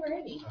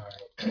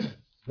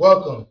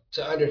Welcome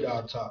to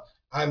Underdog Talk.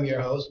 I'm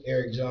your host,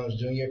 Eric Jones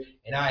Jr.,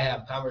 and I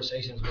have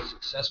conversations with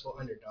successful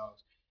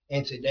underdogs.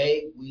 And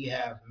today we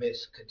have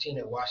Miss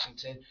Katina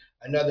Washington,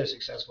 another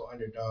successful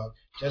underdog,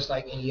 just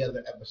like any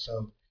other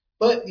episode.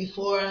 But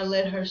before I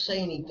let her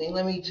say anything,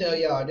 let me tell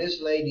y'all this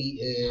lady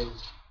is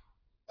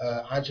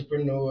an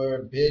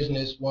entrepreneur,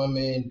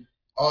 businesswoman,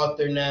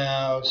 author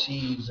now.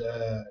 She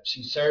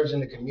serves in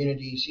the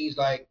community. She's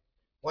like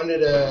one of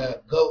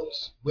the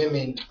goats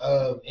women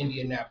of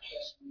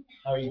Indianapolis.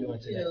 How are you doing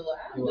today?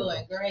 I'm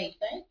doing great.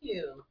 Thank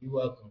you. You're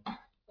welcome.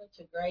 Such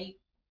a great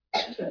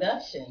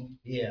introduction.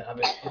 Yeah, I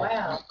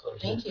Wow.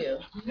 Thank you.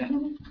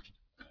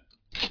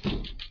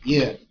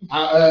 Yeah,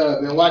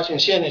 I been watching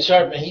Shannon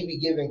Sharp, and he be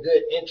giving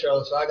good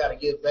intros, so I got to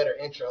give better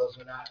intros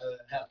when I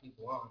have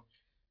people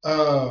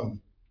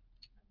on.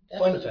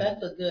 That's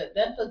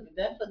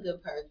a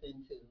good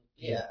person too.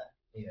 Yeah.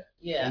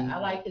 Yeah. I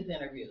like his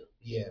interview.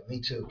 Yeah, me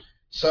too.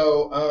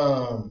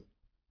 So,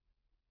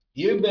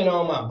 you've been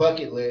on my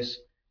bucket list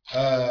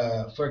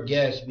for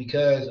guests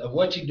because of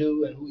what you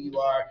do and who you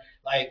are.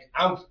 Like,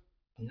 I'm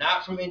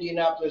not from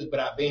Indianapolis, but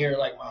I've been here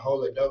like my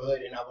whole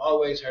adulthood, and I've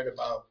always heard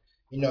about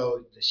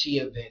the She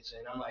events,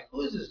 and I'm like,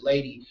 who is this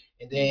lady?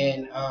 And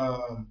then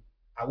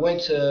I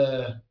went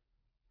to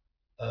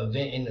an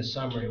event in the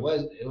summer. It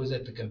was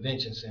at the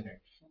convention center,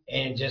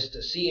 and just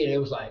to see it, it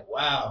was like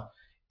wow.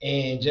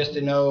 And just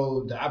to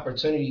know the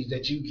opportunities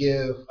that you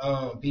give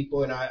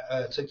people, and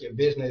I took your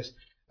business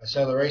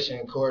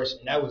acceleration course,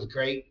 and that was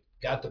great.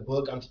 Got the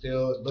book. I'm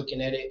still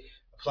looking at it.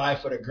 Applied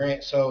for the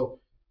grant.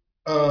 So,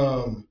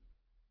 um,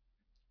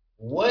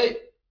 what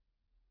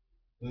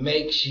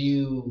makes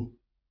you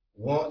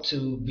want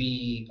to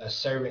be a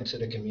servant to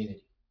the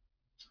community?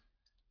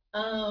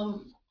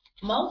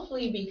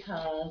 Mostly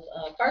because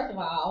first of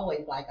all, I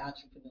always like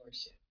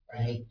entrepreneurship,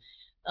 right?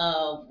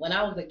 When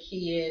I was a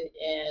kid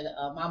and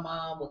my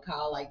mom would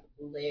call like the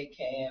bootleg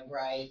cab,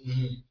 right?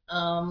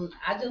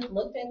 I just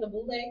looked at the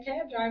bootleg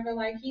cab driver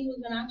like he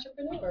was an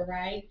entrepreneur,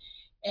 right?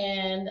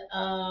 And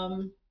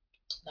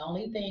the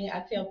only thing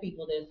I tell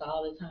people this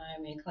all the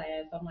time in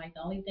class, I'm like,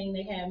 the only thing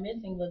they had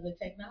missing was the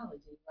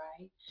technology,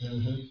 right?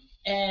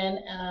 And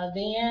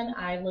then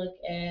I look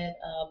at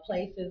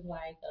places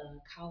like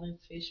Collins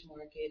Fish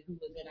Market, who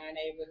was in our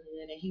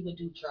neighborhood, and he would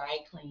do dry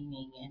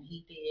cleaning, and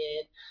he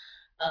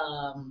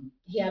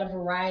had a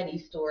variety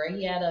store,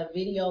 he had a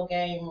video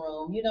game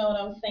room, you know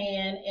what I'm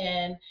saying,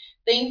 and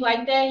things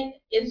like that.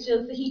 It's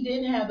just he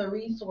didn't have the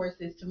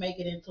resources to make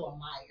it into a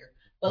Meyer,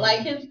 but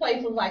like his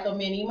place was like a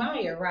mini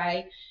Meyer,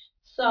 right?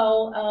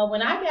 So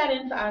when I got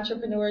into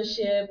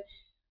entrepreneurship,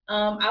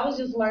 I was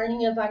just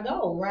learning as I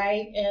go,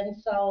 right?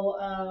 And so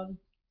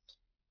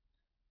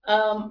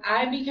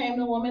I became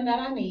the woman that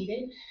I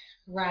needed,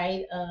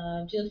 right?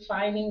 Just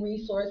finding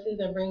resources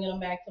and bringing them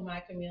back to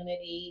my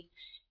community,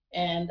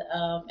 and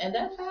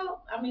that's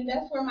how. I mean,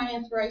 that's where my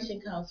inspiration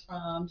comes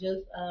from.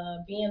 Just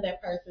being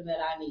that person that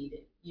I needed,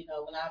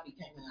 when I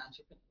became an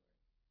entrepreneur.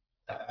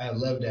 I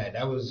love that.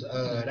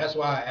 That's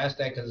why I asked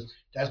that, because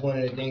that's one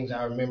of the things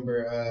I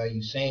remember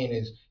you saying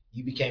is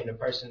you became the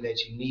person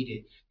that you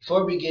needed.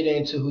 Before we get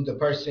into who the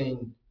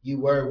person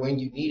you were when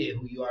you needed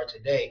who you are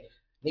today,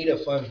 need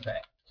a fun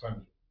fact from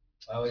you.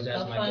 I always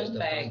ask my guests a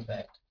fun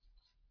fact.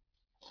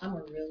 I'm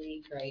a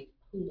really great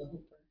hula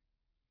hooper.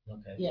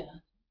 Okay. Yeah.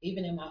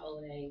 Even in my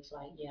old age,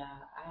 like, yeah,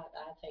 I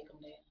take them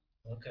down.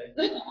 Okay.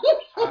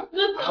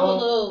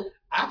 I,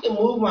 I can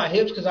move my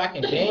hips because I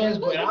can dance,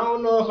 but I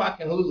don't know if I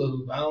can hula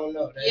hoop. I don't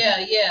know. Yeah.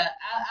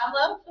 I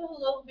love to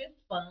hula hoop. It's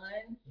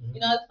fun.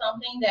 It's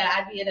something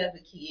that I did as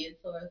a kid,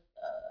 so it's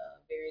a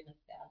very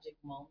nostalgic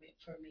moment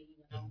for me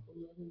when I'm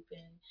hula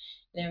hooping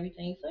and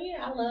everything. So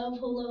yeah, I love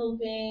hula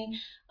hooping.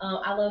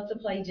 I love to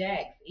play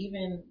jacks,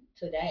 even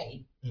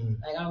today.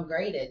 Like I'm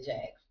great at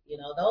jacks.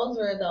 Those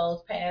were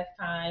those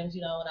pastimes,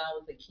 when I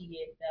was a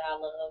kid that I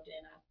loved,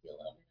 and I still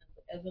love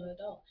it as an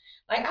adult.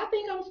 Like I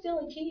think I'm still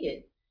a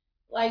kid.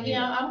 Like,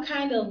 I'm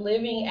kind of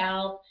living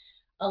out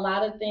a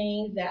lot of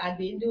things that I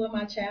didn't do in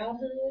my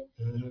childhood.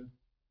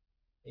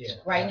 Yeah.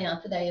 Right now,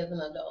 today as an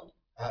adult.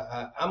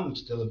 I'm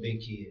still a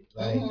big kid.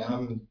 Like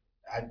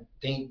I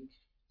think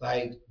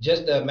like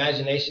just the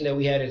imagination that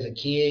we had as a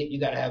kid, you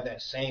got to have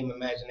that same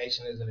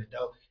imagination as an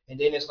adult. And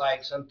then it's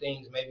like some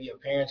things maybe your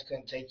parents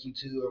couldn't take you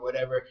to or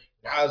whatever.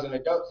 Now as an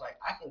adult, it's like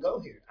I can go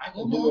here. I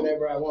can do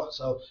whatever I want.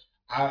 So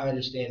I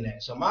understand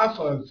that. So my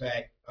fun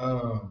fact,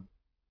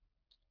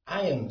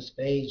 I am a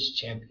spades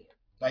champion.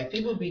 Like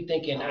people be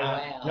thinking,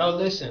 wow. No,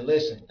 listen.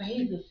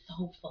 Spades is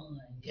so fun.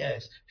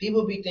 Yes,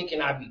 people be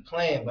thinking I be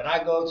playing, but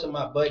I go to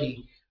my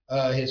buddy,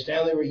 his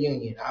family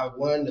reunion. I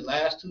won the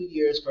last 2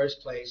 years,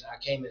 first place. I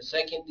came in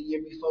second the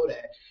year before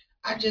that.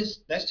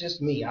 That's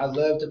just me. I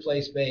love to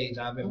play spades.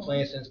 I've been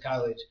playing since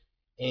college,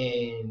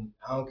 and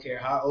I don't care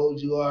how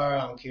old you are.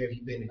 I don't care if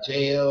you've been to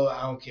jail.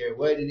 I don't care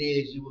what it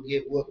is. You will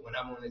get whooped when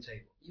I'm on the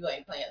table. You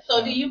ain't playing.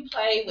 So do you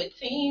play with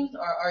teams,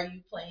 or are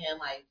you playing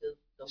like just?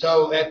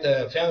 So at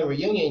the family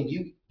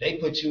reunion, they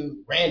put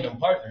you random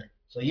partner.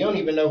 So you don't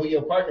even know who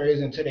your partner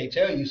is until they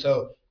tell you.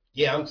 So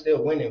Yeah, I'm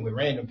still winning with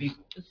random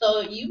people.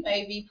 So you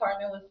may be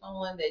partnering with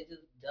someone that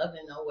just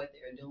doesn't know what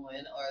they're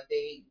doing, or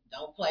they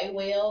don't play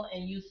well,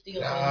 and you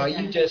still. Nah,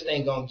 you just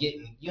ain't gonna get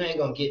in. You ain't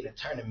gonna get in a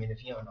tournament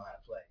if you don't know how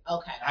to play.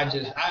 Okay.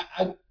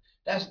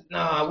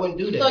 I wouldn't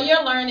do that. So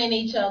you're learning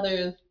each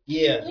other's.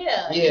 Yeah,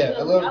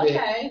 a little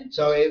bit.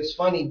 So it's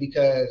funny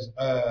because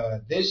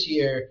this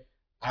year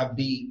I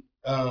beat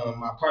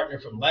my partner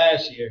from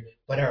last year,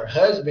 but her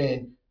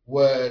husband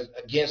was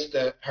against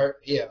her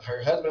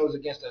husband was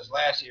against us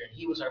last year, and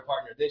he was her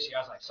partner this year.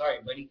 I was like, sorry,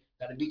 buddy,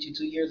 gotta beat you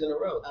 2 years in a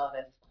row. Oh,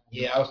 that's fun.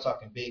 Yeah, I was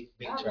talking big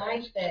I trash.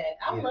 like that.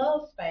 I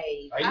love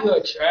spades. Are you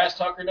a trash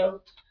talker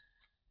though?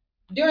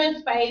 During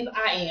spades,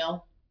 I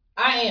am.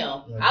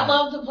 Okay. I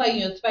love to play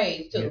you in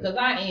spades too, because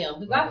I am.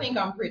 Because I think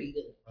I'm pretty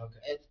good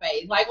at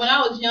spades. Like when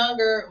I was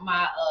younger,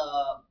 my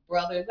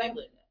brothers, they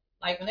would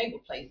like when they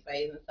would play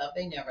spades and stuff.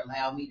 They never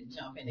allowed me to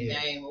jump in the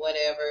game or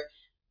whatever.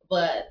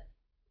 But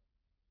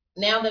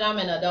now that I'm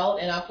an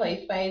adult and I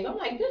play spades, I'm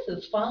like, this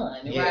is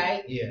fun,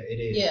 right? Yeah, it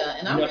is. Yeah,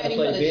 and I'm ready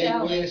for the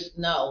challenge.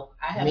 No,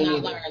 I have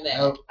not learned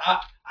that.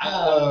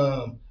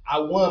 No, I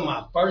won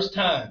my first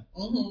time.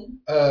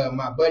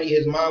 My buddy,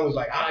 his mom was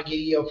like, "I'll give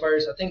you your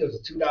first." I think it was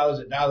 $2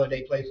 a dollar.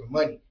 They play for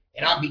money,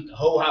 and I beat the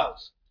whole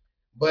house.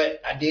 But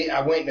I did.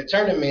 I went in the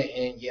tournament,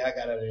 and I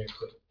got out of there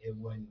quick. It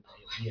wasn't.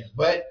 Yeah,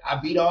 but I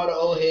beat all the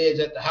old heads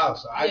at the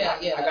house, so I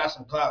got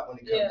some clout when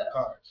it comes to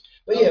cards.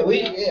 But whenever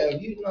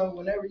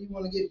you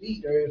want to get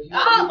beat, or if you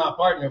want to be my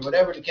partner,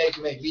 whatever the case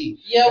may be.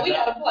 Yeah, we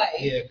gotta play.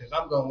 Yeah, because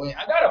I'm gonna win.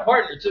 I got a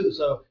partner too,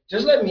 so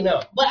just let me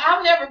know. But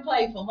I've never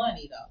played for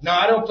money though. No,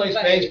 I don't play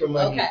spades for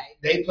money. Okay.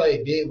 They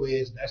play bid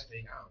whiz. That's the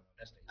I don't know.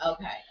 That's the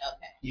okay.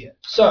 Yeah.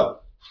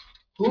 So,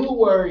 who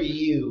were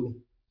you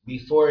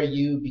before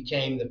you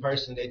became the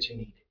person that you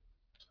needed?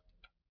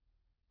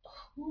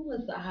 Who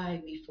was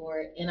I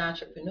before in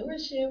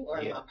entrepreneurship or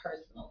in my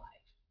personal life?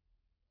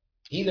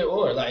 Either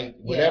or, like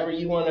whatever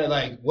you want to,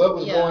 like what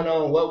was going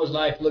on, what was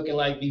life looking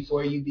like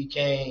before you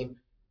became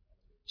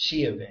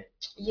She Event?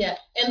 Yeah,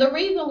 and the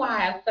reason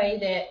why I say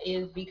that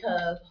is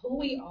because who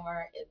we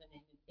are as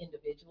an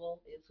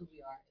individual is who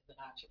we are as an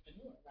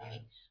entrepreneur,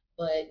 right?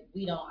 But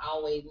we don't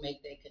always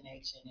make that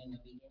connection in the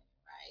beginning,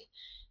 right?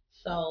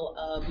 So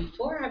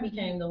before I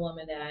became the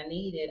woman that I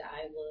needed,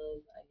 I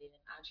was an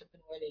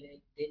entrepreneur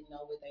that didn't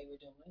know what they were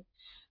doing.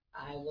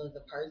 I was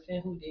a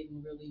person who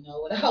didn't really know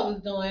what I was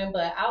doing,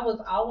 but I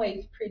was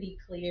always pretty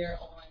clear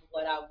on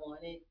what I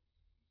wanted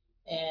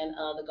and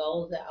the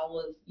goals that I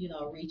was,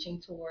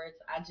 reaching towards.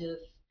 I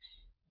just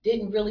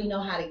didn't really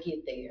know how to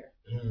get there.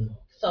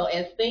 So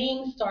as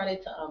things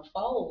started to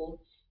unfold,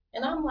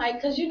 and I'm like,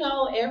 because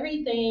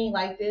everything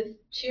like this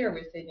chair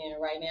we're sitting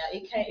in right now,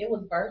 it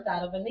was birthed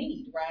out of a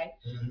need, right?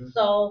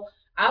 So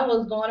I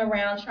was going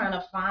around trying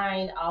to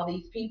find all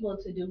these people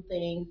to do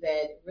things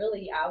that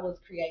really I was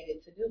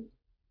created to do.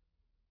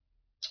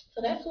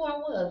 So that's who I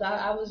was.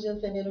 I was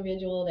just an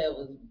individual that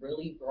was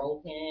really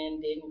broken,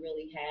 didn't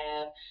really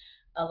have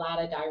a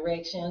lot of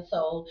direction.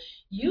 So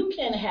you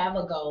can have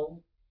a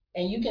goal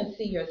and you can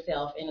see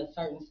yourself in a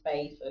certain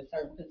space or a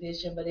certain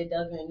position, but it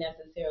doesn't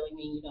necessarily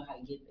mean you know how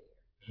to get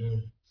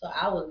there. So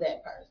I was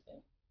that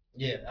person.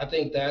 Yeah, I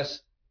think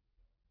that's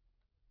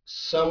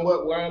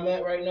somewhat where I'm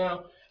at right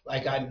now.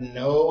 Like I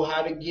know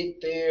how to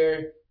get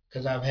there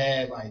because I've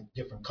had like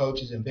different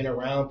coaches and been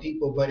around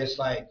people, but it's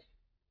like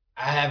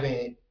I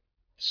haven't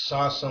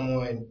saw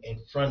someone in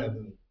front of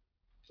me.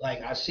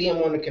 Like I see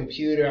them on the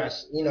computer, I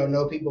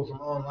know people from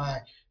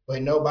online,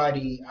 but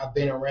nobody I've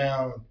been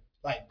around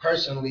like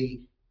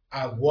personally.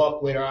 I've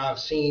walked with or I've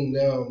seen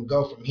them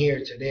go from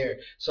here to there.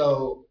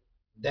 So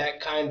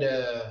that kind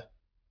of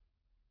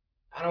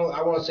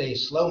I won't say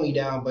slow me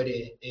down, but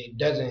it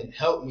doesn't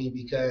help me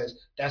because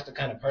that's the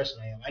kind of person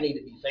I am. I need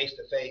to be face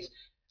to face.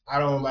 I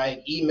don't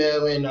like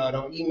emailing.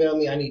 Don't email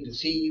me. I need to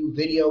see you,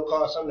 video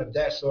call, something of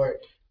that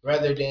sort,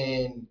 rather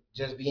than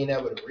just being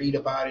able to read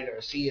about it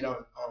or see it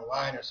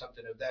online or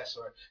something of that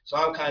sort. So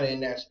I'm kind of in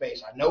that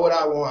space. I know what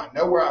I want. I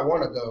know where I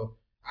want to go.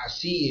 I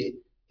see it.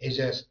 It's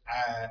just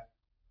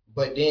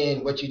But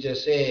then what you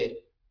just said,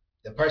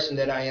 the person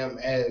that I am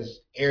as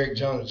Eric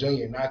Jones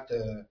Jr., not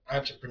the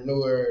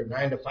entrepreneur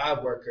 9 to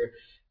 5 worker,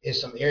 is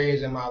some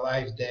areas in my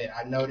life that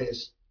I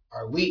notice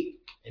are weak,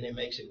 and it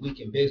makes it weak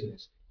in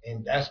business.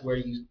 And that's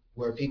where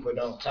people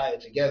don't tie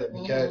it together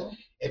because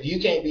if you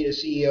can't be the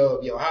CEO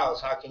of your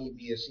house, how can you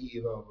be a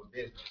CEO of a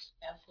business?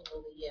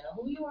 Absolutely, yeah.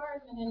 Who you are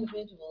as an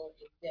individual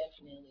is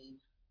definitely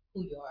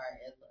who you are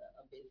as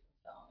a business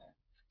owner.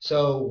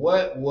 So,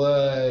 what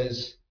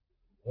was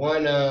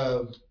one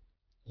of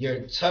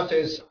your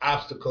toughest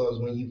obstacles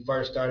when you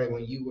first started,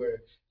 when you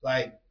were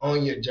like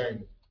on your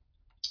journey?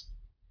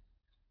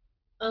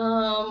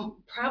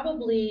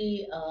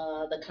 Probably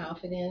the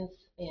confidence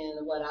in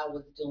what I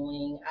was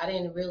doing. I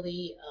didn't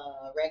really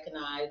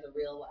recognize or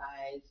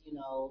realize,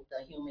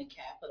 the human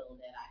capital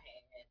that I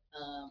had.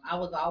 I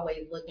was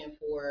always looking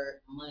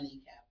for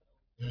money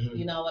capital.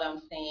 You know what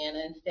I'm saying?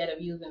 Instead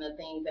of using the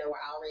things that were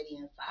already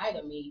inside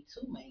of me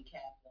to make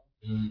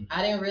capital.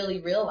 I didn't really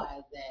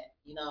realize that.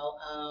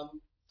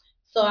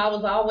 So I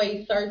was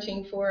always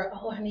searching for,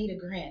 oh, I need a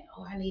grant.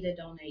 Oh, I need a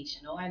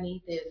donation. Oh, I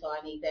need this. Oh,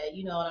 I need that.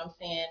 You know what I'm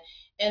saying?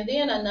 And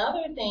then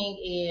another thing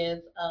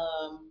is,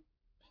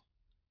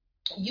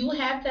 you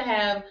have to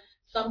have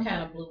some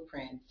kind of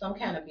blueprint, some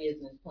kind of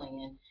business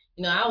plan.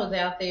 You know, I was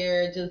out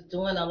there just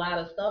doing a lot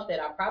of stuff that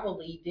I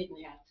probably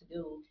didn't have to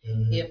do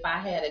if I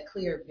had a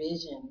clear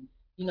vision,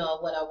 you know,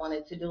 of what I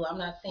wanted to do. I'm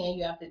not saying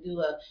you have to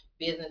do a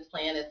business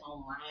plan that's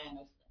online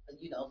or,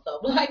 you know,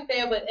 something like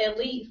that, but at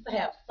least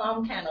have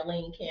some kind of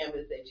lean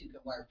canvas that you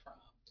can work from.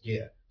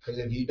 Yeah, because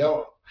if you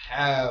don't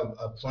have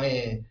a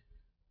plan,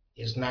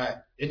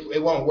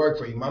 it won't work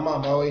for you. My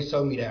mom always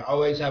told me that.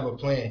 Always have a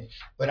plan.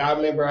 But I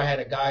remember I had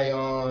a guy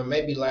on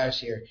maybe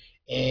last year,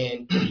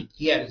 and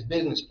he had his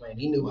business plan.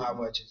 He knew how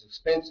much it's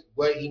expensive,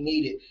 what he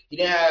needed. He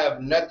didn't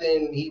have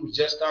nothing. He was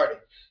just starting.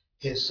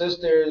 His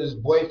sister's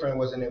boyfriend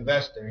was an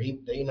investor.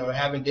 They,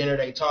 having dinner,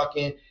 they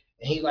talking,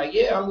 and he's like,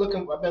 "Yeah, I've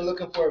been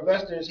looking for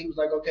investors." He was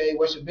like, "Okay,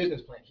 what's your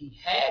business plan?" He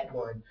had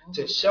one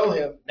to show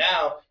him.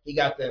 Now he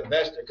got the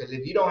investor. Because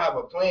if you don't have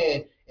a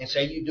plan, and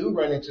say you do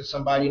run into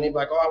somebody, and they're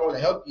like, "Oh, I want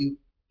to help you,"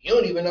 you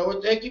don't even know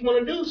what the heck you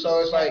want to do. So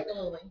it's like,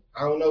 Absolutely.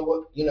 I don't know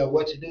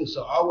what to do.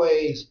 So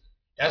always,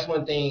 that's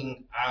one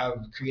thing I've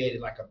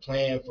created, like a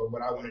plan for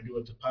what I want to do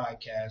with the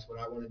podcast, what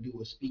I want to do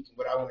with speaking,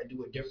 what I want to do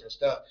with different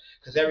stuff,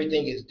 because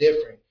everything is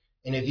different.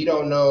 And if you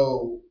don't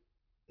know,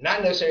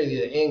 not necessarily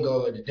the end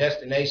goal or the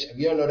destination, if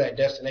you don't know that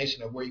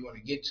destination of where you want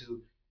to get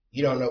to,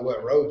 you don't know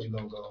what road you're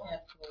gonna go on.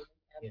 Absolutely.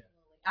 Absolutely.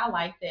 I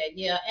like that.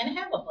 Yeah. And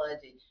have a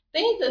budget.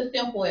 Things as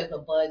simple as a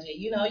budget.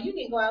 You know, you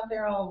can go out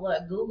there on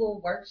what,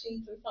 Google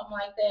worksheets or something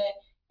like that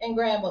and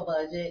grab a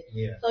budget.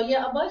 Yeah. So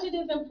yeah, a budget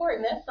is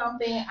important. That's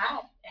something I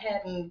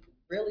hadn't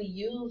really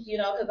used, you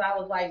know, because I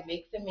was like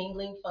mixing,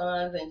 mingling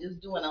funds and just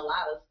doing a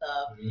lot of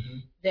stuff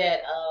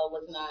that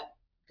was not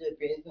good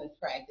business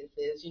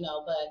practices, you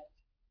know, but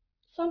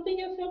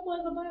something as simple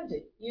as a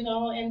budget, you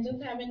know, and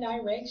just having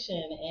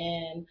direction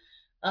and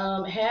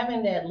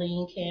having that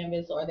lean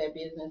canvas or that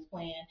business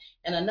plan.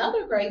 And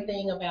another great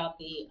thing about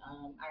the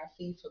our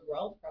Seeds for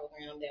Growth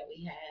program that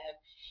we have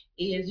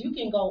is you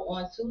can go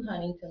onto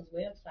Huntington's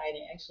website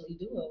and actually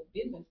do a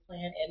business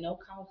plan at no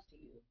cost to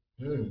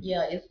you.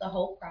 Yeah, it's the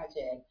Hope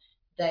Project.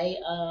 They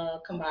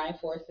combine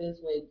forces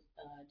with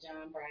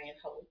John Bryant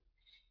Hope,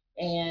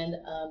 and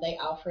they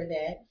offer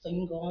that. So you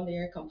can go on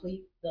there,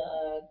 complete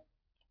the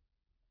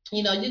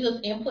you know, you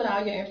just input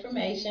all your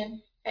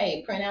information.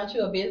 Hey, print out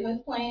your business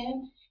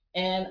plan,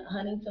 and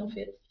Huntington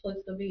foots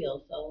the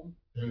bill. So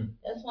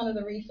that's one of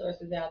the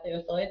resources out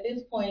there. So at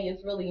this point,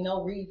 it's really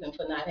no reason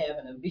for not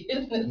having a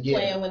business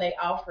plan when they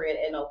offer it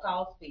at no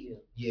cost to you.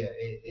 Yeah,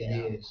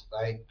 it is.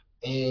 Like,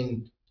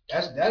 and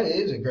that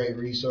is a great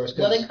resource.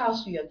 Well, it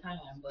costs you your time,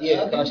 but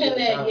yeah, it costs you your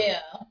time. Yeah.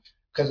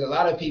 Because a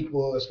lot of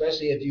people,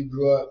 especially if you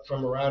grew up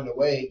from around the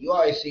way, you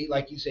always see,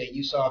 like you said,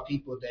 you saw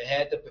people that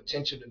had the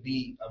potential to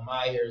be a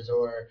Myers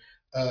or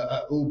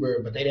a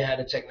Uber, but they didn't have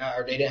the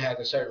technology, or they didn't have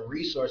the certain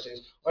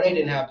resources, or they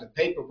didn't have the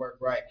paperwork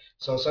right.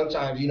 So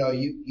sometimes,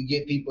 you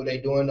get people, they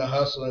doing the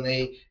hustle and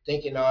they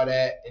thinking all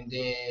that, and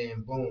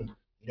then boom,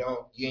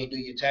 you ain't do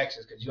your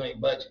taxes because you ain't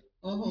budget.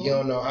 You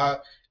don't know how.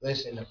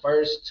 Listen, the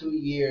first 2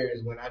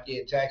 years when I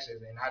did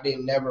taxes and I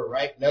didn't never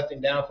write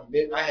nothing down from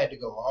it, I had to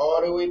go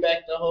all the way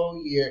back the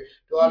whole year,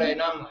 do all that.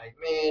 And I'm like,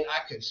 man, I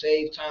could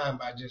save time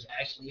by just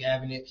actually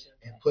having it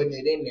and putting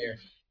it in there.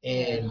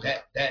 And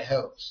that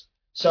helps.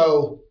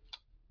 So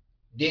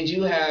did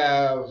you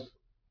have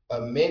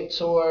a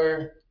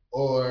mentor,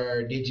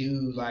 or did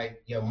you,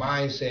 like, your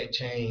mindset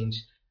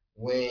change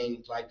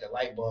when, like, the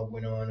light bulb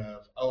went on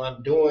of, oh,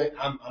 I'm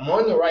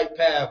on the right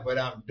path, but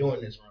I'm doing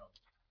this wrong?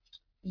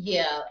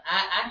 Yeah,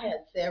 I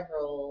had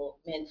several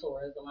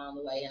mentors along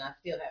the way, and I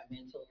still have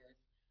mentors.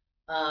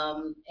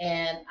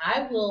 And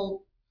I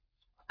will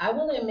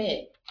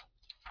admit,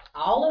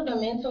 all of the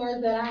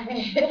mentors that I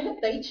had,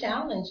 they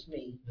challenged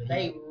me.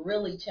 They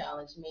really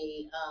challenged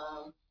me.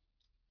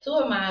 Two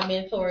of my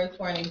mentors,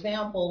 for an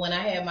example, when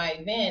I had my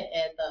event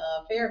at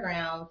the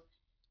fairgrounds,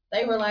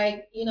 they were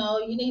like, you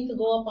need to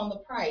go up on the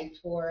price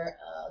for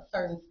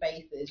certain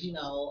spaces,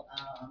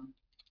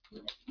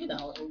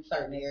 in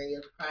certain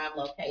areas, prime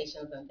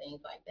locations and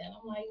things like that.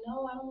 I'm like,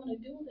 no, I don't want to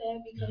do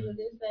that because of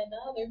this, that, and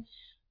the other.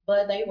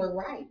 But they were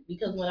right,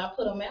 because when I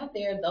put them out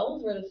there,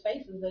 those were the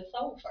spaces that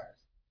sold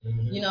first.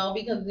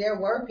 Because there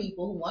were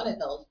people who wanted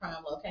those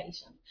prime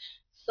locations.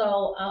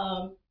 So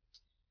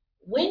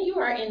when you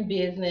are in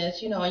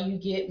business, and you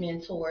get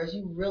mentors,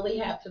 you really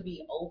have to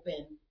be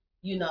open.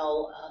 Do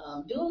a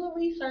little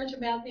research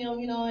about them,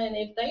 and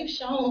if they've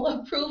shown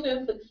a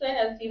proven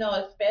success,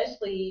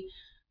 especially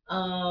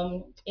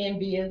in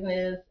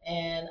business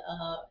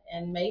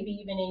and maybe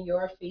even in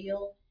your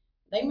field,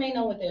 they may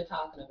know what they're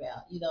talking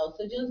about.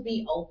 So just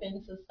be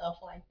open to stuff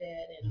like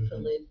that and to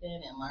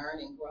listen and learn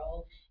and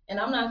grow. And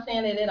I'm not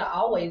saying that it'll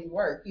always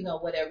work,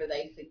 whatever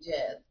they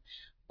suggest,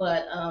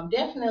 but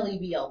definitely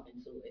be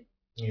open to it.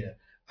 Yeah,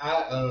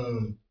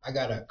 I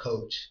got a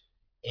coach,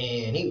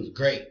 and he was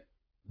great.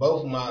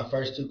 Both of my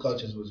first two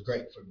coaches was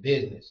great for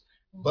business,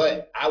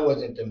 but I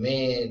wasn't the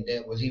man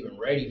that was even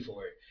ready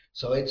for it.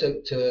 So it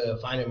took to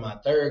finding my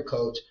third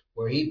coach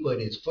where he put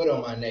his foot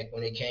on my neck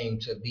when it came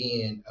to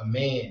being a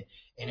man.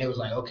 And it was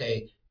like,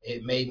 okay,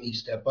 it made me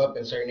step up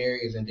in certain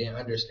areas and then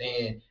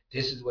understand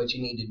this is what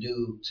you need to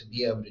do to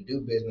be able to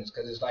do business.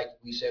 Because it's like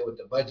we said with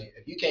the budget.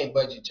 If you can't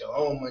budget your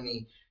own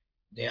money,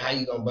 then how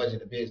you gonna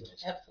budget a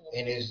business? Absolutely.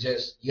 And it's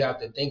just you have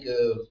to think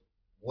of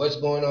what's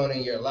going on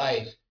in your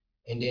life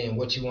and then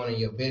what you want in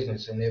your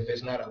business. And if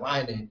it's not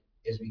aligning,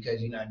 it's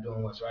because you're not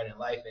doing what's right in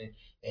life. And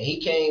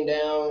he came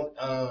down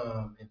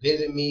and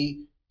visited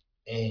me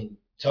and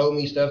told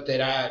me stuff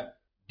that I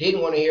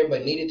didn't want to hear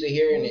but needed to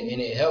hear, and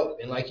it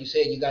helped. And like you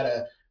said, you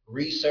gotta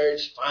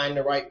research, find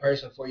the right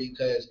person for you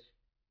because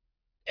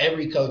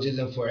every coach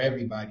isn't for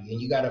everybody,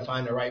 and you got to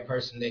find the right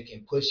person that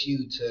can push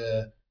you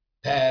to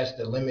past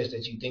the limits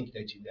that you think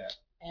that you got.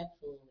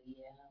 Absolutely,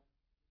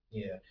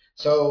 yeah. Yeah.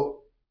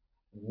 So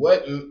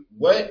what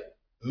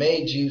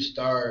made you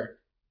start?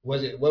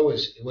 Was it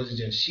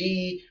just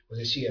she? Was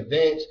it she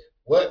events?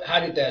 What? How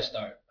did that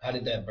start? How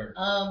did that birth?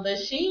 The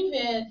She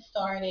event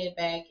started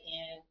back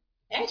in,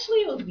 actually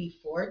it was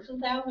before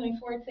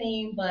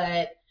 2014,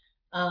 but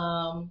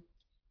um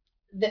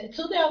the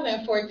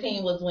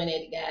 2014 was when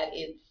it got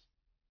its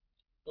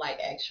like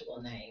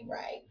actual name,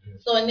 right? Mm-hmm.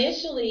 So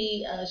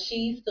initially,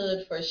 She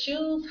stood for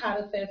shoes, hot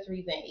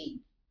accessories, and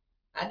eats.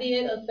 I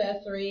did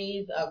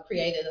accessories,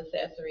 created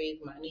accessories.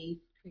 My niece,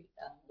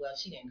 well,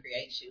 she didn't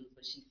create shoes,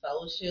 but she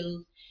sold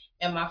shoes,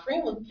 and my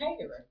friend was a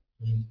caterer.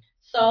 Mm-hmm.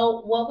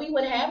 So what we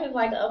would have is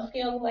like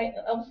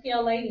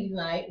upscale ladies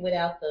night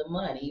without the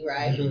money,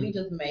 right? Mm-hmm. We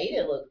just made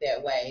it look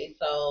that way.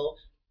 So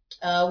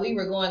we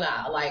were going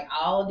out like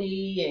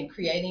Aldi and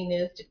creating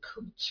this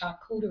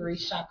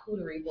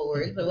charcuterie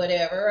boards or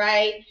whatever,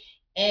 right?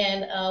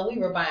 And we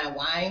were buying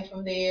wine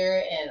from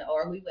there, and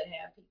or we would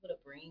have people to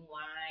bring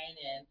wine,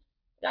 and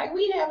like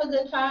we'd have a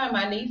good time.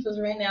 My niece was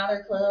renting out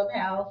her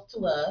clubhouse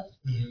to us.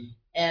 Mm-hmm.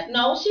 And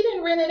no, she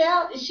didn't rent it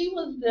out. She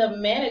was the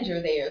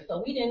manager there,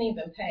 so we didn't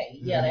even pay.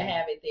 Mm-hmm. Yeah, to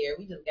have it there.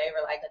 We just gave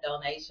her like a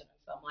donation or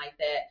something like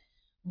that.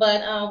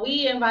 But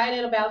we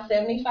invited about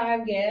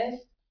 75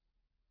 guests.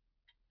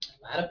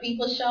 A lot of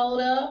people showed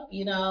up,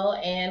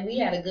 and we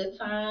had a good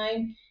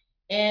time.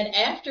 And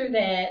after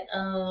that,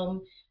 I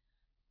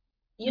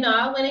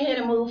went ahead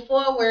and moved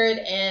forward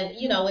and,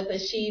 with the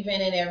She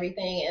event and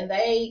everything, and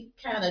they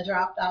kind of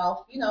dropped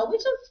off,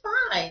 which is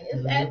fine.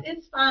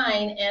 It's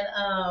fine. And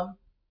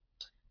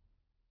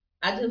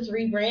I just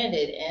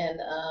rebranded,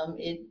 and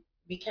it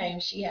became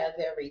She Has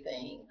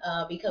Everything,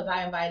 because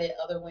I invited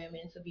other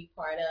women to be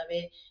part of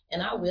it.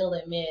 And I will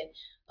admit,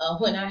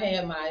 when I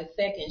had my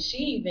second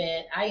She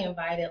event, I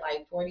invited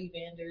like 40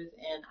 vendors,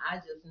 and I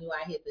just knew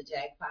I hit the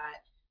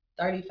jackpot.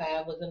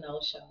 35 was a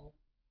no-show.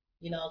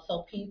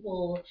 So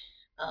people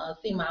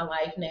see my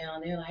life now,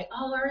 and they're like,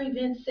 oh, our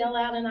events sell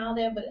out and all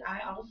that. But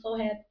I also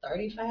had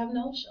 35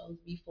 no-shows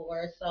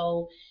before.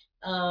 So,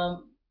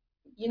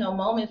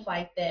 moments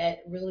like that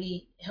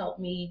really helped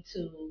me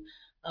to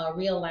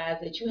realize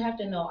that you have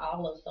to know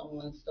all of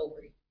someone's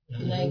story.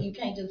 Mm-hmm. You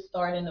can't just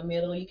start in the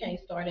middle. You can't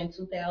start in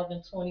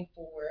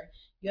 2024.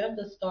 You have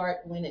to start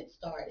when it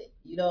started.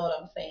 You know what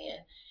I'm saying?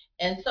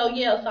 And so,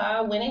 yeah, so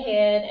I went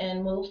ahead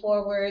and moved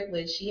forward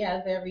with She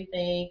Has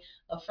Everything.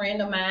 A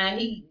friend of mine,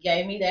 he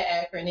gave me that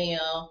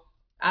acronym.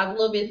 I was a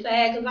little bit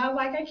sad because I was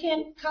like, I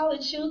can't call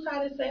it shoes,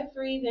 hot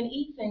accessories, and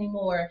eats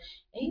anymore.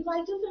 And he's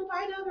like, just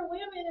invite other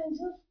women and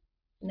just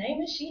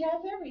name it She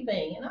Has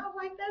Everything. And I was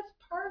like, that's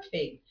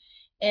perfect.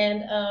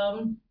 And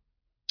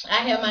I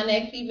had my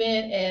next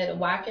event at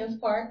Watkins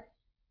Park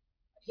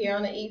here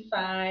on the east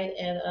side.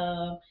 And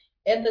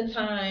at the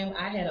time,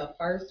 I had a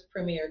First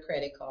Premier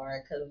credit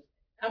card because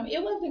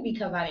it wasn't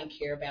because I didn't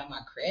care about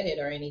my credit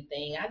or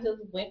anything. I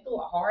just went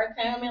through a hard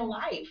time in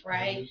life,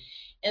 right?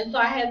 Mm-hmm. And so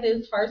I had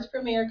this First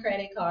Premier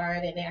credit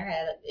card, and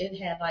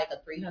it had like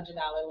a $300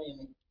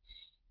 limit.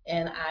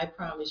 And I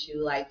promise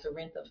you, like, to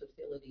rent the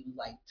facility was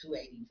like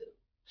 $282.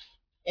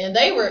 And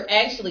they were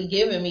actually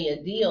giving me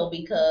a deal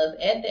because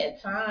at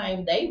that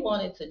time they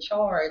wanted to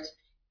charge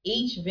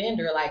each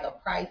vendor like a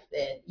price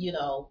that,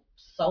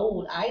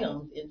 sold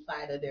items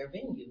inside of their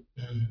venue,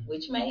 mm-hmm.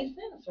 which made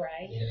sense,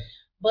 right? Yeah.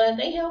 But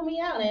they helped me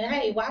out. And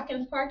hey,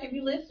 Watkins Park, if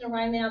you're listening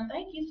right now,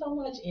 thank you so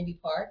much, Indy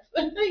Parks.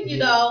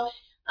 Yeah.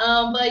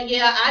 But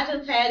yeah, I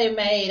just had it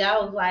made. I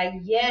was like,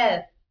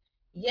 yes,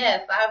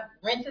 I've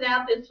rented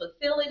out this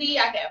facility.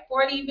 I got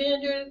 40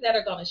 vendors that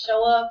are going to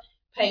show up,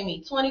 pay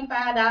me $25.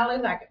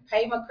 I can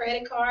pay my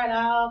credit card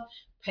off,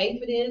 pay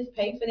for this,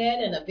 pay for that,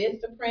 and a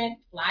Vistaprint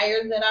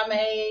flyers that I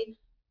made.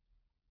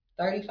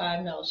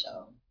 35 no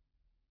show.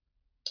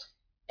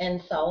 And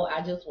so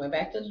I just went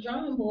back to the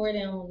drawing board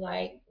and was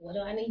like, what do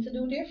I need to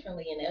do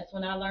differently? And that's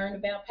when I learned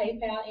about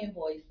PayPal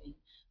invoicing.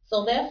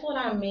 So that's what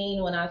I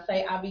mean when I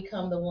say I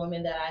become the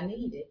woman that I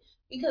needed.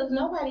 Because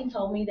nobody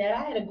told me that.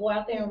 I had to go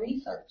out there and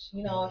research,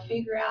 and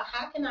figure out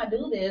how can I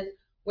do this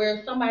where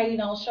if somebody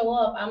don't show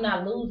up, I'm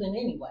not losing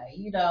anyway,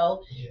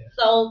 Yeah.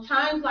 So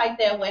times like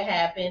that would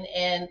happen,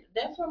 and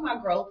that's where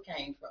my growth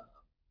came from.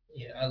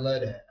 Yeah, I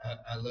love that.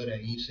 I love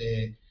that. You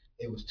said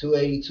it was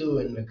 282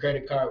 and the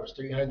credit card was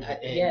 300.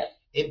 Yes.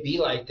 it be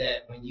like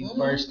that when you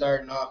first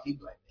starting off. You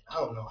be like, man, I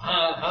don't know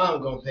how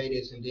I'm gonna pay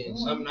this, and then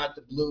something out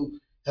the blue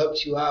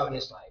helps you out, and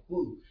it's like,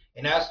 whoo.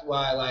 And that's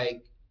why,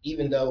 like,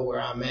 even though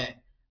where I'm at,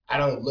 I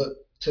don't look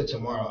to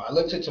tomorrow. I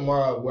look to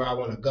tomorrow where I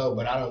want to go,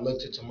 but I don't look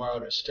to tomorrow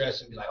to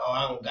stress and be like, oh,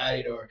 I don't got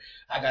it, or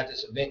I got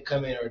this event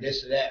coming, or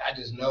this or that. I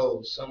just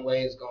know some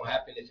way it's gonna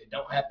happen. If it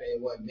don't happen, it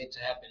wasn't meant to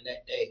happen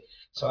that day.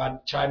 So I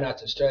try not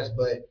to stress,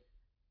 but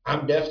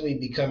I'm definitely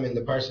becoming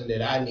the person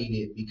that I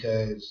needed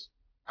because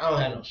I don't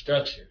have no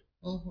structure.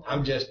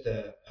 I'm just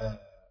a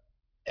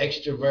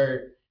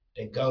extrovert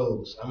that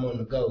goes. I'm on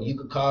the go. You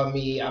could call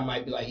me. I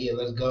might be like, yeah,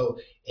 let's go.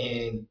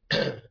 And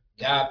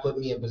God put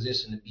me in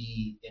position to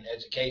be in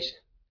education.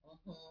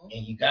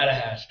 And you gotta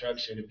have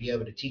structure to be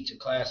able to teach a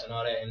class and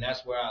all that. And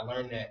that's where I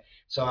learned that.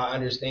 So I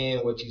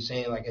understand what you're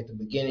saying. Like at the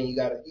beginning, you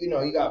gotta, you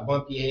gotta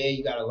bump your head.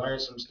 You gotta learn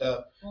some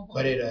stuff,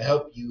 but it'll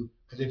help you.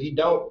 Because if you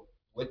don't,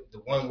 with the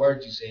one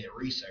word you said,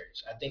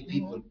 research. I think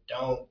people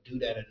don't do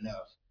that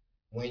enough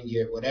when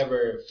you're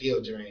whatever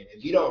field you're in.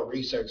 If you don't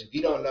research, if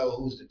you don't know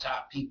who's the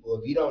top people,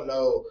 if you don't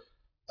know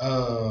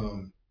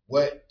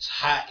what's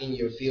hot in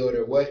your field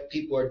or what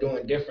people are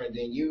doing different,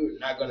 then you're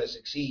not going to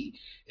succeed.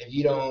 If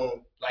you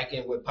don't, like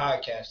in with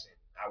podcasting,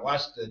 I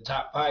watch the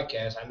top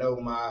podcasts. I know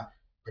my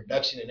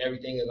production and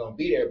everything is going to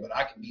be there, but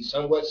I can be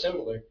somewhat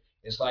similar.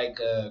 It's like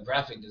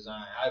graphic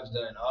design. I've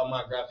done all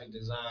my graphic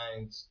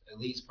designs, at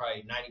least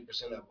probably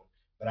 90% of them.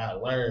 But I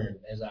learned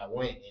as I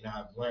went, and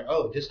I've learned,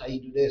 oh, this how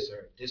you do this,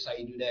 or this how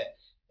you do that,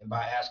 and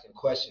by asking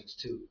questions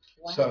too.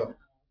 Wow. So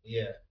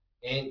yeah,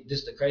 and this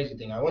is the crazy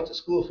thing. I went to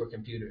school for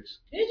computers.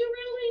 Did you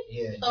really?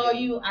 Yeah. So are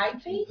you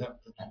IT?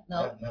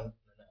 No.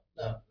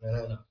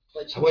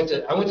 I went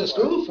to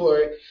school for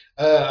it.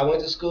 I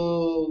went to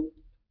school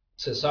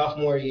to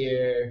sophomore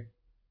year.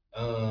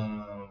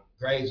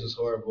 Grades was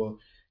horrible.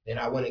 Then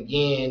I went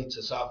again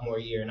to sophomore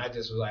year, and I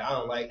just was like,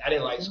 I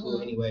didn't like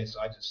school anyway, so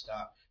I just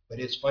stopped. But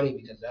it's funny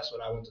because that's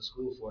what I went to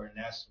school for, and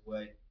that's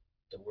what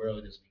the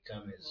world has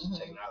become is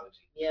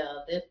technology. Yeah,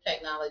 this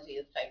technology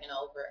is taking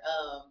over.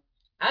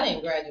 I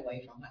didn't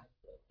graduate from high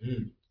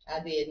school.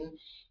 I didn't.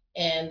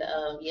 And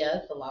yeah,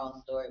 it's a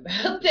long story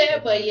about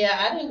that. But yeah,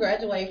 I didn't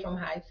graduate from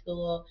high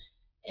school.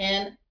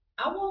 And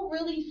I won't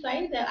really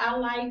say that I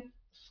liked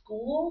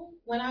school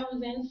when I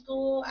was in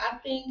school. I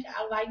think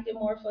I liked it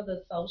more for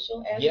the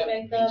social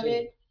aspect of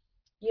it.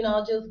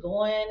 Just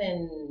going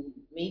and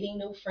meeting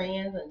new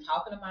friends and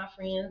talking to my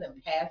friends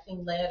and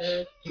passing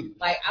letters.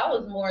 Like I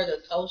was more the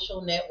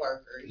social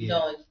networker, in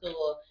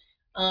school.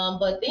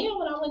 But then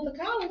when I went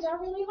to college, I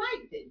really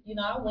liked it.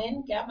 I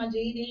went, got my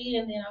GED,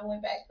 and then I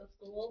went back to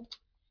school.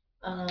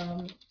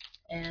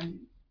 And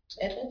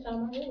at that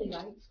time, I really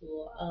liked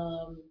school.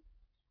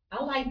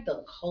 I like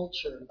the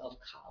culture of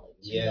college.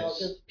 Yes.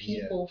 Just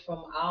people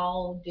from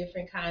all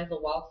different kinds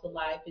of walks of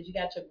life. Because you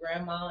got your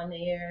grandma in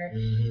there,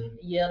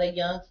 the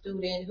young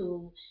student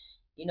who,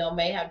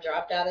 may have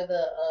dropped out of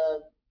the,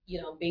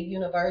 big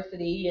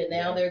university and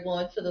now they're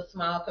going to the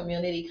small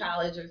community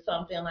college or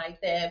something like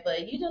that.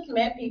 But you just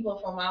met people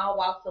from all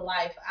walks of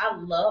life. I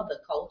love the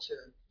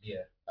culture.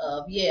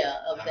 Of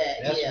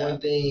that. That's one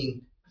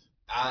thing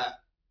I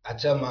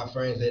tell my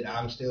friends that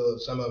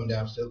some of them that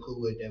I'm still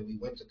cool with that we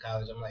went to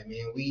college. I'm like,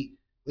 man, we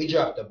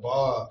dropped the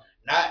ball,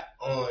 not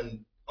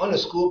on the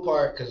school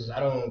part, because I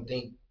don't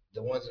think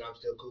the ones that I'm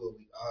still cool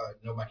with,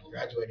 nobody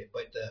graduated,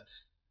 but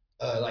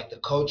the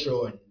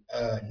cultural and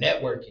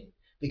networking.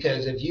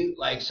 Because if you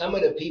like some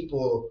of the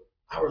people,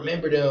 I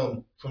remember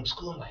them from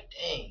school. I'm like,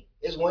 dang,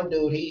 this one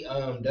dude, he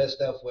does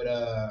stuff with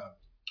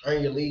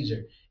Earn Your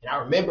Leisure, and I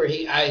remember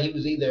he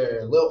was either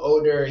a little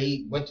older.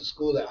 He went to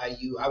school at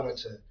IU. I went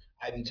to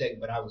Ivy Tech,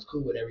 but I was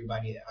cool with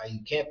everybody at IU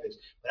campus.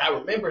 But I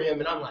remember him,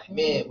 and I'm like,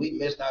 man, we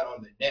missed out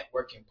on the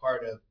networking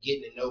part of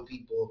getting to know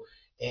people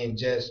and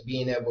just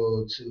being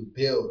able to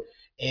build.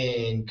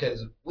 And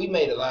because we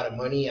made a lot of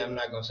money, I'm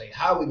not gonna say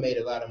how we made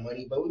a lot of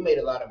money, but we made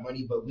a lot of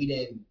money, but we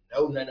didn't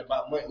know nothing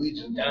about money. We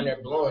just down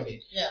there blowing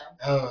it. Yeah.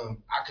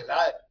 Because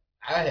I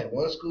had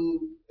one school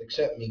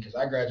accept me because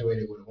I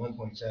graduated with a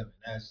 1.7.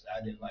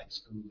 I didn't like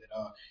school at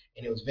all,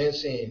 and it was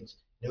Vincennes.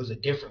 It was a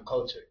different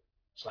culture.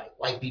 It's like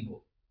white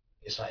people.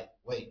 It's like,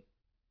 wait,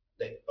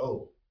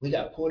 we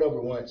got pulled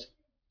over once.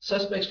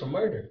 Suspects for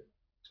murder.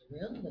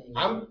 Really?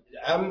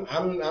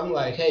 I'm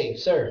like, hey,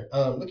 sir,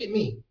 look at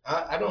me.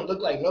 I don't look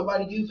like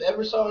nobody you've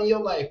ever saw in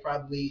your life.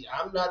 Probably,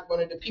 I'm not one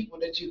of the people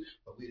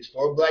but we was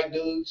 4 black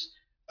dudes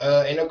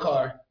in a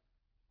car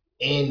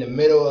in the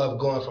middle of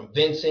going from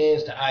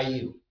Vincennes to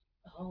IU.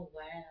 Oh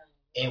wow.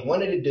 And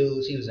one of the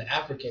dudes, he was an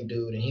African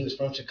dude, and he was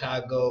from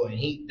Chicago, and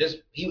he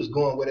was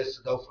going with us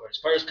to go for his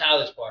first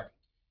college party.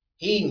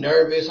 He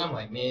nervous. I'm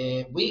like,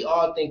 man, we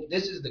all think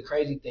this is the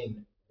crazy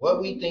thing.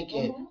 What we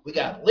thinking? We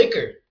got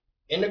liquor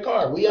in the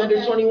car. We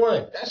under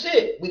 21. That's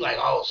it. We like,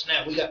 oh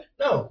snap. We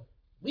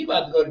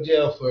about to go to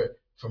jail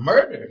for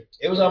murder.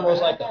 It was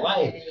almost like a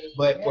life.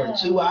 But for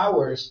 2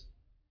 hours,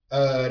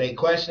 they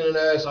questioning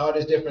us, all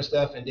this different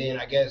stuff, and then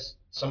I guess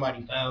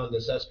somebody found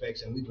the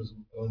suspects, and we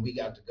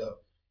got to go.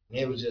 And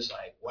it was just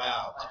like,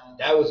 wow,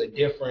 that was a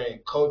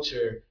different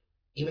culture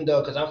even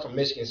though because I'm from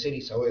Michigan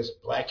City, so it's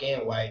black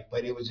and white,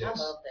 but it was I just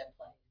love that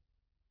place.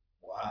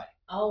 why.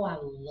 Oh, I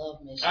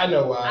love Michigan. I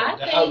know why. I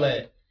The think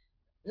outlet.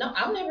 no,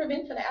 I've never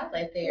been to the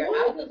outlet there.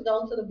 What? I just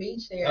go to the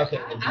beach there. Okay,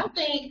 the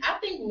beach. I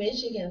think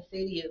Michigan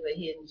City is a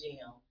hidden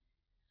gem.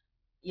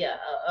 Yeah,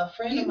 a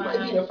friend of You might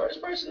be the mine.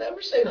 first person to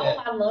ever say Oh,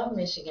 that. I love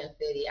Michigan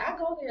City. I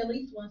go there at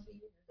least once a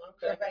year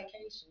Okay. for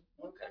vacation.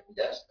 Okay.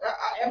 That's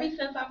Ever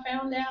since I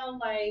found out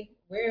like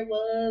where it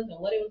was and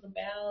what it was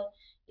about,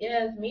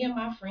 yes, me and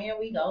my friend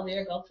we go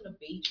there, go to the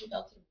beach, we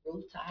go to the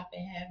rooftop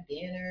and have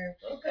dinner.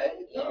 okay.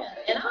 Yeah, Okay.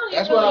 and I don't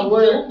That's even why I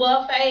really do work.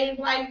 buffets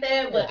like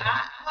that, but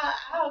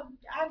Yeah.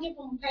 I give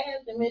them a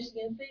pass in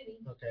Michigan City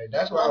Okay,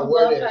 that's why I on the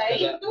word it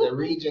because buffet. the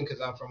region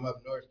because I'm from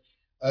up north.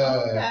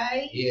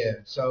 Okay. Yeah,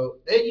 so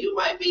you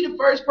might be the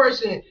first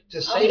person to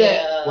Oh say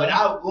that yeah.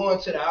 without going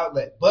to the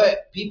outlet,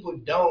 but people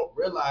don't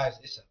realize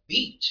it's a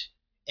beach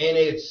and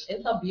It's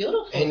a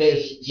beautiful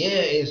it's beach.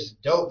 it's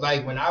dope.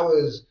 Like when I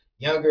was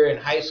younger in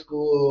high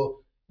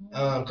school,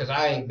 because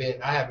I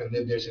haven't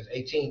lived there since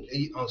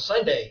 18. On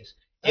Sundays,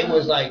 it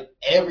was like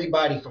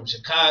everybody from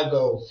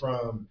Chicago,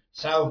 from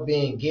South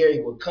Bend,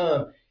 Gary would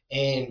come,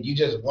 and you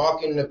just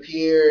walking the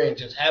pier and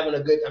just having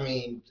a good. I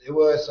mean, it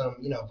was some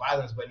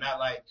violence, but not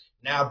like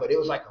now. But it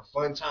was like a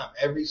fun time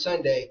every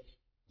Sunday.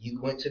 You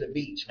went to the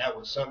beach. That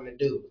was something to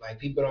do. Like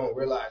people don't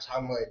realize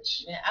how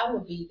much. Man, I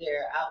would be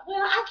there.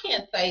 Well, I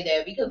can't say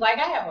that because, like,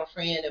 I have a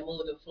friend that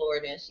moved to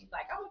Florida, and she's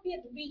like, "I'm gonna be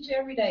at the beach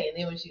every day." And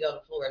then when she go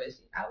to Florida,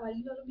 I'm like,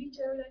 "You go to the beach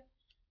every day?"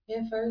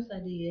 At first, I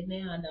did.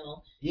 Now I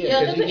don't. Yeah,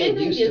 because you get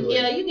used to it.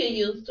 Yeah, you get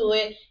used to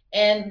it.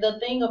 And the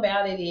thing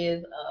about it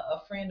is, a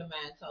friend of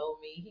mine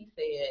told me. He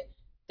said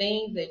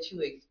things that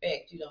you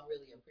expect, you don't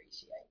really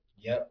appreciate.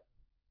 Yep.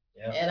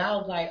 Yep. And I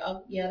was like,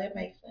 "Oh, yeah, that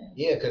makes sense."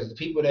 Yeah, because the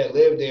people that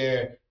live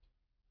there,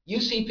 you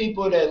see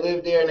people that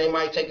live there and they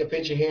might take a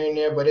picture here and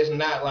there, but it's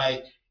not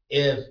like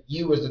if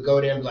you was to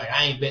go there and be like,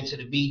 I ain't been to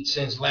the beach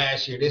since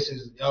last year. This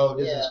is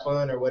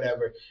fun or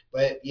whatever.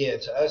 But yeah,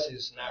 to us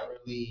it's not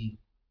really.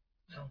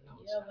 I don't know.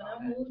 Yeah, when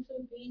I moved to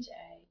the beach,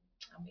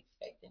 I'm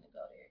expecting to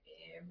go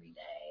there every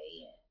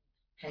day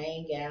and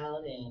hang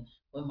out. And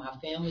when my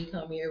family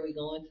come here, we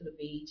going to the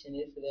beach and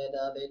this and that, the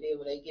other. Then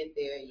when they get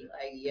there, you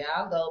like, yeah,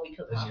 I'll go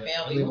because my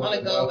family want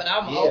to go, but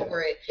I'm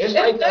over it. It's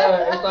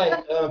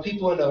like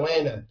people in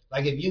Atlanta.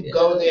 Like if you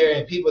go there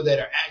and people that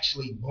are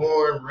actually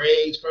born,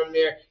 raised from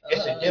there,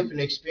 it's a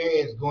different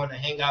experience going to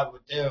hang out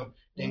with them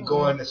than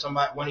going to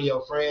one of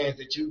your friends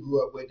that you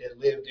grew up with that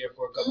lived there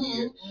for a couple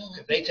years.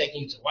 Because they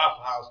taking you to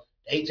Waffle House,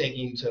 they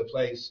taking you to a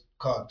place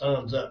called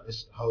Thumbs Up.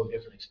 It's a whole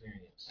different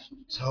experience.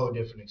 It's a whole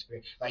different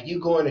experience. Like you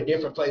go in a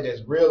different place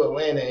that's real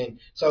Atlanta, and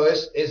so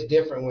it's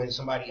different when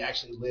somebody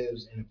actually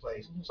lives in a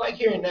place. It's like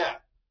here and now.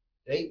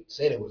 They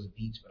said it was a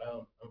beach, but I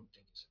don't think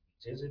it's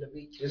a beach. Is it a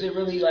beach? Is it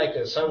really like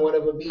a somewhat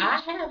of a beach? I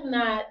have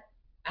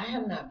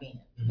not been,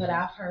 but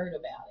I've heard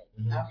about it.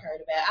 I've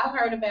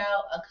heard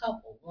about a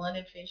couple, one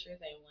in Fishers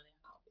and one in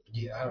Hallville.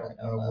 Yeah, I don't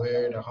know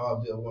where the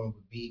Hallville one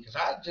would be because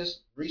I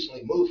just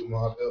recently moved from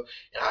Hallville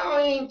and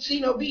I ain't see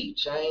no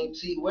beach. I ain't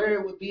see where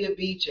it would be a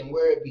beach and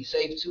where it'd be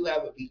safe to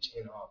have a beach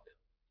in Hallville.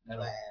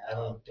 I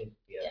don't think.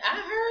 Yeah. I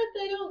heard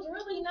that it was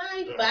really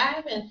nice, but I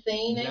haven't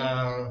seen it.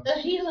 No.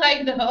 He's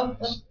like, no.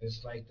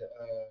 It's like the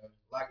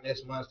Loch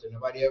Ness monster.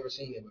 Nobody ever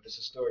seen it, but it's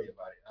a story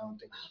about it. I don't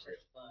think it's real.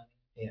 Funny.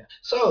 Yeah.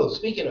 So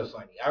speaking of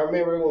funny, I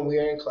remember when we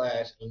were in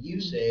class and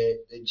you said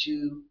that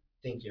you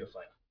think you're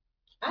funny.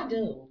 I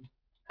do.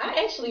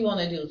 I actually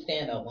want to do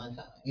stand up one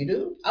time. You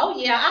do? Oh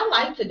yeah, I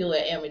like to do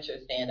an amateur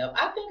stand up.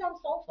 I think I'm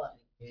so funny.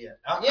 Yeah.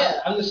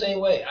 I'm the same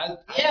way. I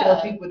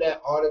tell people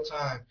that all the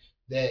time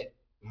that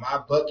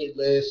my bucket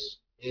list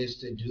is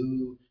to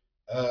do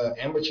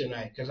amateur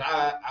night because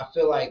I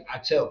feel like I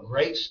tell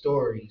great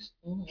stories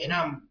and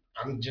I'm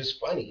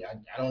just funny. I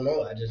don't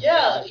know.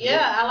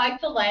 I like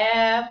to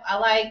laugh. I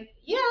like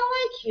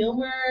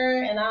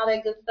humor and all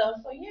that good stuff.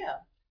 So yeah.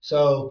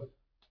 So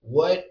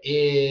what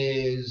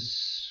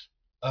is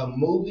a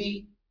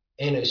movie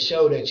and a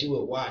show that you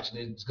would watch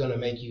that's gonna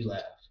make you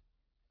laugh?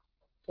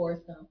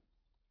 Forrest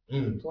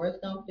Gump. Forrest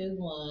Gump is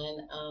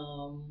one.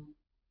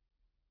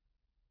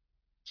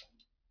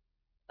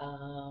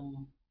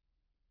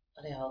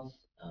 What else?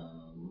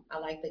 I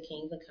like the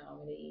Kings of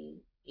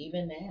Comedy.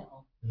 Even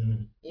now,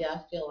 yeah,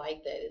 I still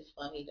like that. It's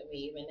funny to me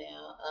even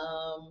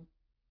now.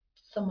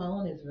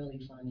 Simone is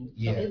really funny.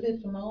 Yeah. So is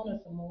it Simone or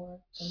Samore?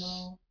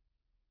 Simone.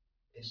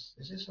 Is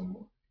it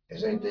Simone?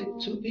 Is it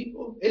two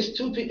people? It's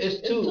two people.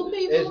 It's two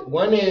people.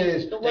 One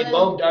is they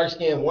both dark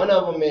skinned. One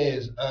of them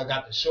is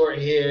got the short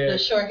hair. The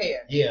short hair.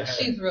 Yeah,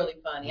 she's really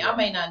funny. Yeah. I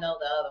may not know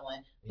the other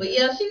one, but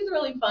yeah, she's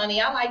really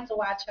funny. I like to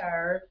watch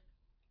her.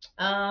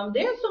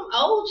 There's some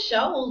old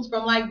shows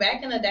from like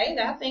back in the day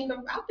that I think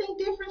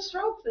Different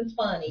Strokes is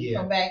funny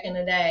from back in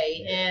the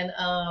day. And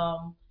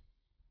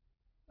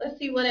let's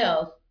see what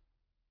else.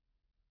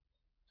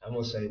 I'm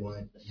gonna say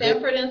one.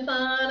 Sanford and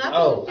Son.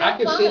 I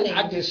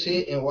can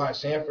sit and watch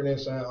Sanford and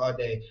Son all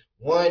day.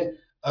 One,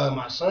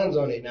 my son's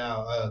on it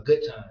now.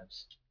 Good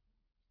Times.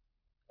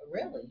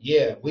 Really?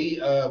 Yeah, we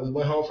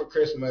went home for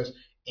Christmas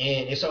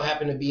and it so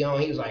happened to be on.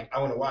 He was like, I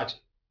want to watch it.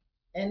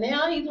 And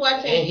now he's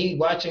watching. And he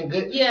watching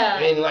good. Yeah.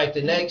 And like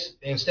the next,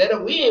 instead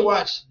of we ain't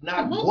watched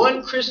not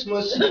one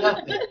Christmas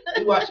nothing.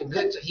 He watching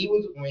good. He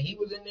was when he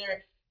was in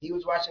there. He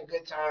was watching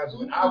Good Times.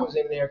 When I was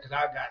in there because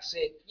I got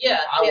sick. Yeah.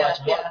 I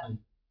watched Martin.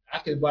 I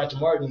could watch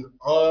Martin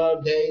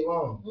all day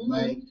long.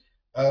 Like,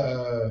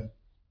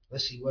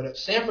 let's see what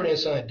else. Sanford and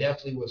Son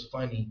definitely was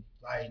funny.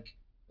 Like,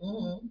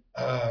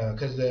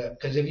 because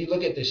if you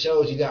look at the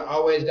shows, you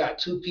always got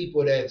two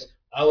people that's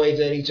always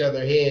at each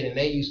other's head, and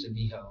they used to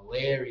be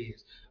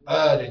hilarious.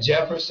 The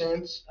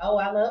Jeffersons. Oh,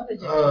 I love the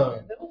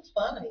Jeffersons. It was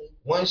funny.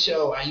 One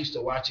show I used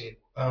to watch it.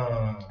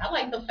 I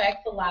like The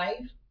Facts of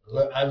Life.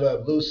 I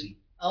love Lucy.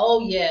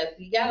 Oh yes,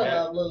 you gotta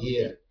love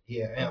Lucy.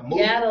 Yeah. And you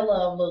gotta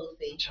love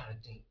Lucy. I'm trying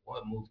to think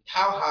what movie.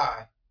 How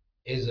High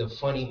is a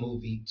funny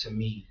movie to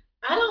me.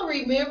 I don't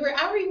remember.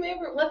 I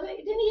remember.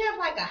 Didn't he have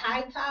like a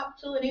high top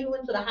too? And he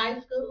went to the high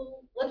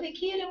school. Was it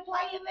Kid and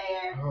Play in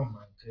there? Oh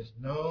my goodness,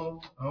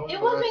 no. Oh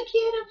it wasn't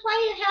Kid and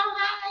Play in How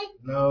High.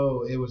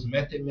 No, it was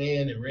Method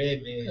Man and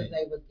Redman. Because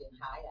they was getting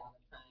high all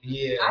the time.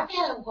 Yeah. I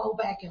gotta go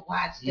back and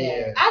watch that.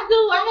 Yeah. I do.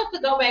 I have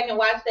to go back and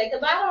watch that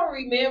because I don't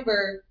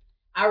remember.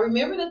 I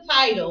remember the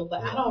title,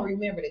 but I don't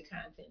remember the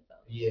content.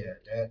 Yeah,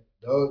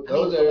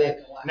 those are.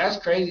 That's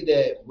crazy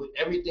that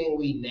everything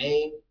we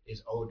name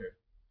is older.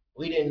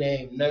 We didn't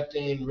name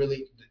nothing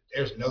really.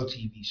 There's no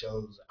TV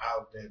shows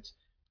out that's.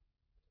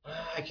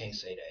 I can't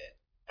say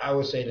that. I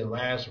would say the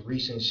last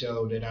recent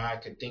show that I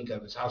could think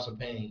of is House of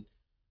Pain.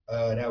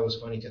 That was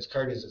funny because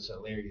Curtis is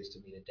hilarious to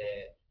me, the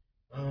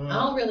dad. I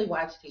don't really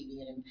watch TV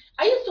anymore.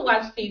 I used to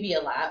watch TV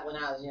a lot when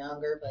I was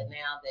younger, but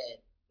now that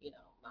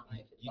my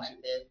life is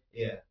like this,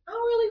 I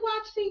don't really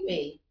watch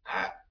TV.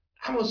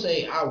 I'm gonna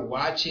say I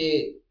watch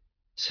it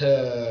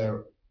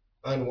to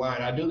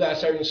unwind. I do got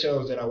certain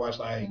shows that I watch,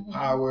 like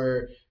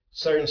Power,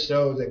 certain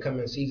shows that come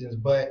in seasons,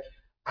 but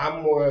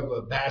I'm more of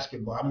a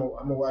basketball. I'm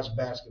gonna watch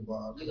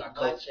basketball because I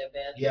coach.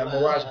 Yeah, I'm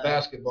gonna watch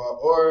basketball,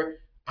 or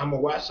I'm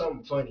gonna watch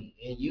something funny,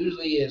 and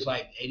usually it's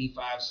like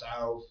 85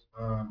 South,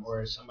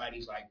 or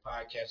somebody's like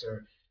podcast,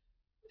 or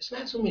it's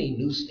not too many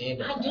new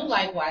stand-up. I do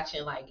like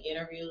watching like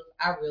interviews.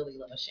 I really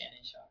love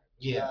Shannon Sharp.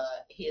 Yeah,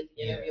 his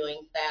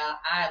interviewing style.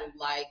 I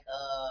like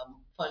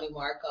Funny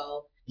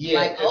Marco. Yeah,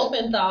 like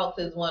Open Thoughts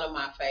is one of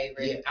my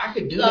favorites. Yeah, I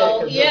could do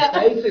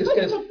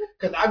that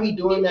because I be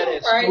doing that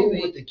at school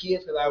with the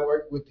kids because I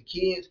work with the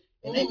kids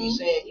and they be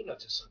saying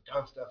just some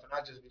dumb stuff and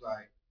I just be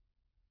like,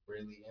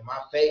 really? And my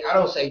face, I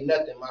don't say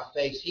nothing. My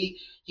face,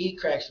 he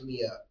cracks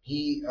me up.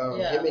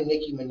 Him and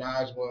Nicki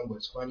Minaj one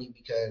was funny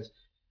because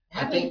I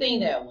haven't seen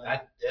that one.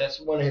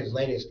 That's one of his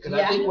latest because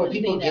I think when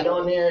people get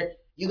on there,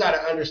 you got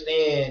to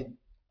understand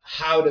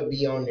how to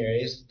be on there.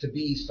 It's to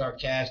be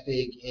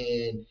sarcastic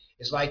and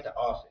it's like The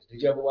Office.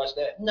 Did you ever watch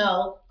that?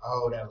 No.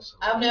 Oh, that was so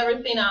I've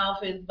never seen The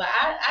Office, but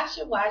I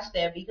should watch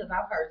that because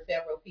I've heard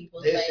several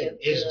people say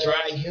it's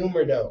dry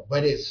humor though,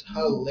 but it's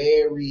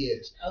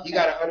hilarious. Okay. You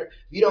gotta if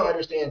you don't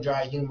understand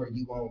dry humor,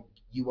 you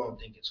won't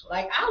think it's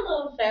funny. Like I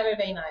love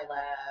Saturday Night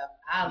Live.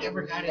 I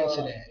never got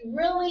into that.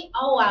 Really?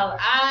 Oh,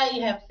 I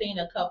have seen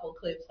a couple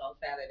clips on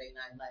Saturday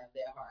Night Live.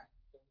 They're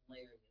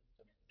hilarious.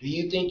 Do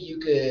you think you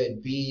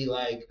could be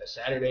like a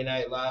Saturday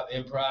Night Live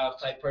improv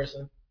type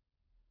person?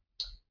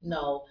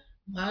 No,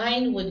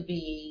 mine would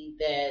be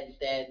that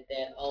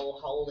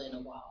old hole in the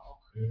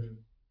wall. Mm-hmm.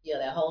 Yeah,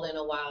 that hole in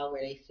the wall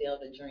where they sell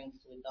the drinks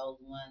with those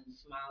one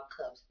small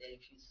cups that if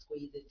you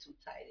squeeze it too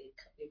tight,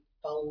 it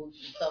folds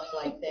and stuff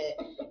like that.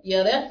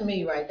 Yeah, that's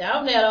me right there.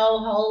 I'm that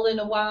old hole in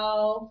the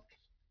wall.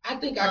 I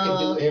think I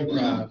can do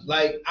improv.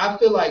 Like I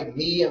feel like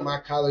me and my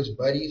college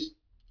buddies.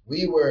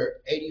 We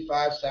were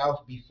 85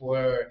 South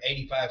before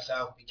 85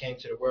 South became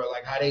to the world.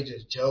 Like how they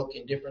just joke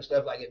and different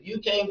stuff. Like if you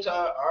came to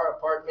our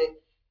apartment,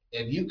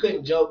 if you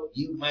couldn't joke,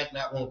 you might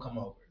not want to come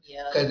over.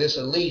 Yeah. Because it's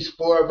at least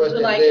 4 of us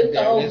that live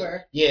there.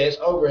 Over. It's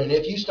over. And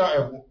if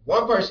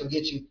one person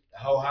gets you, the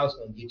whole house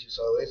gonna get you.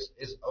 So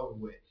it's over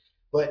with.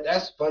 But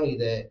that's funny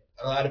that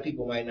a lot of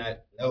people might not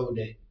know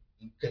that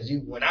because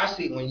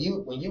when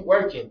you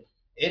working,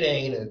 it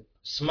ain't a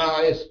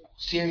smile, it's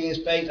serious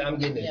face. I'm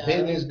getting this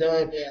business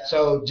done. Yeah.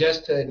 So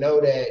just to know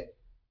that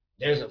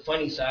there's a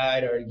funny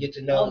side or get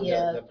to know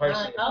the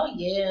person. I love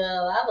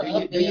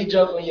do you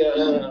joke on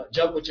your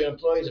joke with your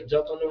employees or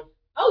joke on them?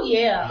 Oh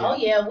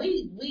yeah.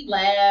 We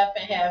laugh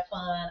and have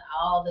fun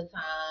all the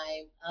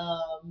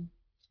time.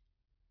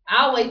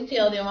 I always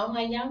tell them, I'm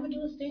like, I'm gonna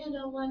do a stand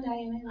up one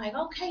day, and they're like,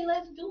 okay,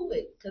 let's do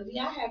it, because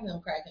I have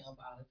them cracking up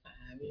all the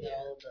time. You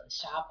know, the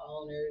shop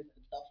owners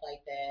and stuff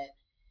like that.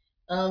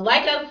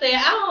 Like I said,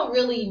 I don't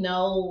really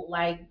know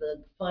like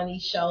the funny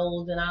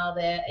shows and all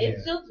that.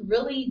 It's just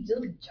really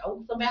just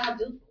jokes about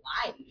just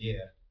life.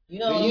 Yeah. You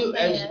know what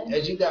I'm saying?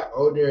 As you got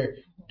older,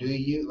 do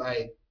you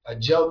like a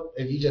joke?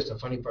 If you're just a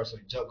funny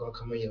person, a joke gonna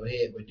come in your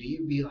head, but do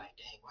you be like,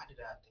 dang, why did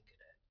I think of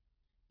that?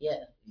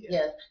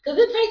 Yes. Because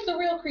it takes a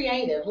real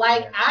creative.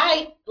 Like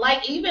I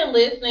even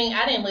listening.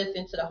 I didn't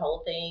listen to the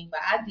whole thing,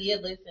 but I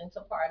did listen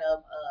to part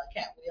of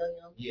Cat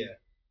Williams.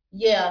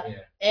 Yeah.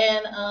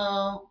 And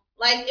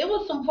like it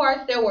was some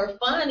parts that were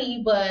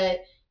funny, but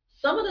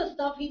some of the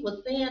stuff he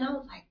was saying, I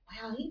was like,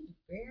 wow, he's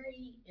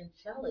very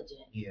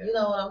intelligent. Yeah. You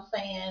know what I'm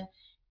saying?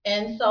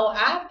 And so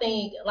I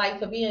think, like,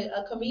 to be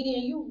a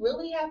comedian, you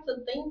really have to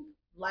think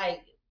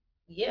like,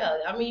 yeah.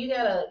 I mean, you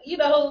gotta,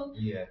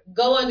 Yeah.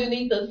 go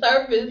underneath the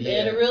surface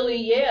Yeah. and really,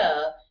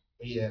 yeah.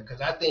 Yeah,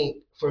 because I think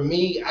for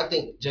me, I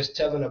think just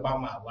telling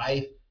about my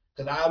life,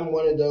 because I'm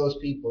one of those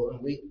people,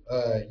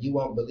 and you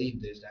won't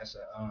believe this. That's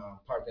a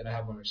part that I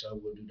have on the show.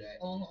 We'll do that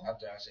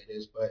after I say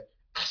this, but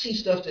I see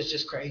stuff that's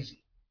just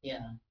crazy.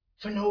 Yeah.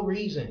 For no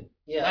reason.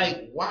 Yeah.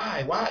 Like,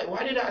 why?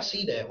 Why did I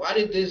see that? Why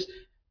did this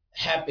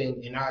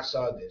happen and I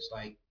saw this?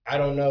 Like, I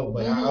don't know,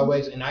 but I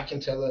always, and I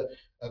can tell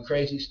a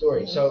crazy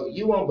story. So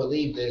you won't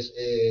believe this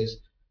is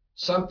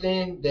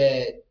something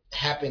that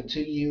happened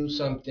to you,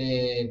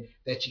 something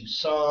that you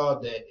saw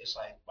that it's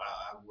like, wow,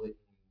 I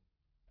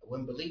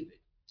wouldn't believe it.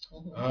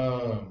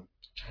 I'm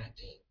trying to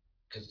think.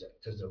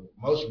 Because the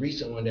most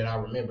recent one that I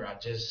remember, I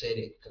just said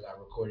it because I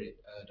recorded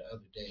the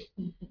other day.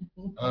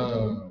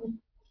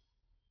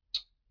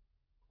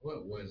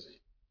 What was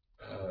it?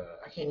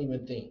 I can't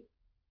even think.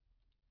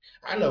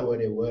 I know what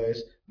it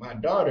was. My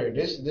daughter.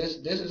 This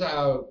is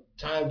how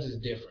times is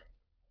different.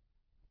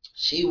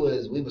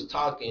 We was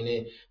talking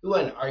and we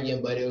wasn't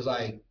arguing, but it was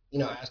like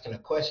asking a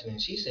question,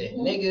 and she said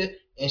nigga,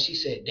 and she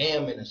said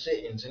damn in a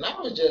sentence, and I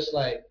was just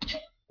like,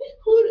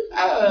 who?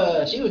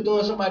 She was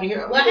doing somebody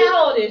here. Well,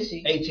 how old is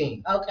she?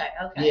 18. Okay.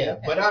 Yeah,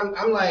 okay. but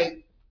I'm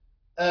like,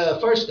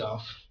 first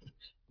off,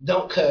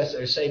 don't cuss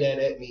or say that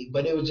at me.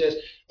 But it was just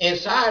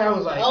inside. I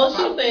was like, oh,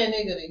 she's saying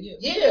nigga to you.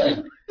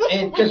 Yeah,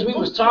 and because we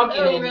was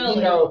talking, oh, and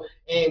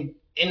really?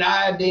 and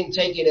I didn't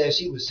take it as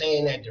she was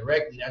saying that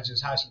directly. That's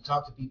just how she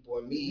talked to people,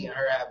 and me and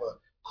her have a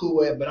cool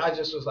way. But I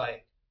just was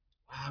like,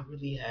 wow, I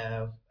really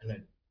have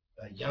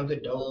a young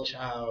adult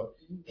child,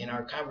 and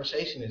our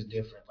conversation is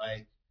different.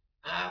 Like,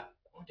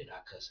 when did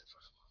I cuss in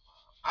front of my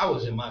mom? I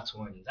was in my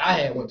 20s. I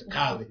had went to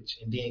college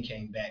and then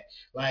came back.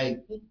 Like,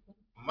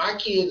 my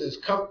kids is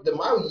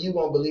comfortable. You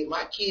won't believe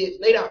my kids.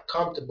 They not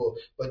comfortable,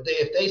 but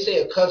if they say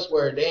a cuss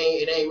word,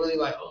 it ain't really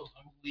like, oh,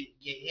 I'm gonna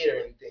get hit or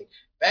anything.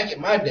 Back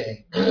in my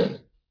day,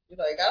 you're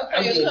like,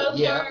 I'll say a cuss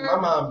word. My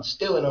mom's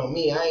stealing on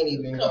me. I ain't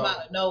even come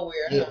out of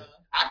nowhere. Yeah, huh?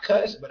 I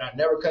cussed, but I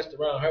never cussed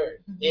around her,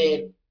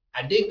 and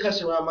I didn't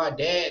cuss around my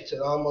dad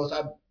till almost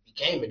I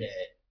became a dad.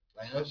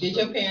 Like, did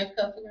your parents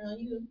cuss around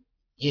you?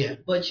 Yeah.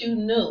 But you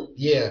knew.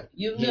 Yeah.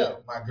 You knew. Yeah.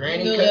 My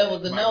granny knew that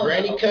was a my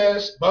granny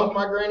cussed. Both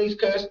my grannies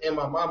cussed and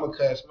my mama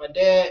cussed. My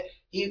dad,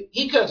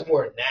 he cussed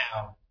more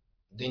now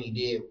than he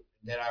did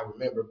that I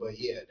remember. But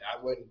yeah,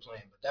 I wasn't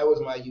playing. But that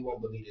was my you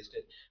won't believe this.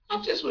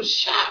 I just was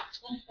shocked.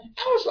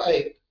 I was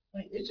like,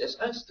 it's just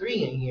us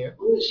three in here.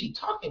 Who is she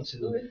talking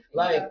to?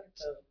 Like,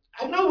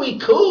 I know we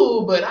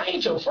cool, but I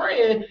ain't your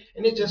friend.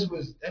 And that just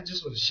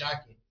was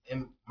shocking.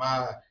 And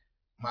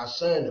my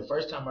son, the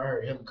first time I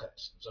heard him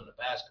cuss was on the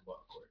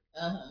basketball court.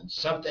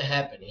 Something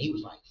happened, and he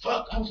was like,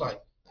 "Fuck!" I was like,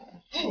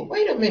 "Oh,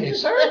 wait a minute,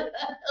 sir!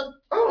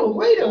 Oh,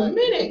 wait a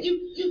minute!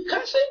 You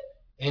cussing?"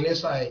 And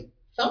it's like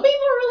some people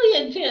are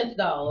really intense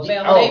though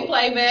about when they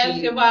play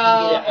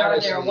basketball or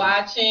they're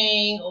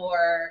watching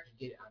or.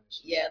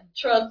 Yeah,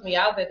 trust me.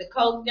 I was at the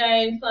Colts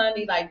game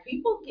Sunday. Like,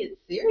 people get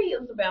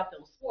serious about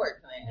them sports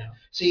now.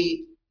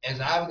 See,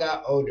 as I've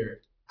got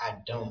older, I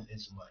don't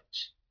as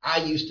much.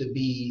 I used to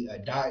be a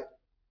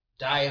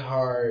die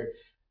hard.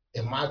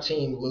 If my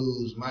team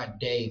lose,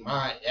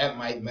 that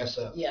might mess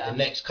up the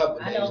next couple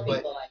of days. I know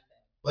people like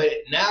that. But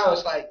now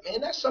it's like, man,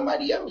 that's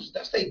somebody else.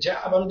 That's their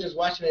job. I'm just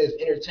watching it as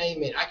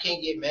entertainment. I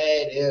can't get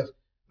mad if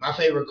my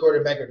favorite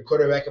quarterback or the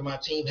quarterback of my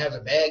team has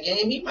a bad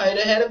game. He might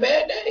have had a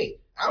bad day.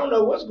 I don't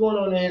know what's going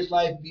on in his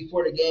life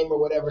before the game or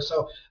whatever.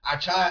 So I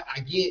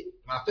get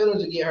my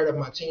feelings will get hurt if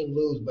my team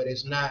lose, but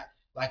it's not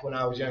like when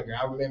I was younger.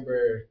 I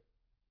remember,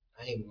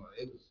 it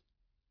was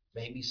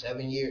maybe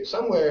 7 years,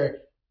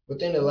 somewhere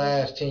within the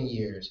last 10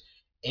 years.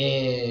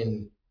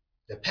 And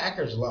the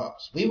Packers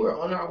lost. We were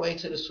on our way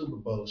to the Super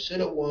Bowl. Should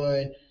have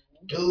won.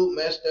 Dude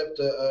messed up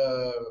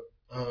the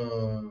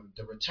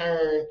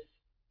return,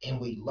 and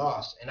we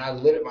lost. And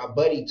my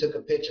buddy took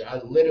a picture. I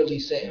literally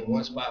sat in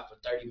one spot for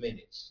 30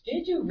 minutes.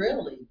 Did you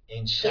really?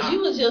 In shock. Because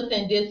you was just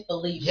in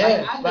disbelief.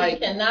 Yes, I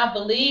just cannot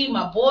believe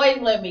my boys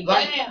let me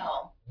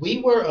down.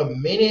 We were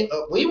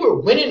we were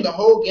winning the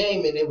whole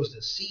game, and it was the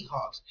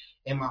Seahawks.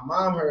 And my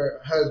mom, her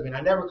husband,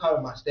 I never called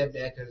him my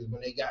stepdad because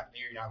when they got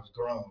married, I was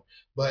grown.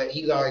 But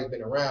he's always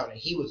been around, and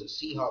he was a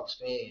Seahawks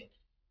fan.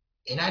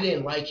 And I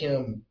didn't like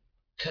him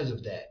because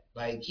of that.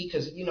 Like,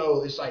 because,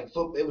 it's like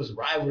football, it was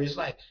rivalry. It's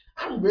like,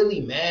 I'm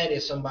really mad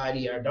at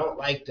somebody or don't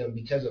like them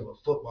because of a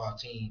football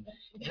team.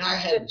 And I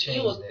had to change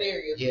that. You was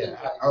serious. Yeah.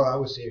 I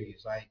was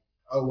serious. Like,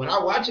 when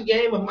I watch a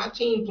game of my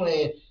team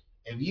playing,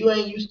 if you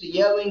ain't used to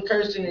yelling,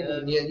 cursing,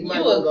 and you might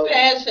was go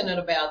passionate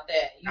about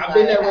that. I've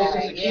been that way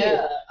since a kid.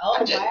 Yeah.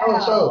 Oh,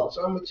 wow.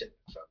 So I'm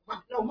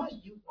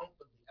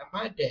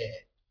my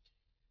dad,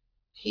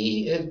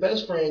 his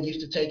best friend used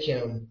to take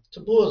him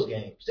to Bulls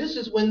games. This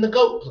is when the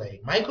GOAT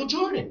played, Michael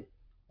Jordan.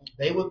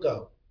 They would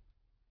go.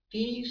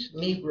 These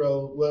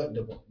Negro, well,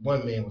 the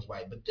one man was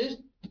white, but this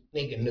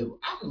nigga knew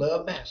I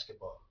love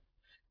basketball.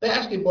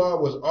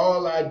 Basketball was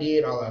all I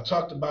did, all I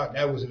talked about.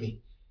 That was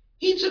me.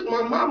 He took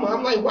my mama.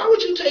 I'm like, why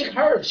would you take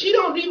her? She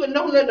don't even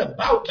know nothing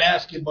about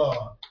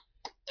basketball.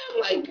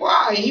 I'm like,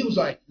 why? He was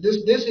like, this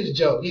is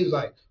joke. He was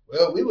like,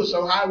 well, we were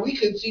so high we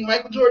couldn't see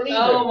Michael Jordan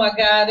either. Oh my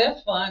God,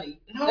 that's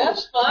funny. No,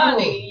 that's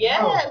funny. No,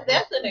 yes, no.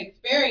 That's an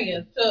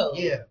experience too.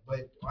 Yeah,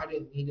 but why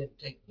didn't he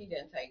take me? He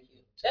didn't take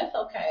you. That's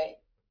okay.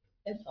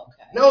 It's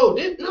okay. No,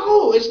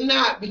 it's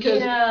not because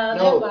that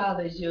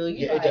bothers you.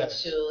 Yeah, it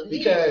does.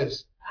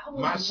 Because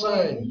my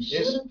son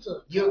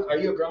are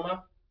you a grandma?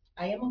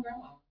 I am a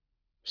grandma.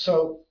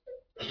 So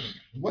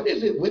what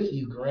is it with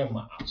you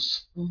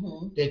grandmas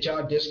that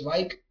y'all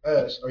dislike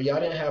us, or y'all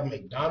didn't have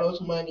McDonald's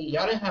money?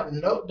 Y'all didn't have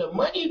the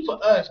money for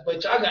us,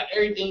 but y'all got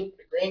everything for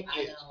the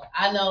grandkids.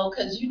 I know,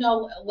 because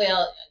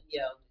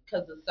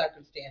because the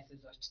circumstances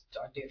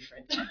are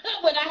different.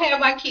 When I had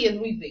my kids,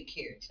 we was in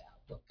Carriage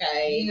House,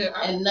 okay? Yeah,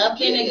 and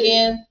nothing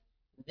against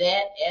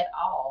that at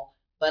all.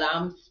 But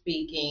I'm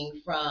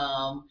speaking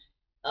from,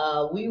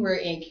 we were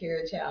in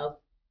Carriage House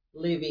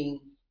living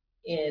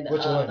in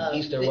which one,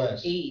 East or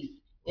West? East.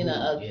 In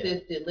an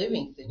assisted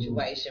living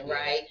situation,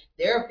 right?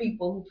 There are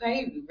people who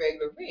pay you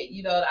regular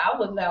rent. I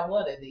was not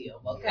one of them,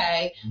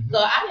 okay? So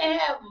I didn't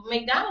have,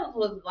 McDonald's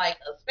was like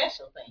a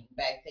special thing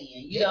back then.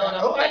 You know what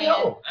I'm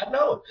saying? I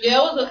know. Yeah,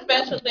 it was a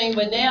special thing,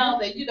 but now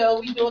that, we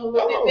doing a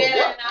little bit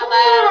better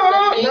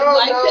in our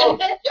lives and things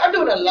that. Y'all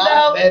doing a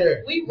lot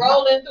better. We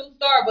rolling through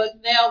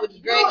Starbucks now with the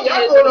great kids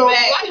y'all going on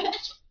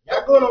flights.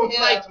 Y'all going on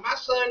flights. My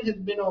son has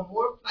been on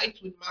more flights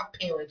with my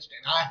parents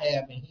than I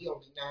have, and he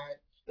only 9.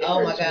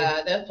 Oh my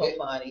God, that's so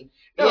funny.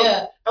 No.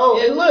 Yeah.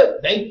 Oh, and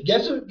look, they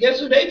guess who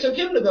they took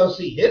him to go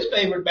see? His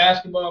favorite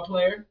basketball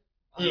player.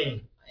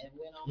 And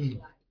went on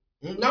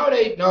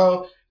flight.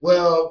 No.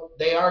 Well,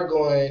 they are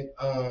going.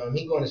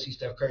 He going to see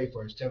Steph Curry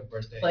for his 10th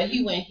birthday. But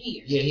he went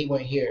here. Yeah, he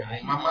went here.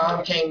 And my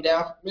mom came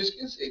down from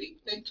Michigan City.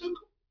 They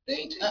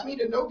ain't take me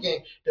to no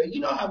game.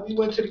 You know how we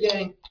went to the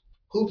game?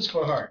 Hoops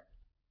for Heart.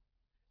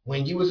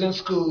 When you was in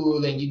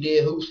school and you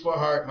did Hoops for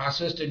Heart, my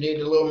sister did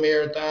the little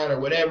marathon or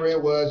whatever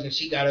it was, and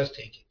she got us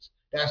tickets.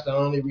 That's the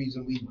only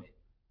reason we went.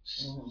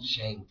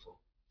 Shameful.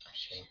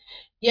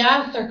 Yeah,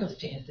 our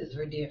circumstances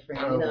were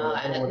different.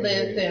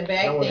 Listen,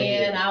 back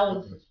then I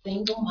was a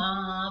single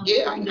mom.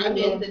 Yeah, I know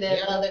this and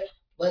that other.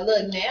 But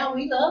look, now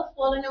we love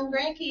spoiling them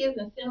grandkids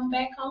and send them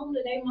back home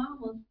to their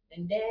mamas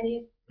and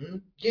daddies.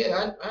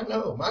 Yeah, I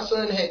know. My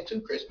son had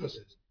 2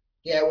 Christmases.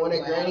 He had one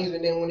at Granny's,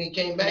 and then when he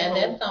came back home.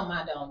 That's something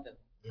I don't do.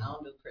 I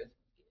don't do Christmas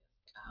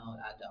gifts.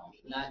 I don't.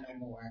 Not no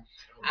more.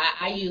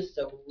 I used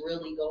to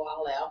really go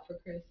all out for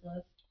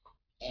Christmas.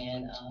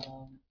 And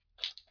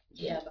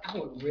yes, I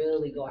would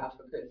really go out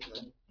for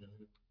Christmas.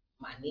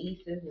 My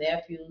nieces,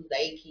 nephews,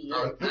 they kids,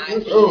 my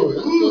kids,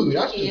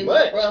 my sister's kids,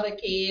 my brother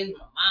kids,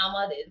 my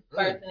mama, this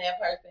person, that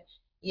person.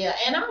 Yeah,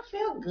 and I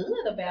felt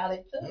good about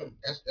it too.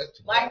 That's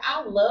too like much.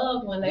 I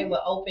loved when they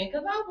were open,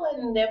 because I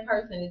wasn't that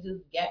person that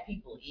just got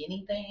people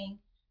anything.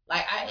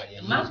 Like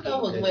my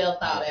stuff was well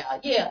thought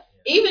out. Yeah.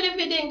 Even if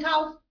it didn't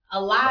cost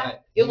a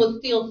lot, it was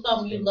still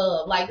something you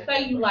love. Like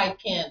say you like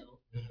candles.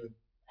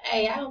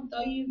 Hey, I don't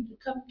throw you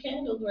a couple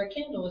candles or a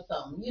candle or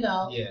something,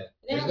 Yeah.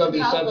 It's going to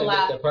be something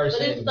that the person.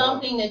 But it's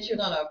something that you're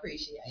going to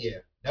appreciate. Yeah.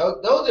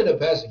 Those are the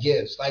best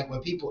gifts. Like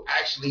when people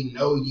actually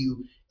know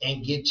you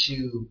and get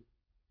you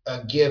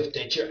a gift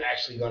that you're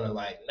actually going to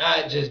like.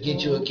 Not just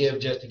get you a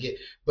gift just to get.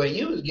 But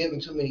you was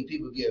giving too many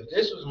people gifts.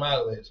 This was my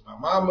list. My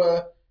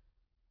mama,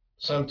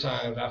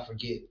 sometimes I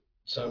forget.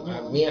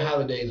 Me and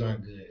holidays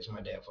aren't good. It's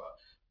my dad's fault.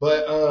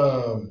 But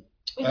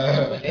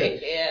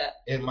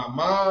and my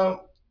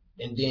mom.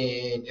 And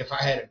then if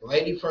I had a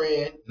lady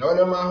friend, none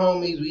of my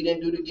homies, we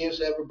didn't do the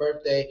gifts every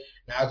birthday.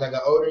 Now as I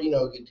got older,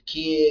 get the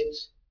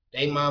kids.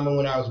 They mama,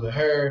 when I was with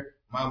her,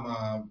 my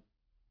mom,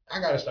 I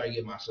got to start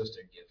getting my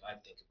sister a gift. I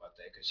think about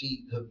that because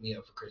she hooked me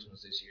up for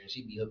Christmas this year and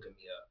she be hooking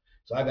me up.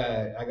 So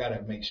I got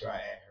to make sure I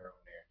add her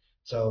on there.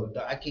 So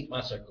I keep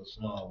my circle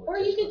small. Or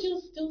you could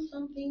just do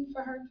something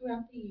for her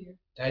throughout the year.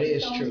 That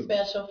is true.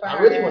 Special for her.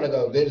 I really want to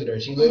go visit her.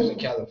 She lives in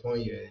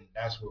California, and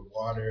that's where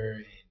water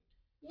and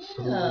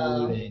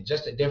food and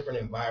just a different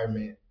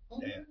environment.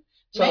 Yeah.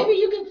 So maybe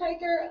you can take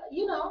her,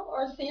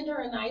 or send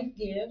her a nice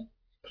gift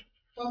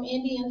from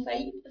Indy and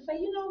say,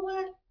 you know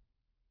what?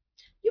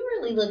 You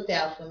really looked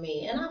out for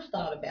me, and I've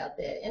thought about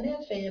that, and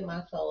that fed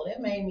my soul.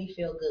 That made me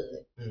feel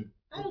good.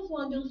 I just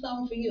want to do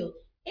something for you,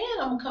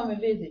 and I'm gonna come and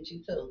visit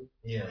you too.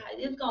 Yeah,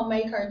 it's gonna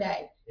make her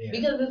day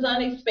because it's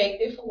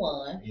unexpected for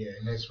one. Yeah,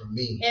 and that's for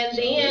me. And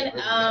so then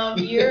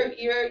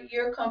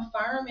you're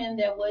confirming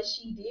that what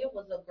she did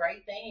was a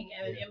great thing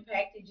and it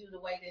impacted you the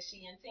way that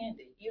she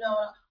intended.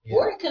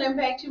 Or it could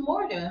impact you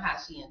more than how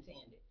she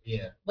intended.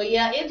 Yeah. But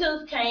it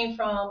just came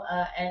from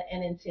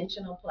an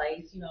intentional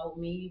place.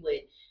 Me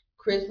with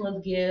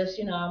Christmas gifts.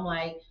 I'm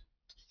like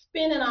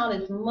spending all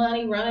this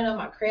money, running on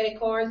my credit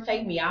cards,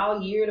 take me all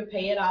year to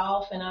pay it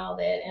off and all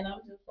that. And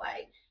I'm just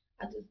like,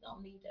 I just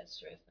don't need that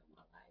stress in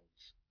my life.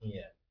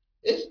 Yeah.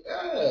 It's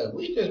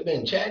we just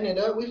been chatting it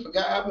up.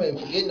 I've been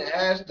forgetting to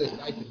ask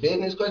the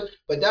business question,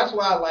 but that's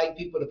why I like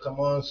people to come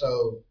on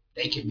so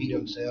they can be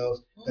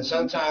themselves. Because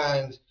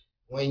sometimes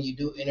when you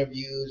do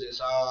interviews,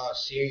 it's all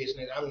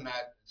seriousness. I'm not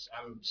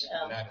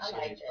not a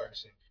serious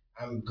person.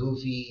 I'm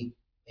goofy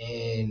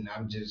and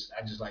I just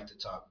like to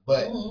talk.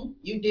 But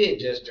you did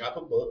just drop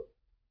a book.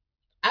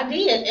 I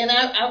did, and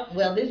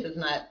well, this is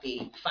not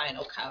the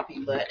final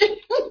copy, but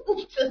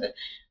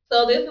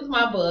so this is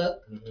my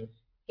book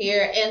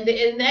here,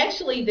 and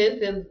actually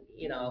this is,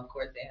 of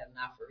course it has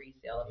not for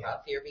resale across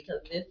here,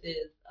 because this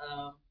is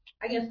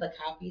I guess the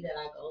copy that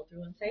I go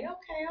through and say,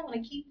 okay, I want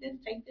to keep this,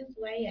 take this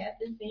away, add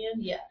this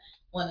in,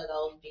 one of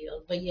those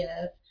deals. But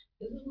yes,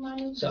 this is my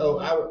new. So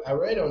I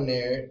read on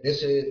there,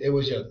 it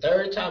was your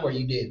third time, or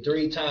you did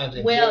 3 times,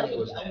 and well, then it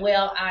was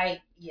I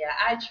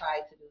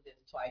tried to do this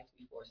twice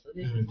before, so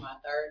this is my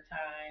third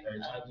time.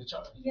 Third time's the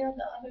charm. Yeah,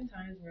 the other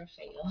times were a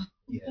fail.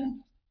 Yeah.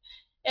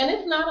 And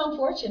it's not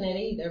unfortunate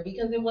either,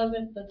 because it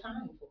wasn't the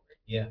time for it.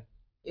 Yeah.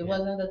 It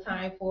wasn't the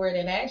time for it.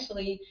 And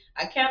actually,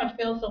 I kind of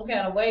feel some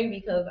kind of way,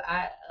 because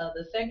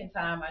the second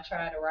time I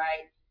tried to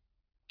write,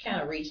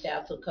 kind of reached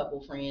out to a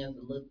couple friends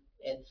and looked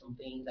at some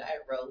things I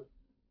wrote.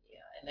 Yeah,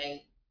 and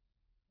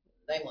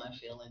they weren't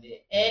feeling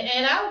it.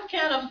 And I was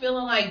kind of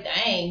feeling like,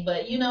 dang,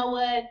 but you know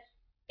what?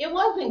 It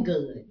wasn't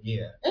good.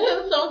 Yeah.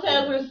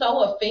 Sometimes we're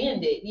so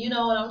offended, you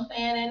know what I'm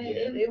saying? And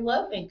it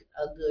wasn't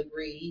a good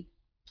read.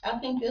 I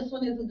think this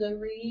one is a good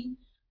read.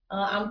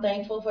 I'm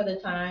thankful for the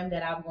time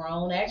that I've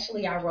grown.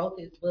 Actually, I wrote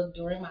this book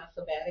during my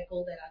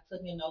sabbatical that I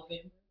took in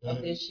November of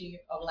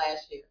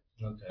last year.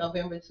 Okay.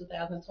 November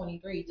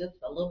 2023, just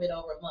a little bit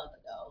over a month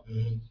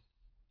ago.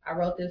 I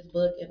wrote this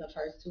book in the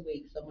first 2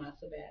 weeks of my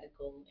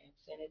sabbatical and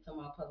sent it to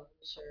my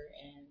publisher,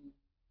 and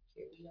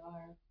here we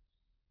are.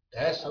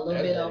 That's a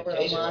little bit over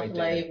a month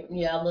later.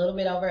 Yeah, a little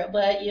bit over.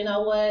 But you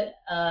know what?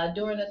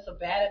 During the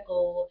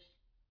sabbatical,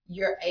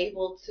 you're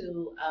able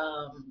to.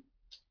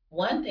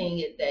 One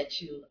thing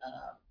that you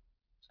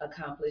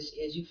accomplish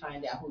is you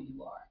find out who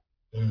you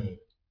are.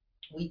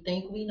 We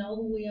think we know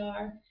who we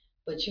are,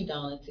 but you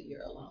don't until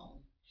you're alone.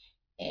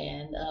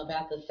 And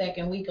about the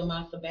second week of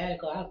my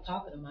sabbatical, I was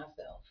talking to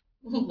myself.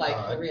 Like,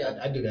 for real.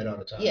 I do that all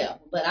the time. Yeah,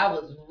 but I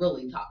was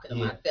really talking to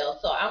myself.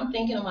 So I'm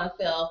thinking to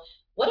myself,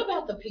 what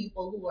about the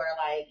people who are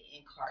like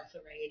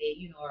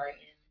incarcerated, or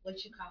in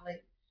what you call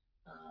it,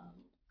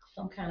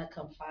 some kind of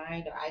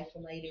confined or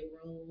isolated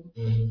room?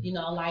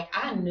 Like,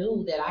 I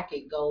knew that I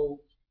could go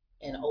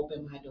and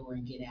open my door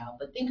and get out.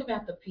 But think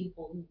about the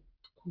people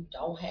who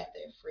don't have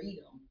their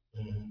freedom,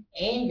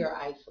 and you're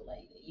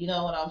isolated. You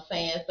know what I'm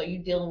saying? So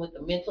you're dealing with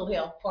the mental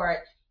health part,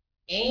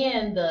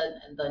 and the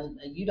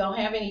you don't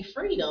have any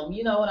freedom.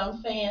 You know what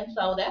I'm saying?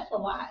 So that's a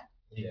lot.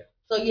 Yeah.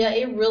 So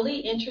it really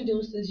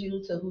introduces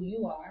you to who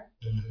you are.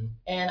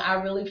 And I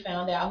really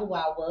found out who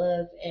I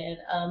was, and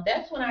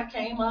that's when I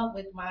came up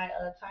with my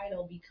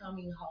title,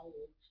 Becoming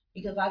Whole,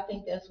 because I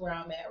think that's where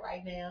I'm at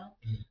right now.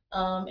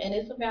 And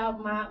it's about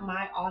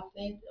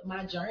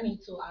my journey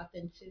to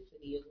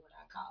authenticity is what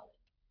I call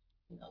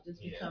it.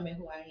 Just becoming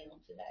who I am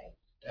today.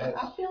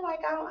 I feel like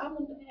I'm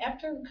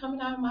after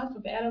coming out of my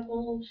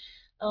sabbatical.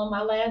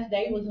 My last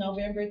day was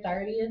November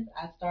 30th.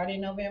 I started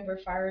November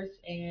 1st,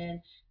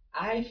 and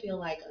I feel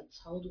like a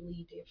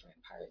totally different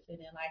person,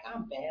 and like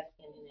I'm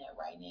basking in that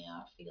right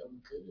now. I feel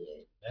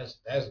good.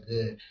 That's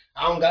good.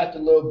 I don't got the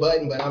little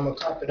button, but I'm gonna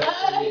clap it up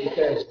for you,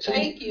 because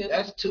thank you.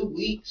 That's 2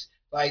 weeks.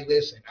 Like,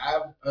 listen,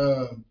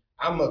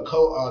 I'm a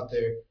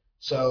co-author,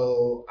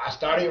 so I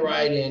started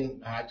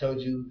writing. I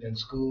told you in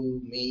school,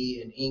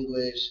 me in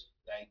English,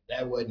 like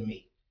that wasn't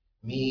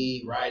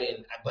me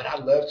writing, but I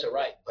love to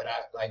write. But I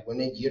like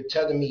when you're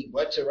telling me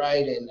what to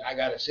write and I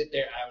gotta sit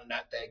there, I'm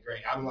not that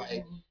great. I'm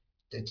like,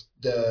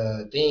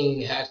 the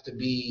thing has to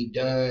be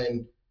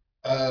done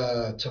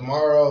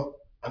tomorrow.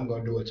 I'm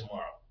gonna do it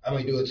tomorrow. I'm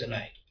gonna do it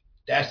tonight.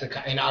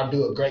 And I'll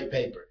do a great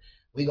paper.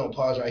 We gonna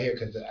pause right here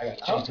because I got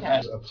to change the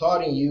password.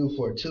 Applauding you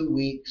for 2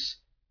 weeks,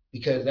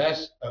 because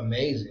that's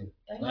amazing.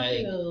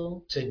 Thank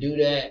you. To do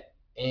that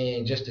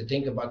and just to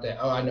think about that.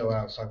 Oh, I know what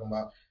I was talking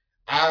about.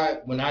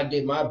 When I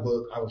did my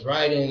book, I was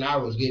writing, I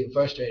was getting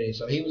frustrated.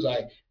 So he was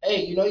like,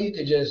 "Hey, you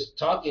could just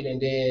talk it,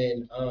 and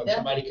then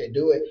somebody could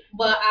do it."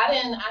 But I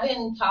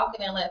didn't talk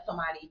it and let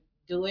somebody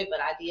do it, but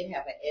I did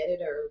have an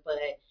editor. But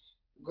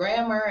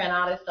grammar and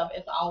all that stuff,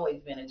 it's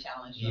always been a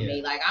challenge for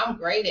me. Like, I'm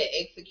great at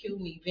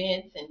executing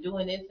events and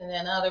doing this and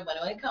that and other, but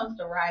when it comes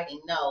to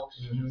writing, no.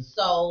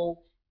 So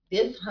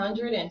this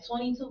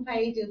 122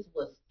 pages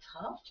was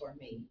tough for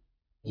me.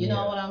 You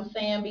know what I'm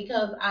saying?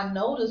 Because I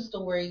know the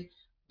story,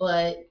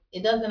 but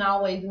it doesn't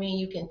always mean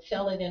you can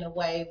tell it in a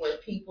way where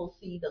people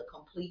see the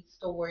complete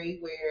story,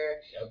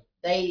 where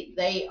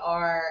they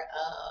are,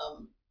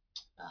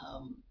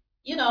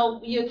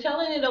 you're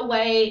telling it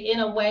in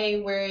a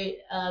way where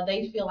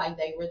they feel like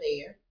they were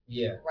there.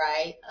 Yeah.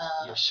 Right.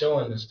 You're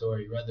showing the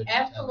story rather than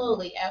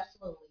absolutely.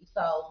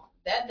 So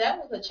that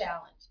was a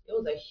challenge. It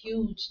was a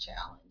huge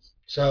challenge.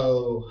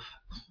 So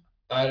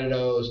out of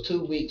those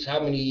 2 weeks, how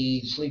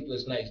many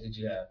sleepless nights did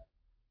you have?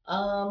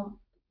 None.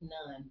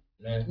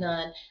 When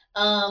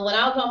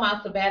I was on my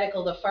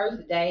sabbatical, the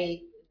first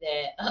day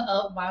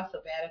of my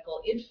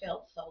sabbatical, it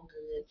felt so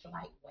good to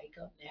like wake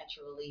up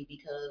naturally,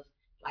 because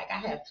like I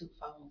have two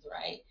phones,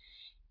 right?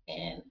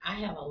 And I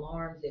have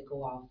alarms that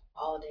go off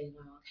all day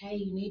long. Hey,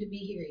 you need to be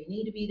here. You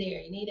need to be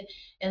there. You need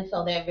to. And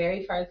so that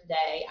very first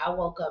day, I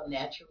woke up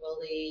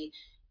naturally.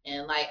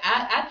 And like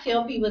I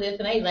tell people this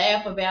and they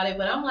laugh about it,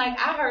 but I'm like,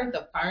 I heard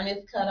the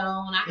furnace cut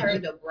on. I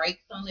heard the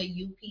brakes on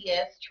the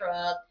UPS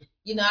truck.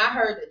 You know, I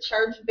heard the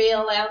church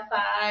bell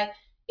outside.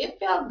 It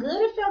felt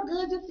good. It felt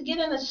good just to get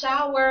in the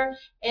shower.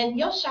 And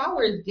your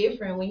shower is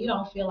different when you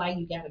don't feel like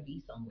you got to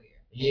be somewhere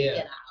Yeah.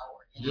 an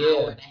hour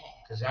and a half.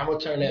 Because I'm going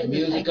to turn You that get to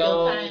music take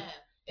your on. time.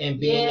 And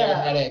being there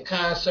at that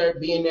concert,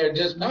 being there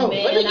just, oh,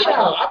 Man, let me get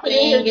out. I've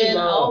been here too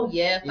long. Oh,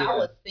 yes. I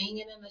was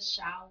singing in the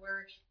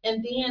shower.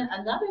 And then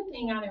another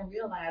thing I didn't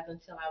realize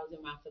until I was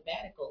in my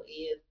sabbatical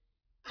is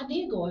I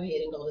did go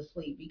ahead and go to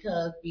sleep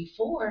because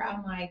before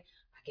I'm like,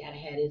 I got to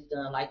have this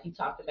done. Like you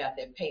talked about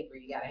that paper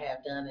you got to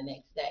have done the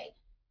next day.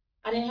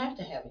 I didn't have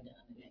to have it done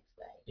the next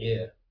day.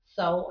 Yeah.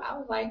 So I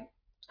was like,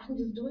 I can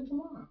just do it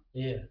tomorrow.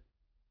 Yeah.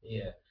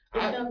 Yeah.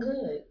 It felt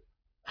good.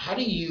 How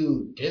do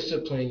you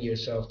discipline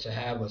yourself to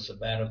have a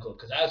sabbatical?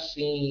 Because I've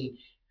seen,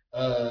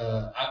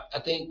 I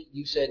think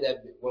you said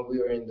that when we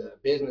were in the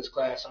business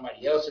class,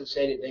 somebody else has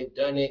said it, they've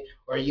done it,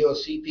 or you'll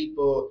see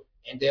people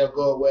and they'll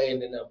go away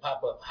and then they'll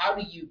pop up. How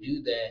do you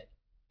do that?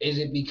 Is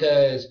it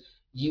because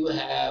you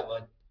have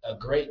a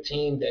great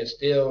team that's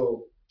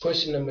still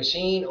pushing the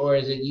machine, or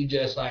is it you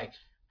just like,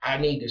 I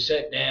need to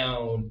shut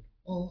down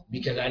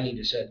because I need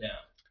to shut down?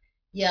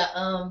 Yeah,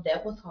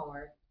 that was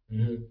hard.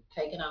 Mm-hmm.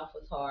 Taking off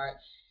was hard.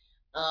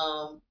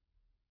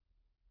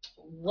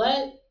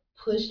 What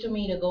pushed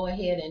me to go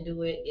ahead and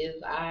do it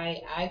is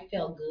I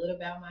felt good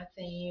about my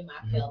team.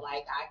 I felt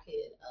like I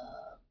could,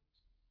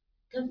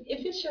 because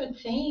if it's your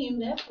team,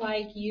 that's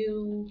like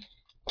you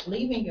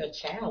leaving your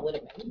child with a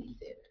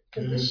babysitter.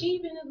 Because the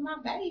Sheevan is my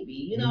baby,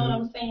 you know what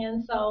I'm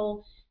saying?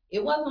 So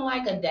it wasn't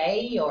like a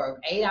day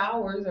or 8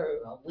 hours or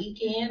a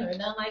weekend or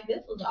nothing like this.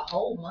 Was a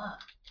whole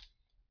month.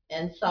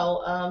 And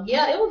so,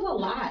 yeah, it was a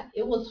lot.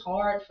 It was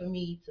hard for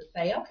me to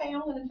say, okay, I'm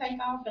going to take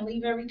off and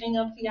leave everything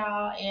up to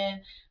y'all. And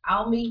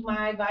I'll meet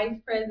my vice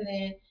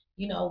president,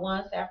 you know,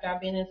 once after I've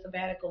been in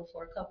sabbatical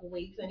for a couple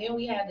weeks. And then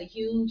we had the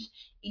huge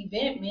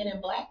event, Men in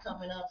Black,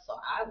 coming up. So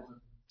I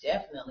was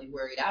definitely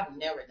worried. I've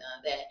never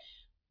done that.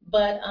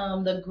 But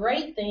the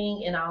great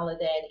thing in all of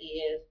that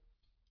is,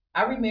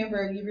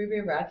 you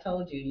remember I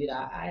told you, you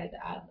know,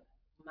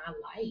 my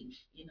life,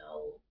 you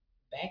know,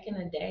 back in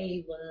the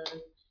day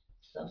was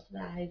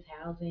subsidized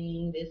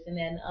housing, this and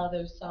that and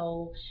other.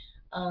 So,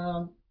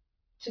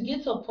 to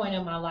get to a point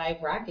in my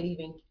life where I could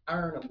even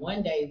earn a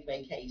 1 day's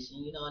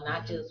vacation, you know,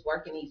 not just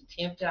working these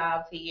temp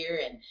jobs here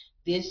and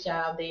this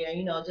job there,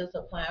 you know, just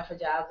applying for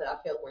jobs that I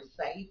felt were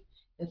safe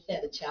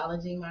instead of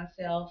challenging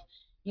myself.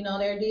 You know,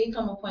 there did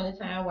come a point in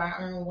time where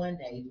I earned 1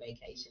 day's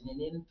vacation and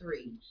then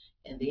three.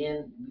 And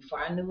then before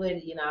I knew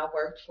it, you know, I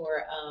worked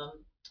for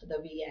the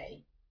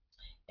VA.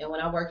 And when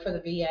I worked for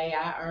the VA,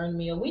 I earned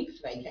me a week's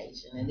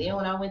vacation. And then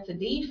when I went to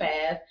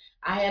DFAS,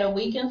 I had a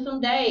week and some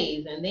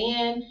days. And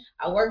then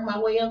I worked my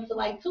way up to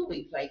like 2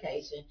 weeks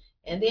vacation.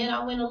 And then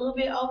I went a little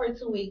bit over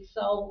 2 weeks.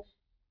 So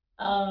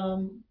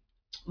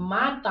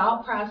my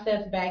thought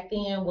process back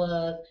then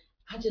was,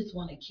 I just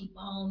want to keep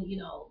on, you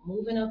know,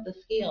 moving up the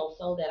scale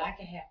so that I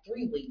can have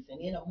 3 weeks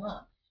and then a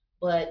month.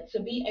 But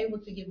to be able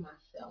to give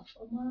myself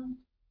a month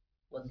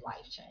was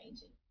life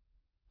changing.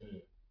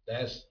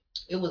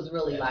 It was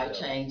really life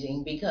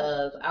changing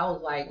because I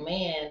was like,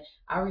 man,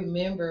 I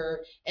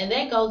remember, and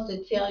that goes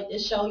to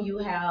show you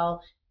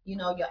how, you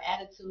know, your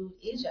attitude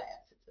is your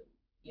attitude.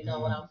 You know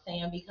what I'm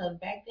saying? Because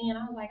back then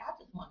I was like, I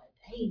just want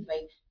a day's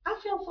vacation. I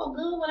felt so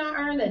good when I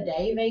earned a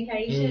day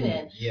vacation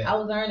and I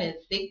was earning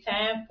sick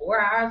time,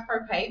 4 hours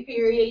per pay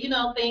period, you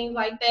know, things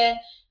like that.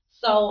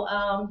 So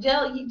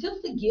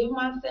just to give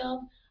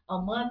myself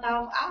a month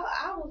off,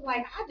 I was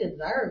like, I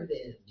deserve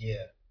this.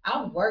 Yeah.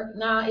 I worked.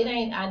 Nah, it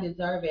ain't. I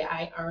deserve it.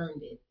 I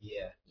earned it.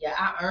 Yeah. Yeah,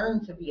 I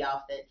earned to be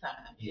off that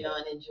time, you know,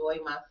 and enjoy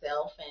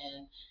myself.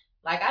 And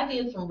like I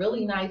did some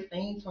really nice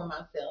things for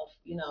myself,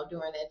 you know,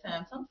 during that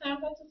time. Sometimes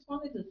I just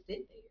wanted to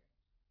sit there.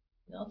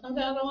 You know,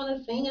 sometimes I want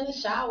to sing in the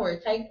shower,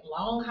 take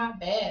long hot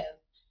baths,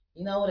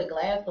 you know, with a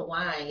glass of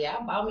wine. Yeah,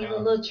 I bought me a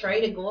little tray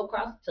to go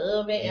across the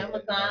tub at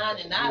Amazon,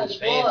 and I was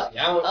fancy.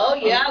 I was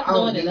doing it up. I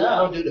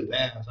don't do the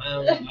bath.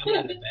 I'm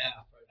not a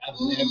bath. I've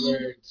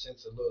never,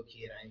 since a little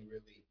kid, I ain't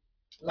really.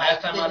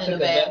 Last time I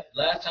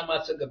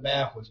took a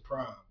bath was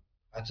prom.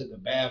 I took a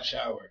bath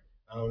shower.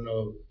 I don't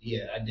know.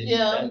 Yeah, I did.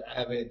 Yeah. I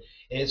haven't.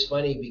 And it's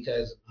funny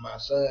because my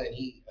son,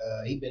 he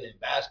been in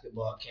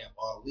basketball camp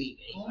all week,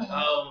 and he's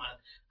like, "Oh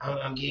my,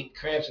 I'm getting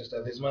cramps and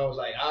stuff." His mom was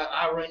like,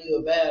 "I'll run you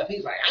a bath."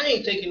 He's like, "I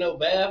ain't taking no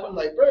bath." I'm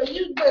like, "Bro,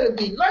 you better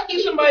be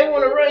lucky somebody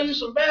want to run you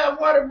some bath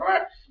water, bro."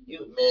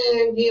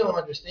 Man, he don't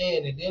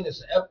understand. And then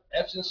it's an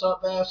Epsom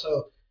salt bath,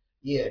 so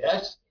yeah,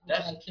 that's. Make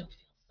him feel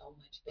so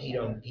much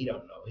better. He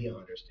don't know. He don't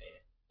understand.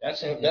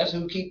 That's him. That's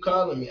who keep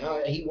calling me.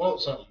 He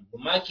wants something.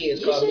 But my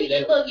kids You call me.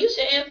 should look. You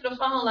should answer the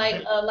phone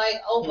like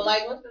over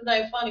like what's his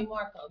name, Funny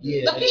Marco.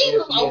 Yeah, He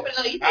was open.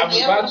 He I said was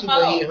he about answered to,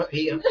 the but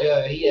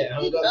phone. he had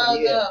hung He up. But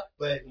hung yeah, up.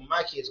 but when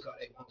my kids call,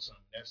 they want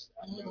something. That's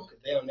I know because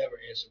they'll never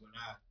answer when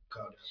I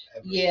call them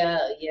ever. Yeah,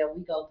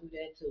 we go through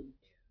that too.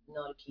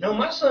 No,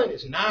 my son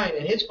is 9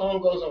 and his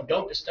phone goes on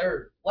don't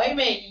disturb. Wait a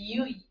minute,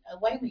 your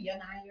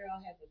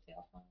 9-year-old has a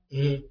cell phone.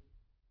 Mm-hmm.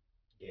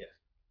 Yeah.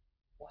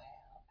 Wow,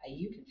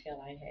 you can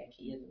tell I ain't had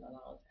kids in a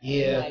long time.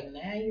 Yeah. Like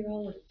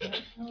 9-year-old with a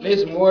cell phone.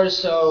 It's more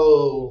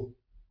so.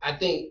 I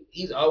think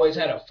he's always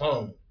had a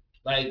phone,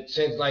 like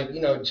since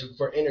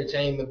for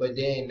entertainment. But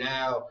then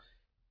now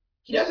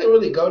he doesn't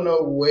really go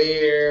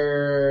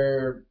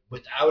nowhere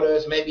without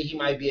us. Maybe he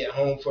might be at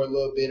home for a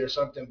little bit or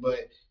something, but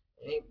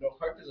ain't no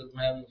purpose of him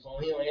having the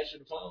phone. He don't answer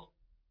the phone.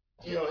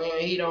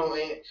 And he don't.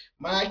 And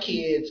my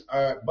kids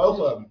are both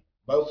of them.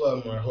 Both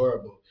of them are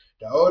horrible.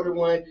 The older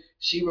one,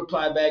 she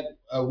replied back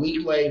a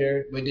week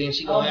later, but then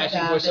she gonna ask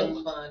me for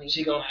some. Funny.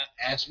 She gonna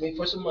ask me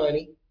for some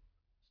money.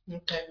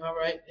 Okay, all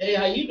right. Hey,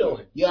 how you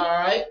doing? You all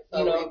right?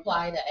 So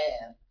reply to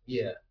ask.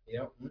 Yeah,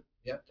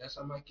 yep. That's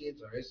how my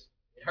kids are. It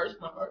hurts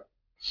my heart.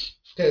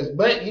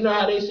 But you know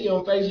how they see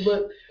on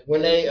Facebook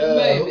when they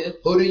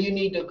who do you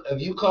need to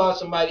if you call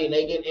somebody and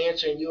they didn't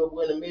answer and you'll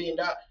win $1 million.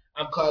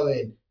 I'm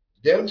calling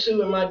them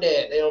two and my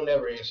dad. They don't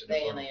never answer the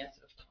phone.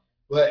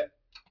 But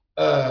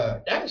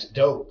that's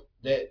dope.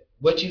 That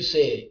what you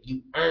said,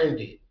 you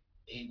earned it.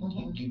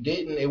 You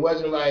didn't. It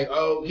wasn't like,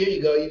 oh, here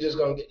you go. You just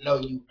gonna get. No,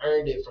 you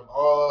earned it from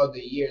all the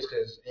years.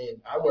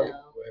 And I work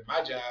at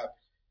my job.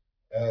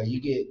 You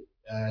get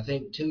I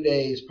think 2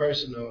 days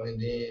personal, and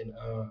then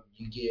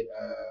you get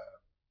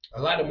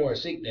a lot of more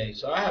sick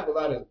days. So I have a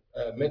lot of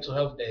mental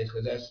health days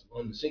because that's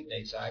on the sick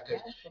day side.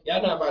 Because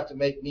y'all not about to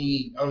make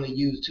me only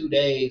use 2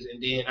 days,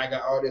 and then I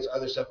got all this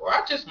other stuff. Or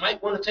I just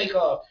might want to take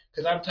off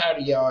because I'm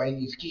tired of y'all and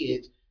these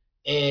kids.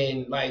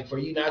 And like for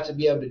you not to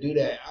be able to do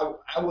that,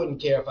 I wouldn't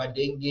care if I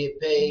didn't get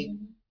paid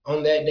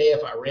on that day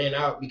if I ran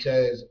out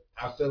because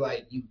I feel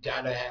like you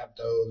gotta have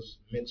those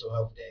mental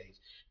health days.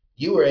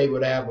 You were able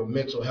to have a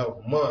mental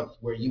health month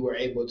where you were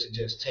able to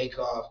just take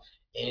off,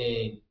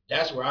 and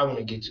that's where I want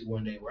to get to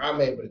one day, where I'm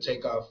able to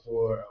take off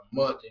for a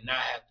month and not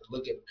have to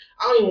look at.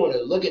 I don't even want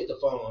to look at the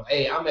phone.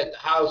 Hey, I'm at the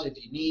house if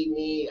you need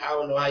me. I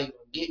don't know how you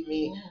gonna get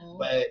me,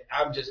 but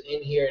I'm just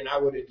in here and I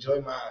would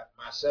enjoy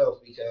myself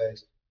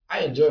because I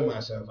enjoy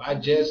myself. I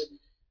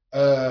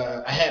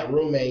had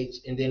roommates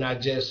and then I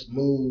just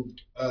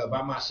moved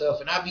by myself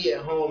and I be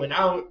at home and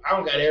I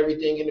don't got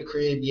everything in the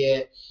crib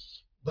yet,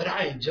 but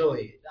I enjoy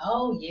it.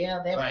 Oh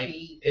yeah, that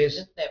peace. It's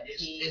that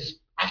peace.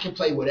 I can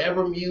play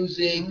whatever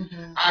music.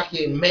 I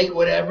can make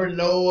whatever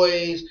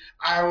noise.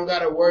 I don't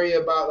gotta worry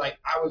about like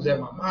I was at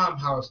my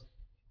mom's house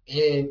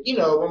and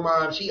my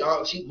mom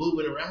she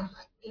moving around. I'm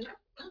like,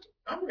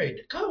 I'm ready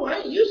to go. I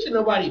ain't used to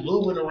nobody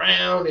moving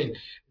around and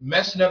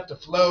messing up the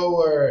flow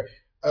or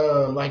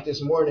like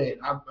this morning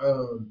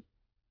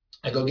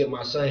I go get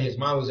my son. His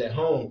mom was at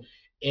home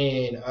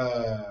and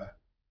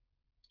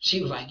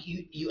she was like,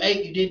 you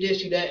ate, you did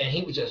this, you that, and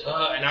he was just,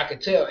 and I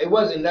could tell it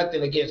wasn't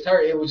nothing against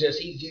her. It was just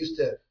he's used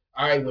to,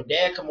 all right, when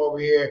dad come over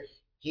here,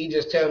 he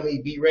just tell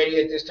me be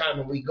ready at this time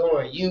and we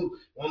going. You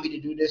want me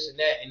to do this and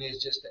that, and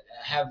it's just to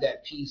have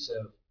that piece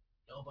of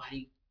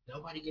nobody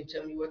can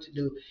tell me what to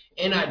do,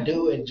 and I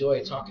do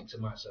enjoy talking to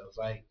myself.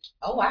 Like,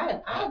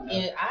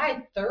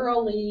 I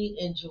thoroughly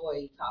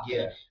enjoy talking.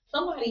 Yeah.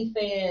 Somebody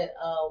said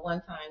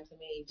one time to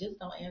me, just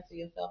don't answer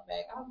yourself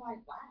back. I was like,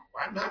 why?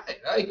 Why not?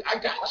 Like, I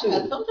got to.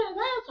 Sometimes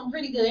I have some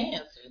pretty good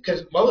answers.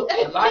 Because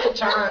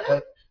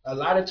a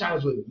lot of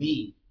times with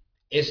me,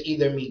 it's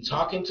either me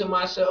talking to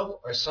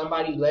myself or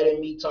somebody letting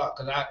me talk.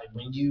 Because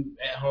when you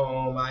at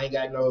home, I ain't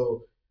got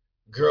no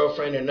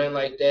girlfriend or nothing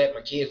like that.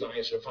 My kids don't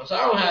answer the phone, so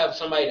I don't have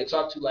somebody to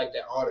talk to like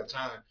that all the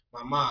time.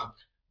 My mom,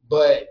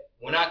 but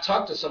when I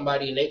talk to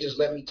somebody and they just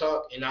let me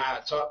talk and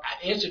I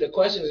answer the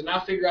questions and I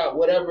figure out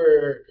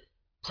whatever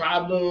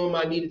problem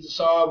I needed to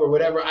solve or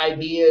whatever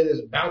idea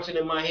is bouncing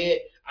in my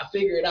head. I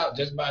figure it out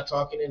just by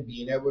talking and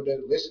being able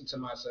to listen to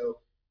myself.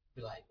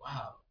 Be like,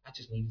 wow, I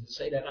just needed to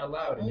say that out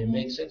loud and it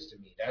makes sense to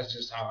me. That's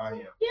just how I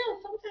am. Yeah,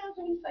 sometimes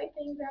when you say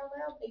things out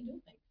loud, they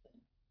do make sense.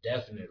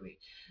 Definitely.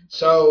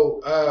 So,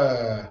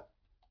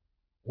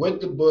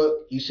 with the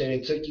book, you said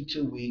it took you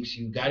 2 weeks.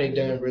 You got it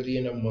done really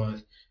in a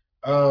month.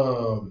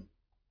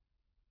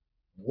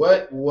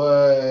 What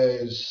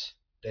was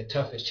the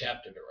toughest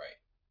chapter to write?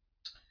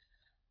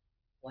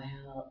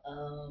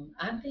 Wow,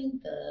 I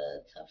think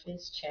the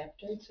toughest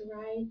chapter to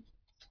write,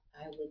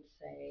 I would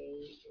say,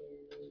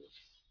 is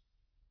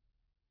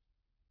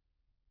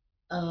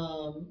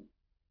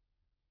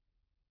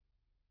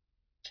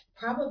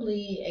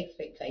probably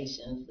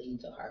expectations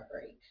lead to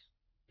heartbreak.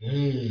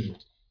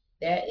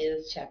 That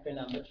is chapter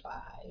number 5.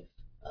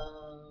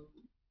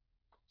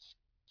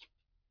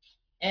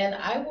 And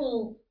I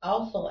will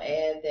also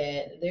add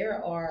that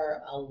there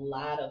are a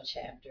lot of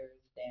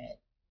chapters that,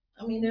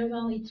 I mean, there's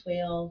only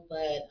 12,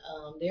 but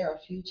there are a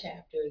few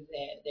chapters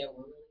that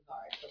were really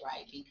hard to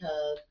write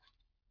because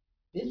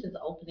this is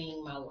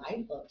opening my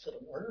life up to the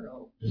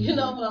world. Mm-hmm. You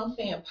know what I'm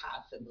saying?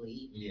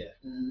 Possibly. Yeah.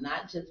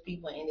 Not just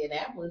people in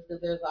Indianapolis,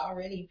 because there's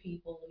already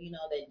people,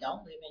 that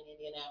don't live in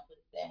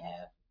Indianapolis that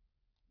have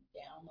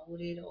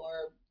downloaded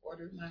or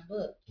ordered my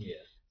book. Yeah.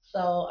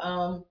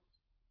 So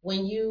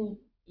when you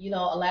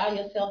allow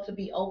yourself to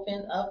be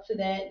open up to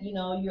that,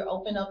 you're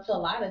open up to a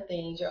lot of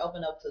things. You're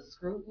open up to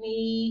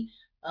scrutiny,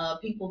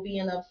 people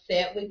being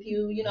upset with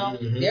you.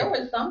 Mm-hmm. There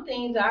were some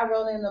things I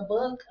wrote in the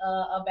book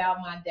about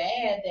my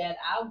dad that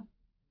I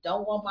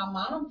don't want my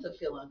mom to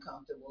feel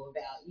uncomfortable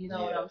about. You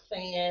know what I'm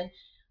saying?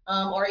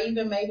 Or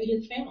even maybe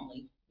his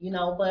family.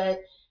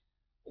 But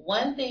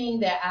one thing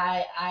that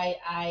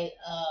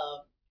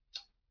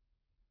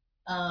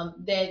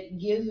that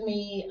gives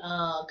me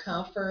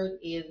comfort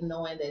is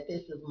knowing that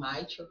this is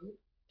my truth.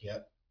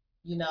 Yep.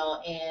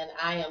 And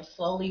I am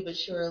slowly but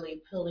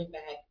surely peeling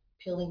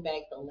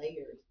back the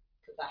layers,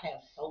 because I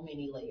have so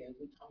many layers.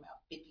 We're talking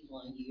about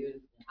 51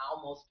 years,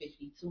 almost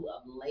 52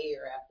 of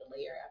layer after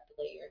layer after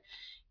layer,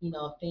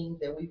 things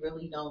that we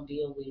really don't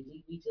deal with.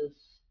 We just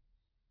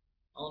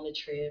on the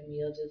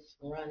treadmill, just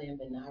running,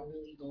 but not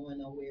really going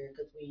nowhere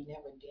because we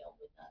never dealt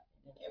with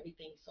nothing. And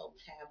everything's so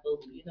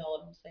taboo, you know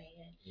what I'm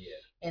saying? Yeah.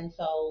 And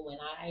so when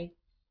I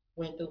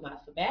went through my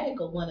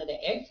sabbatical, one of the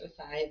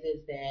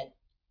exercises that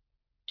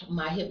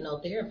my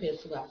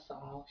hypnotherapist who I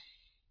saw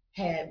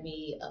had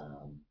me,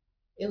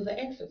 it was an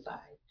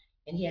exercise,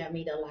 and he had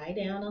me to lie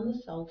down on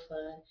the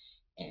sofa,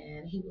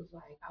 and he was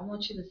like, I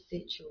want you to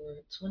sit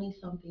your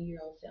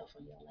 20-something-year-old self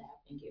on your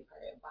lap and give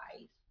her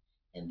advice.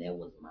 And that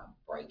was my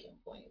breaking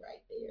point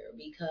right there,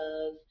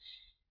 because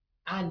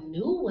I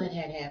knew what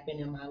had happened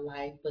in my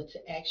life, but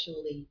to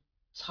actually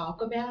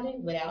talk about it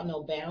without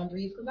no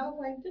boundaries, because I was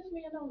like, this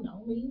man don't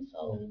know me,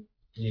 so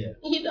yeah,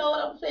 you know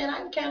what I'm saying?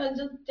 I kind of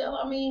just tell.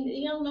 I mean,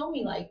 he don't know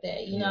me like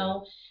that, you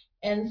know.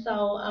 And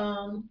so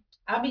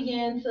I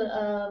began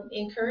to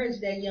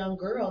encourage that young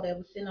girl that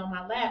was sitting on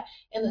my lap.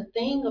 And the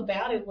thing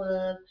about it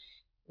was,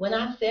 when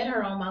I set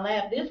her on my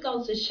lap, this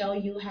goes to show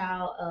you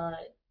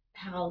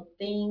how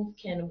things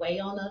can weigh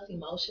on us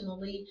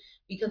emotionally,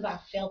 because I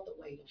felt the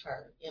weight of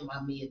her in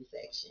my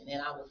midsection,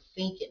 and I was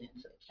sinking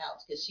into the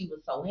couch because she was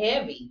so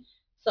heavy.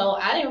 So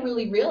I didn't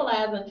really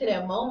realize until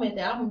that moment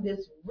that I'm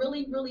this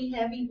really, really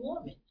heavy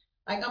woman.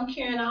 Like, I'm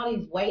carrying all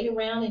these weight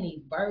around and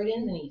these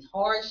burdens and these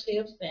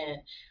hardships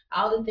and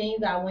all the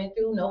things I went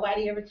through.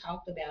 Nobody ever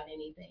talked about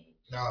anything.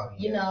 Oh,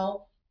 yeah.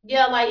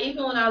 Yeah, like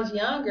even when I was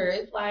younger,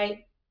 it's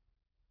like,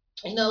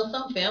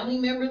 some family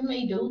members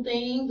may do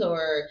things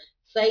or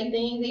say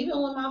things.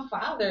 Even when my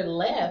father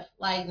left,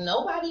 like,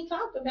 nobody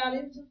talked about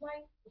it. It's just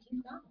like,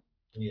 he's gone.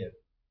 Yeah.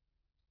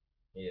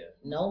 Yeah.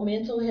 No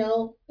mental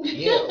health.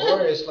 Yeah,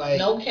 or it's like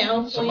no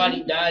counseling.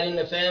 Somebody died in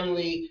the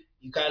family.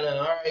 You kind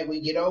of, all right,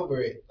 we get over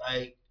it.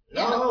 Like,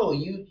 no,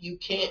 you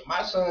can't.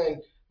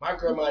 My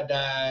grandma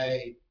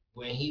died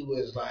when he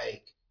was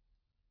like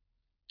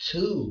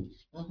 2.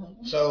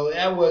 Mm-hmm. So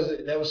that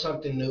was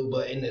something new.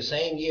 But in the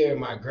same year,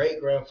 my great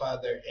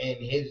grandfather and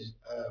his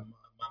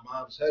my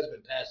mom's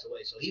husband passed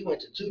away. So he went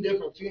to 2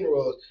 different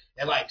funerals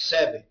at like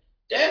 7.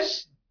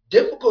 That's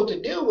difficult to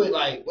deal with.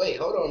 Like, wait,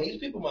 hold on, these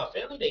people, my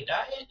family, they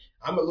dying.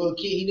 I'm a little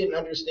kid. He didn't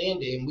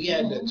understand it, and we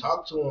had to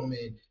talk to him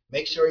and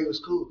make sure he was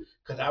cool.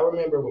 Because I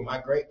remember when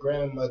my great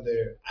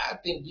grandmother, I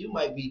think you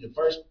might be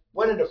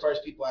one of the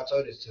first people I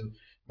told this to.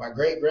 My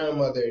great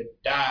grandmother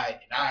died,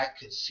 and I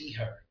could see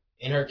her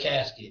in her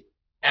casket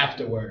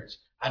afterwards.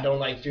 I don't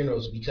like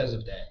funerals because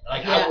of that.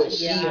 Like, I would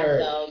see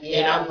her,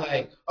 and I'm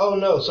like, oh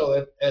no.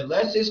 So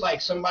unless it's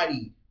like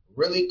somebody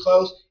really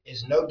close,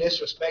 it's no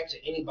disrespect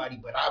to anybody,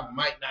 but I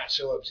might not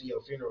show up to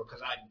your funeral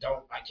because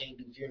I can't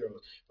do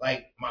funerals.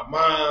 Like my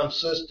mom,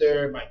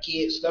 sister, my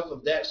kids, stuff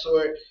of that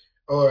sort,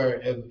 or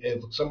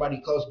if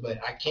somebody close, but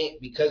I can't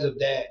because of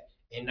that.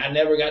 And I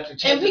never got the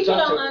chance to talk to. And people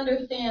don't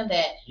understand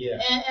that. Yeah.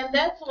 And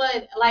that's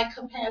what, like,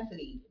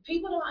 capacity.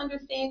 People don't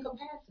understand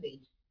capacity.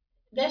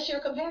 That's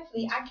your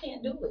capacity. I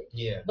can't do it.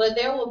 Yeah. But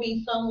there will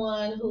be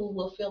someone who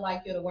will feel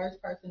like you're the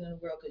worst person in the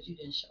world because you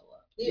didn't show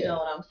up. You know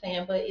what I'm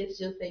saying? But it's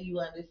just that you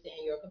understand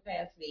your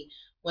capacity.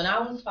 When I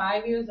was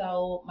 5 years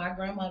old, my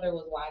grandmother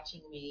was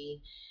watching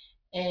me,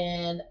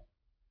 and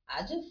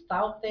I just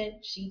thought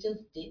that she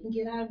just didn't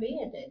get out of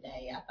bed that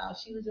day. I thought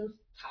she was just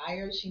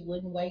tired. She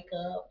wouldn't wake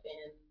up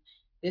and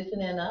this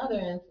and that and the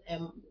other.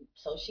 And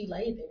so she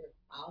lay there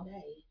all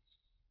day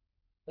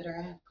with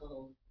her eyes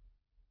closed.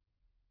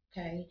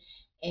 Okay.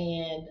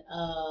 And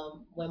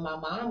when my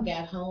mom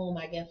got home,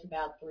 I guess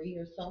about 3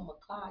 or something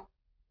o'clock,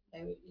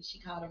 she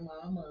called her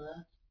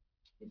mama.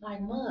 He's like,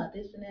 Ma,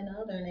 this and that and the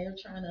other. And they were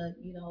trying to,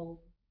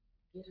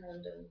 get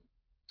her to.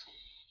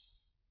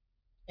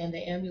 And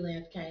the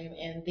ambulance came.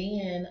 And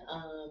then,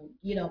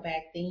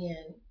 back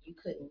then, you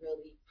couldn't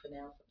really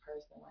pronounce a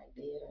person like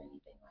dead or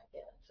anything like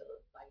that until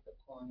like the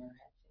coroner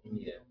had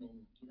seen them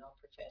and,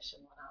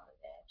 professional and all of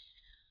that.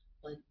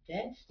 But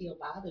that still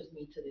bothers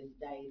me to this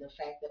day, the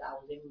fact that I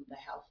was in the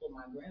house with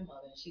my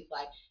grandmother. And she's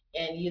like,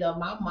 and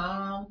my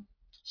mom,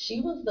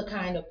 she was the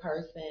kind of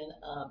person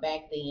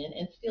back then,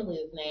 and still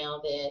is now,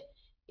 that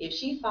if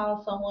she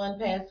saw someone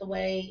pass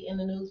away in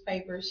the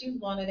newspaper, she was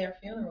going to their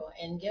funeral.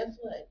 And guess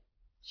what?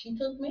 She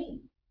took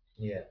me.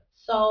 Yeah.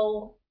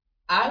 So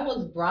I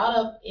was brought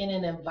up in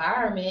an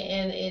environment,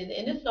 and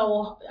it's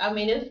no, I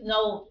mean, it's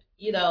no,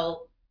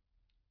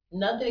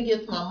 nothing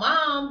against my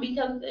mom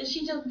because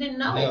she just didn't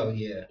know. No,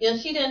 yeah. Yeah,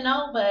 she didn't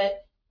know,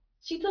 but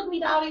she took me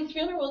to all these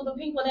funerals of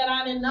people that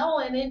I didn't know,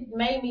 and it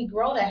made me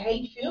grow to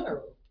hate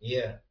funerals.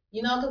 Yeah.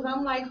 Because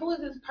I'm like, who is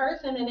this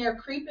person? And they're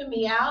creeping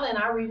me out. And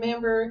I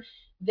remember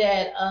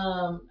that,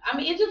 I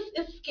mean,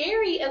 it's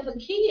scary as a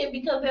kid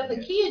because as a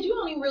kid, you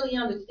don't even really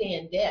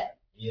understand death.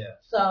 Yeah.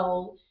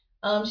 So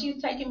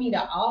she's taking me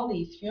to all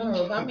these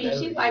funerals. I mean,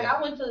 she's like, I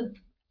went to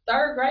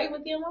third grade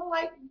with him. I'm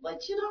like,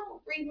 but you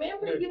don't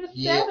remember you're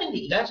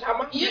 70. That's how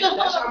my saying?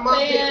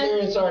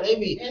 parents are. They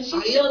be, and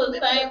she's still the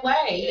same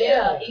way.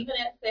 Yeah. Even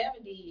at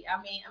 70.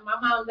 I mean, my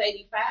mom's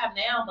 85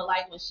 now, but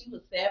like when she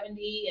was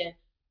 70, and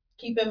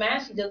keep in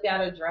mind she just got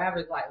her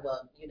driver's license.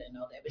 Well, you didn't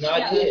know that, but she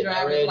got her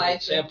driver's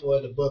license. Sample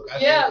of the book. I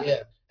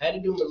had to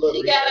do my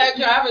little. She got her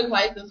driver's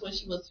license when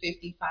she was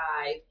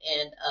 55,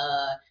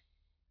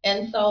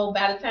 and so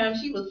by the time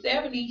she was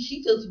 70,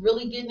 she just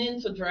really getting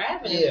into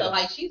driving. And so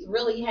like she's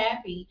really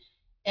happy.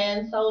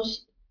 And so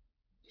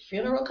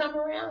funeral come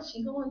around,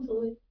 she going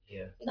to it.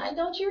 Yeah. Like,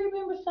 don't you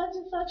remember such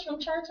and such from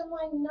church? I'm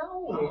like,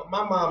 no.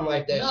 My mom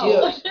like that.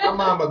 No. My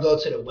mom will go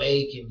to the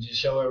wake and just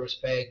show her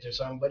respect or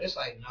something, but it's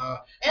like, nah.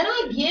 And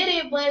I get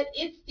it, but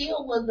it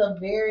still was a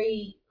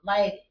very,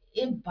 like,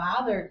 it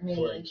bothered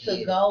me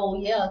to go,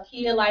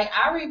 kid. Like,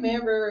 I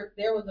remember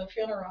there was a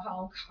funeral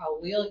home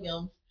called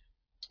Williams,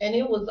 and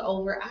it was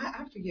over,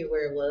 I forget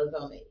where it was,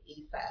 on the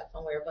east side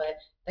somewhere, but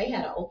they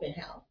had an open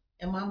house,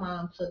 and my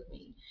mom took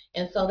me.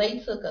 And so they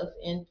took us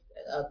in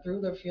through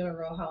the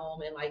funeral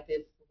home in like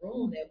this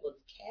room that was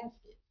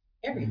caskets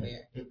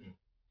everywhere. Mm-hmm.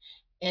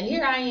 And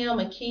here I am,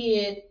 a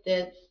kid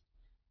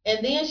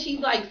and then she's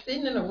like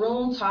sitting in a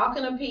room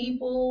talking to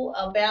people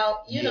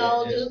about,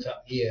 just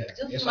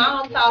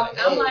small talk. Like,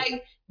 hey. I'm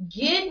like,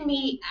 get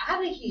me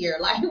out of here,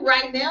 like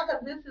right now,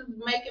 because this is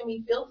making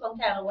me feel some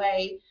kind of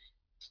way.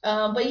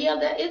 But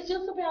it's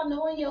just about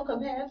knowing your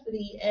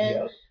capacity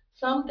and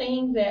some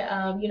things that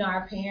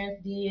our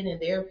parents did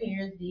and their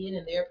parents did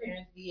and their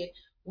parents did.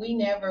 We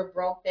never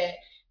broke that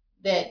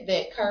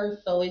curse,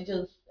 so it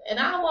just, and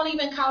I won't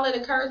even call it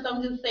a curse.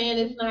 I'm just saying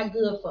it's not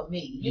good for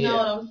me. You know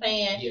what I'm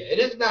saying? Yeah, it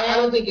is not. I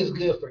don't think it's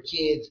good for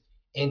kids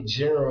in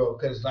general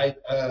because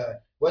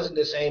wasn't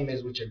the same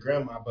as with your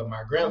grandma, but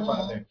my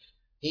grandfather,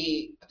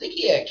 I think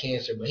he had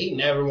cancer, but he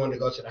never wanted to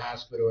go to the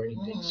hospital or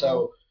anything. Mm-hmm.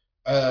 So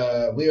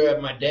we were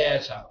at my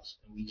dad's house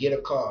and we get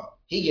a call.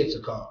 He gets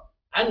a call.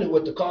 I knew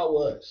what the call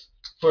was.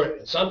 For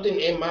something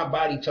in my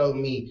body told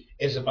me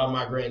it's about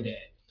my granddad.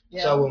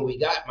 Yeah. So when we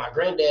got, my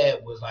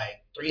granddad was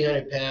like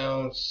 300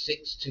 pounds,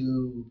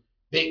 6'2",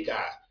 big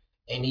guy.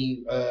 And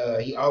he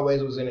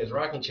always was in his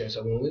rocking chair.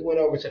 So when we went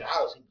over to the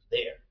house, he was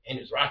there in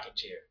his rocking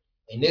chair.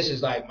 And this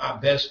is like my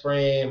best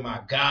friend,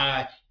 my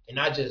guy. And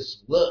I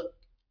just looked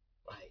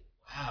like,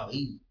 wow,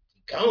 he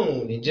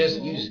gone. And just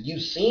you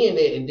seeing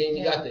it. And then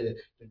you got the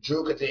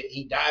Drew, because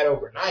he died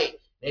overnight.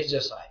 And it's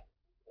just like,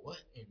 what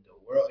in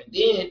the world? And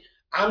then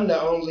I'm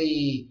the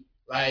only,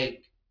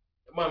 like,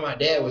 my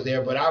dad was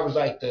there, but I was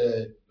like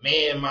the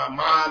man my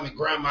mom and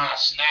grandma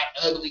snapped,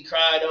 ugly,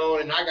 cried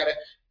on, and I gotta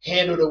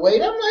handle the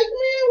weight. I'm like,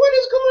 man, what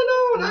is going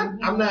on?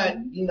 I'm not,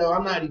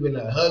 I'm not even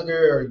a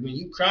hugger. Or when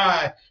you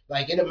cry,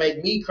 like it'll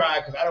make me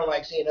cry because I don't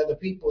like seeing other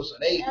people. So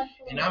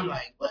and I'm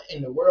like, what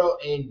in the world?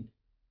 And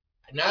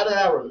now that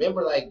I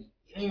remember, like,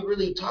 you didn't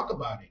really talk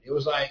about it. It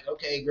was like,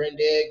 okay,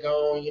 granddad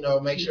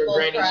gone, make sure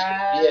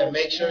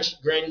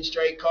Granny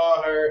straight,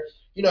 call her,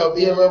 be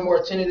a little more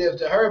attentive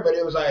to her. But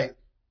it was like,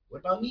 what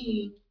about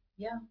me?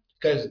 Yeah.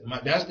 Because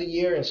that's the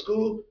year in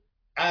school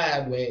I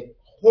went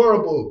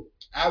horrible.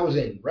 I was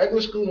in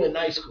regular school and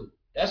night school.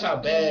 That's how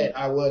bad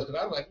I was.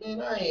 Because I was like,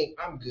 man,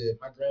 I'm good.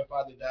 My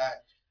grandfather died.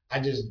 I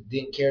just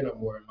didn't care no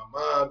more. And my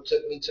mom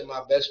took me to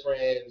my best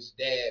friend's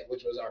dad,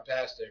 which was our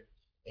pastor.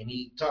 And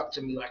he talked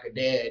to me like a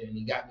dad, and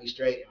he got me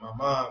straight. And my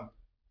mom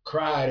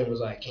cried and was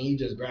like, can you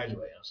just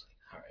graduate? I was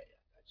like, all right, I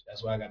got you.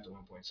 That's why I got the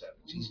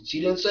 1.7.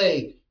 She didn't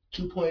say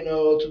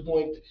 2.0,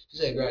 2. She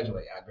said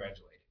graduate. I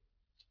graduated.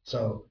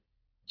 So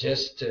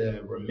just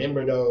to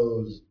remember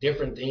those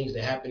different things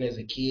that happened as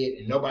a kid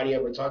and nobody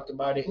ever talked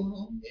about it,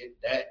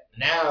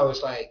 now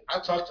it's like, I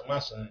talk to my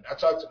son, I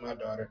talk to my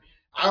daughter.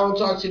 I don't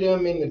talk to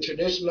them in the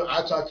traditional,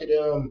 I talk to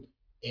them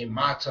in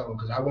my tone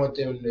because I want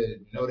them to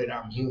know that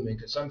I'm human.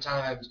 Because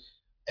sometimes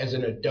as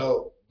an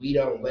adult, we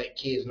don't let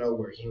kids know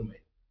we're human.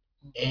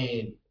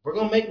 And we're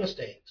going to make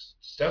mistakes.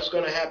 Stuff's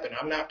going to happen.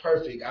 I'm not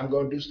perfect. I'm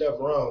going to do stuff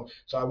wrong.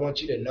 So I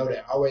want you to know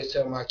that. I always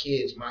tell my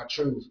kids my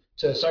truth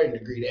to a certain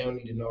degree. They don't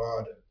need to know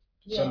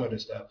some of the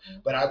stuff.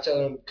 But I tell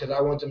them because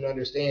I want them to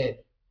understand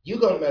you're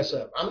going to mess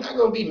up. I'm not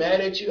going to be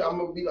mad at you. I'm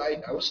going to be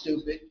like, I was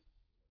stupid.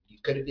 You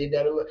could have did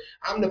that.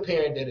 I'm the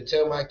parent that'll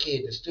tell my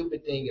kid the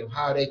stupid thing of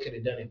how they could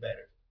have done it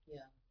better.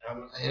 Yeah.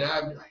 And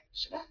I'd be like,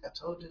 should I have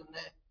told them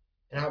that?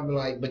 And I'd be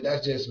like, but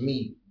that's just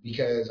me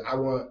because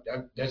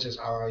that's just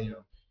how I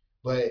am.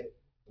 But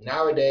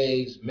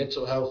nowadays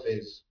mental health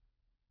is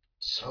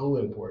so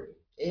important.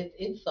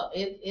 It's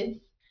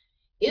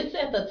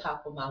at the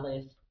top of my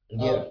list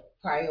of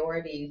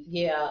priorities.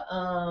 Yeah.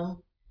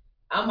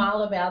 I'm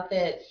all about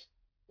that,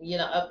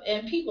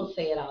 and people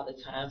say it all the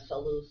time so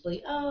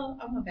loosely. Oh,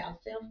 I'm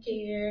about self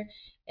care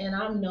and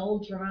I'm no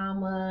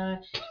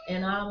drama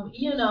and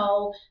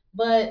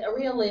but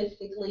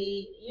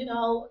realistically,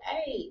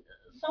 hey,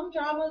 some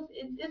dramas,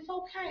 it's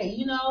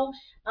okay.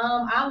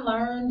 I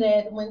learned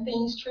that when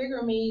things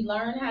trigger me,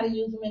 learn how to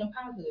use them in a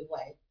positive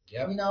way.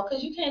 Yep.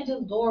 Because you can't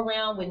just go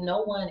around with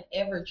no one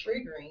ever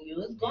triggering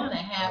you. It's going to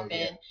happen.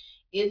 Oh,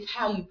 yeah. It's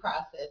how you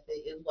process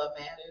it is what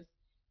matters.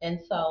 And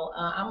so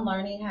I'm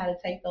learning how to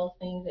take those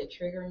things that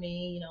trigger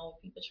me, when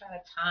people try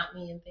to taunt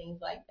me and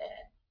things like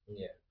that.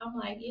 Yeah. I'm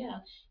like, yeah.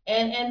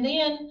 And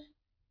then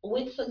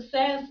with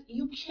success,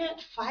 you can't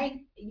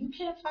fight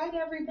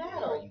every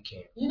battle. No, you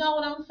can't. You know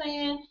what I'm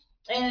saying?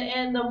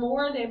 And the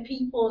more that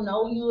people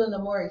know you and the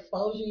more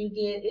exposure you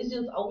get, it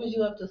just opens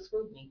you up to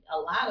scrutiny, a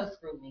lot of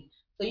scrutiny.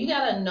 So you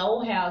got to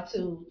know how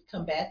to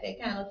combat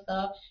that kind of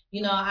stuff.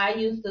 I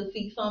used to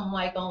see something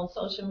like on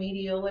social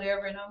media or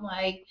whatever, and I'm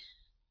like,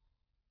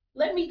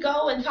 let me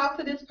go and talk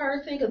to this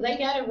person because they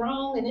got it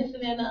wrong and this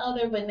and that and the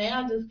other. But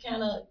now just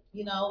kind of,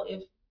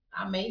 if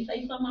I may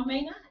say something, I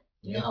may not,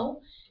 you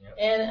know. Yep.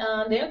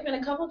 And there's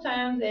been a couple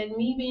times that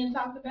me being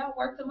talked about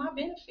worked to my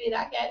benefit.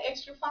 I got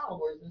extra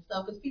followers and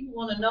stuff because people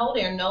want to know.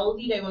 They're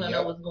nosy. They want to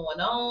know what's going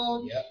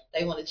on. Yep.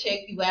 They want to check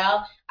you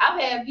out. I've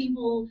had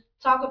people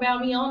talk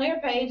about me on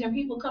their page and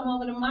people come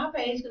over to my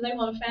page because they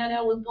want to find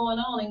out what's going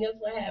on. And guess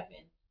what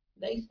happened?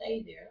 They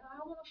stayed there.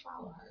 I want to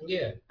follow her.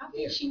 Yeah. I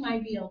think she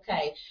might be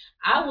okay.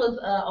 I was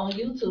on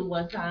YouTube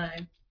one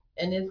time,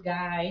 and this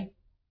guy,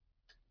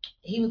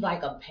 he was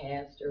like a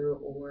pastor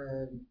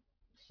or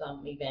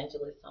some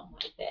evangelist, something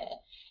like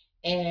that.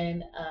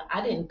 And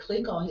I didn't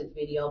click on his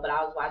video, but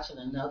I was watching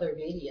another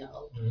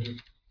video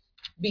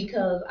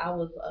because I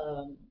was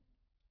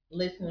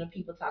listening to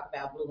people talk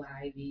about Blue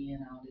Ivy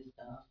and all this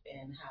stuff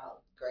and how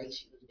great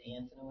she was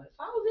dancing and what.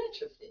 So I was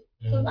interested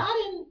because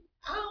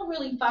I don't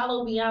really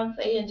follow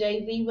Beyonce and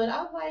Jay-Z, but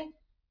I was like,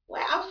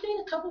 well, I've seen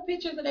a couple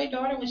pictures of their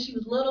daughter when she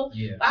was little.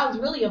 Yeah. But I was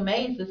really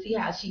amazed to see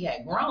how she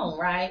had grown,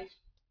 right?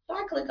 So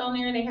I click on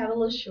there and they had a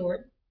little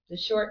short. The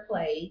short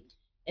played,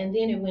 and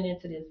then it went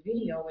into this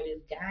video where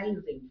this guy, he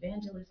was an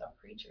evangelist or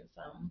preacher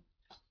or something,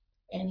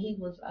 and he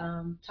was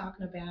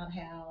talking about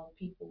how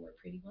people were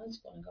pretty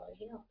much going to go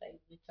to hell if they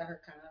went to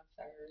her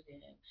concert,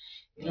 and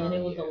then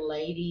it was a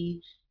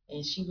lady,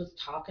 and she was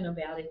talking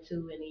about it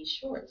too in these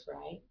shorts,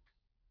 right?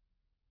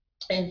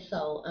 And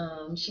so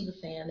she was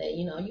saying that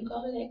you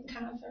go to that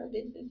concert,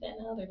 this, and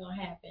the other gonna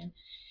happen,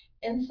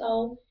 and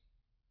so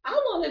I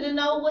wanted to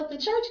know what the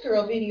church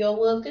girl video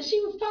was because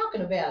she was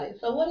talking about it.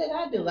 So what did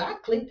I do? I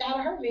clicked out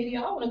of her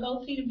video. I want to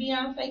go see the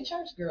Beyonce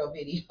church girl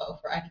video,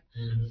 right?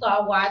 Mm-hmm. So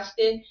I watched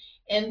it,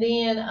 and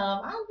then I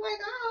was like,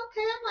 oh,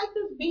 okay, I like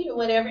this beat or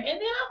whatever. And then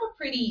I'm a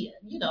pretty,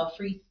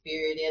 free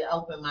spirited,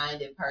 open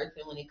minded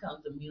person when it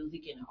comes to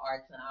music and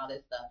arts and all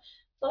that stuff.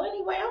 So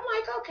anyway, I'm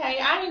like, okay,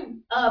 I ain't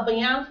a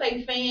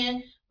Beyonce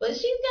fan, but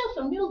she's got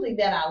some music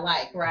that I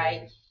like,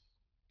 right?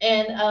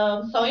 Mm-hmm.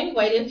 And so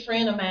anyway, this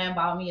friend of mine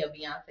bought me a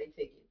Beyonce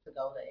ticket to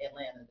go to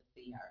Atlanta to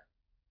see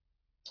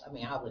her. I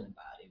mean, I wouldn't have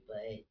bought it,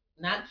 but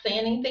not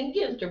saying anything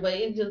against her, but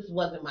it just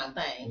wasn't my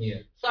thing. Yeah.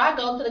 So I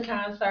go to the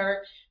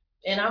concert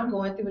and I'm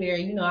going through there.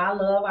 I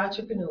love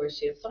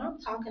entrepreneurship. So I'm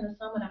talking to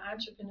some of the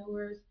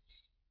entrepreneurs,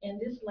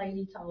 and this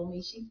lady told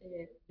me, she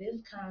said, this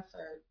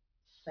concert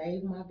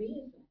saved my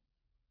business.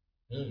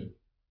 Mm.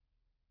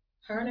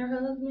 Her and her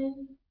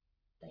husband,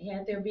 they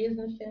had their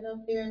business set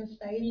up there in the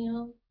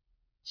stadium.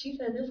 She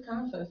said, this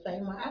concert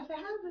saved my. I said,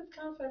 how has this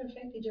concert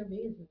affected your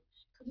business?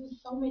 Because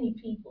there's so many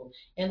people.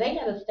 And they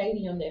had a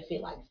stadium that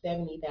fit like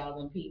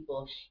 70,000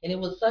 people. And it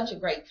was such a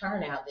great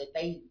turnout that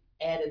they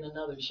added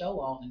another show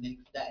on the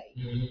next day.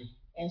 Mm-hmm.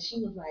 And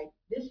she was like,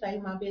 this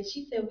saved my business.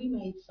 She said, we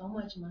made so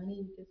much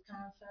money with this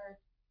concert.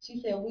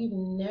 She said, we've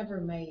never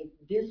made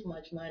this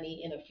much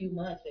money in a few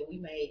months that we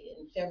made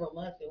in several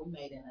months that we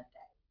made in a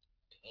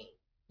day.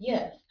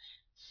 Yes.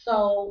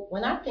 So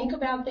when I think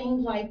about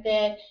things like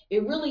that,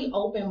 it really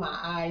opened my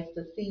eyes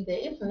to see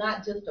that it's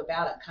not just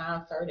about a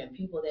concert and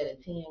people that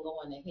attend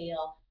going to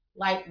hell.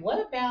 Like,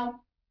 what about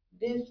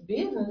this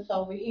business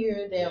over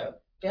here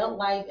that felt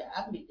like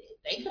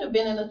they could have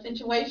been in a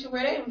situation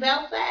where they was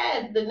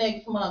outside the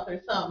next month or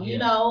something,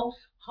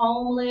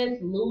 homeless,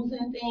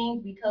 losing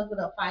things because of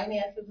the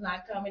finances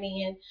not coming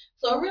in.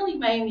 So it really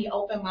made me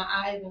open my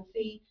eyes and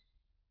see,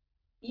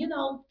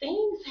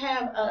 things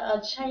have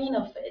a chain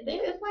of,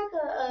 it's like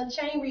a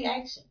chain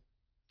reaction.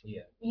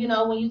 Yeah.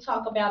 When you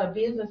talk about a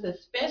business,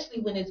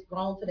 especially when it's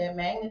grown to that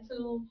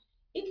magnitude,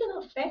 it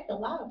can affect a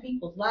lot of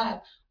people's lives.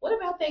 What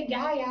about that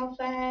guy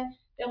outside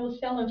that was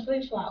selling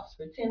flip flops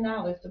for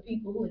 $10 to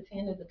people who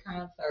attended the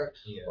concert?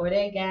 Yeah. Or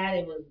that guy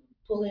that was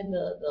pulling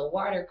the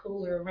water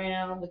cooler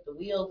around with the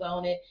wheels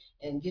on it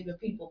and giving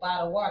people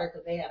bottled water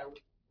because they had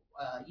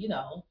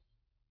a,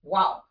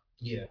 walk.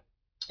 Yeah.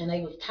 and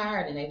they was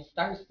tired and they was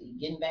thirsty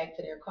getting back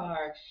to their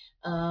car.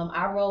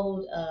 I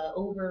rode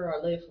Uber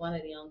or Lyft, one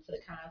of them, to the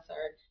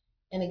concert,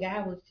 and the guy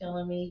was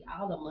telling me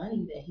all the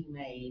money that he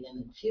made and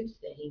the tips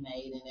that he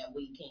made in that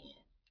weekend.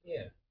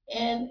 Yeah.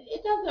 And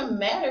it doesn't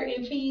matter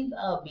if he's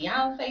a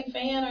Beyonce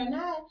fan or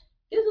not.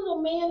 This is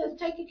a man that's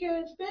taking care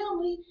of his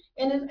family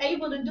and is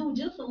able to do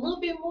just a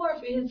little bit more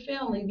for his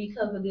family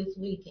because of this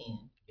weekend.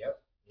 Yep.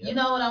 You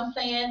know what I'm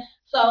saying?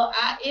 So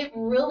it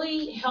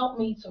really helped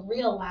me to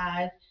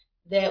realize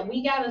that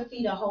we got to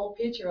see the whole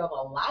picture of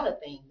a lot of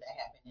things that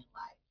happen in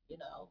life, you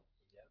know.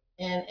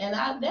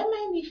 That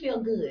made me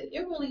feel good.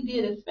 It really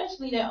did,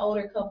 especially that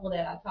older couple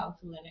that I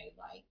talked to, and they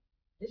like,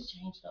 this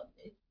changed up.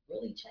 It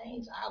really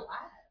changed our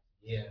lives.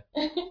 Yeah.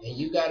 And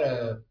you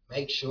gotta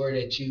make sure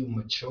that you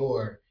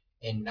mature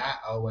and not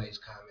always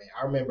comment.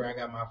 I remember I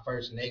got my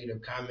first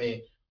negative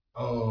comment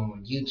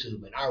on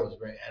YouTube, and I was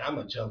ready, and I'm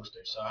a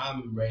jokester, so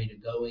I'm ready to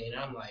go in.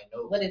 I'm like,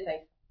 nope. What did they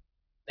say?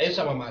 They was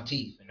talking about my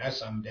teeth, and that's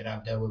something that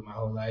I've dealt with my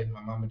whole life.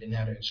 My mama didn't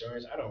have the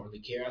insurance. I don't really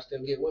care. I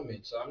still get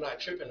women, so I'm not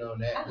tripping on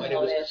that. I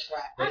know that's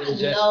right. But it was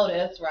just,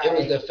 that's right. It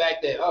was the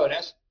fact that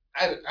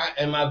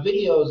and my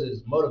videos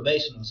is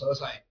motivational, so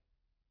it's like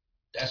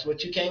that's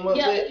what you came up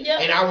with,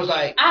 and I was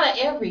like, out of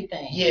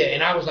everything. Yeah,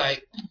 and I was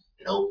like,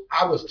 nope.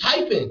 I was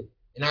typing,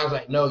 and I was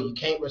like, no, you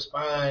can't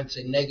respond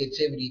to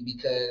negativity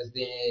because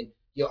then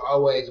you'll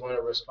always want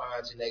to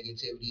respond to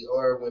negativity.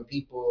 Or when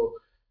people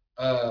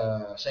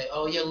say,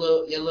 "Oh, your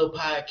little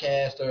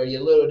podcast or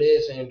your little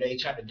this," and they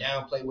try to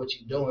downplay what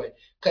you're doing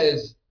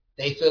because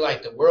they feel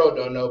like the world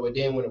don't know. But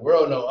then when the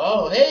world know,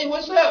 oh, hey,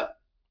 what's up,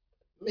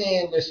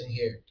 man? Listen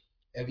here.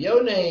 If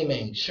your name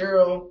ain't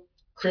Cheryl,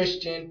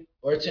 Christian,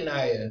 or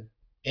Tanaya,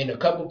 and a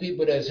couple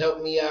people that's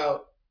helped me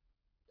out,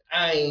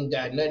 I ain't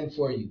got nothing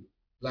for you.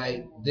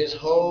 Like this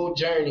whole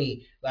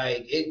journey,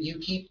 like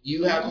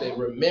you have to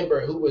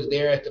remember who was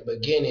there at the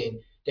beginning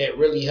that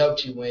really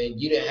helped you when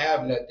you didn't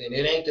have nothing.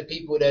 It ain't the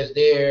people that's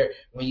there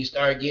when you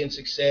start getting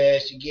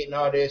success, you getting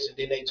all this, and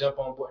then they jump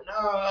on board.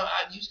 No,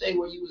 you stay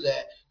where you was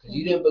at because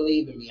you didn't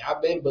believe in me.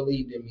 I've been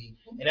believed in me,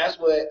 and that's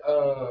what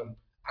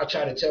I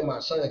try to tell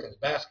my son because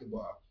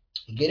basketball.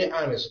 Get it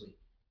honestly.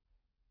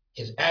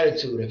 His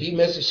attitude. If he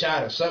miss a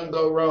shot, if something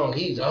go wrong,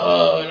 and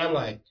I'm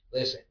like,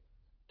 listen.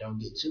 Don't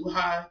get too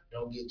high,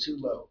 don't get too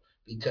low.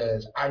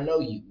 Because I know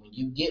you. When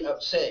you get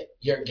upset,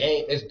 your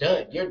game is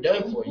done. You're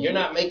done for. You're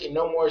not making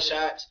no more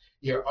shots.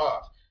 You're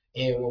off.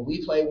 And when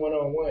we play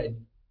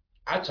one-on-one,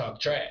 I talk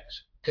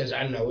trash. Because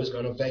I know it's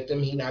going to affect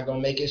him. He's not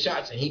going to make his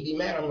shots. And he'd be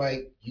mad. I'm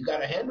like, you got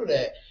to handle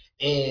that.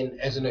 And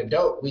as an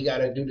adult, we got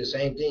to do the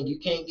same thing. You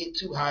can't get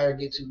too high or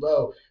get too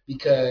low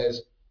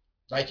because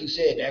like you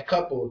said, that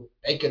couple,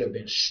 they could have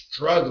been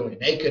struggling.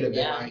 They could have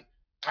been like,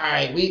 all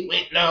right, we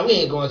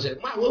ain't going to,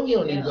 well, we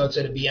don't need to go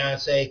to the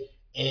Beyonce.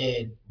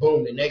 And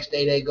boom, the next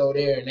day they go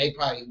there and they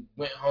probably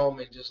went home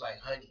and just like,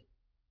 honey,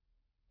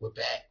 we're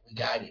back. We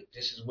got it.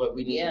 This is what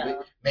we need.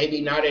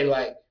 Maybe now they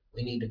like,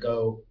 we need to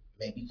go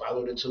maybe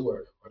follow the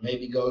tour or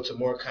maybe go to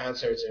more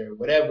concerts or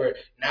whatever.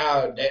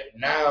 Now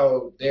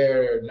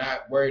they're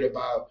not worried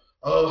about,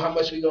 oh, how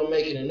much we gonna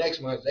make in the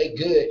next month. They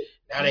good.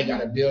 Now they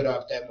gotta build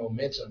off that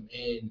momentum.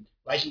 And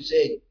like you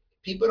said,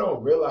 people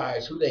don't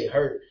realize who they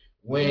hurt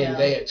when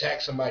they attack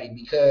somebody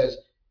because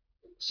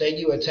say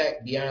you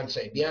attack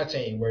Beyonce. Beyonce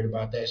ain't worried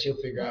about that. She'll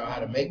figure out how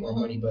to make more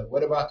money. But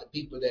what about the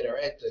people that are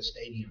at the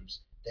stadiums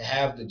that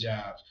have the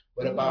jobs?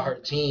 What about her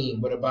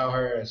team? What about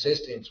her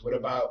assistants? What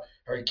about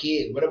her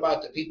kids? What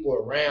about the people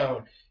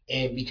around?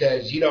 And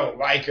because you don't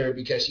like her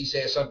because she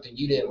said something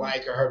you didn't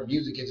like or her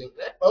music isn't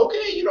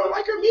okay, you don't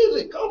like her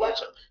music. Go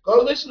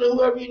listen to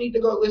whoever you need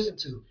to go listen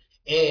to.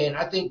 And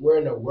I think we're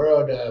in a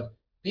world of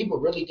people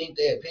really think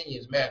their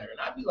opinions matter. And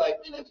I'd be like,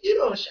 man, if you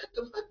don't shut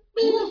the fuck,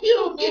 man, if you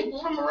don't get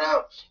from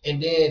around.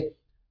 And then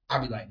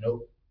I'd be like,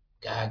 nope,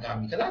 God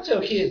got me. Because I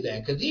tell kids that.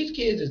 Because these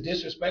kids is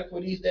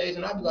disrespectful these days.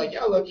 And I'd be like,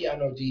 y'all lucky I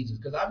know Jesus.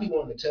 Because I be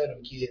wanting to tell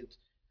them kids,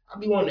 I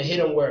be wanting to hit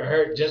them where it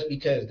hurt just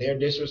because they're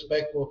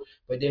disrespectful.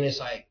 But then it's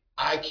like,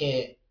 I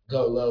can't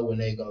go low when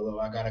they go low.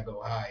 I got to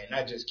go high. And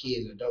not just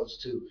kids,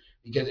 adults too.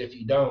 Because if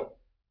you don't,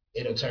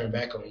 it'll turn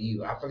back on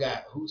you. I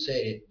forgot who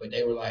said it, but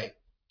they were like,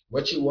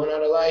 what you want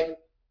out of life,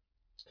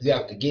 you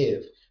have to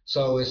give.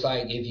 So it's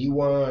like if you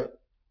want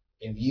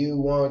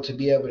to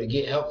be able to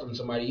get help from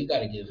somebody, you got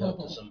to give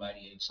help to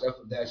somebody and stuff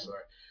of that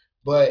sort.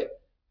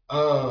 But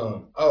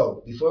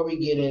before we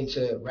get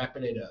into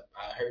wrapping it up,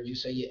 I heard you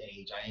say your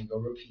age. I ain't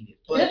gonna repeat it,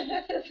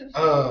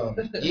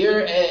 but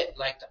you're at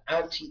like the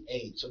auntie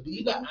age. So do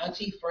you got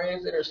auntie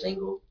friends that are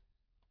single?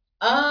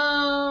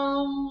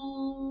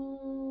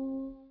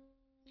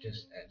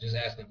 Just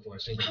asking for a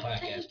single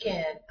podcast.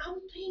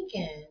 I'm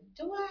thinking.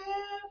 Do I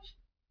have?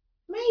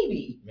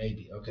 Maybe.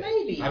 Okay.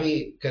 Maybe. I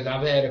mean, because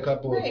I've had a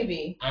couple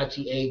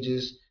auntie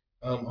ages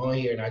on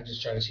here, and I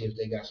just try to see if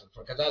they got some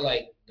fun. Because I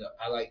like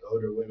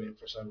older women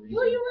for some reason.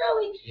 Will you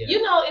really? Yeah.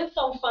 You know, it's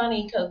so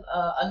funny because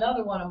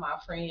another one of my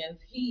friends,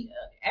 he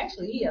has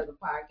a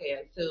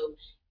podcast too,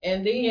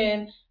 and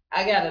then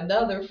I got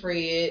another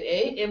friend,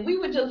 and we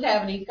were just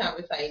having these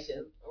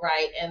conversations,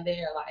 right? And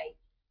they're like,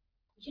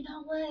 you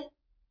know what?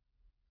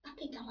 I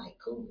think I like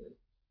cougars.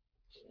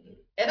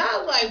 And I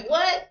was like,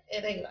 what?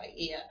 And they like,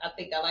 yeah, I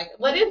think I like it.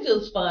 But it's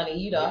just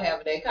funny,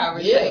 having that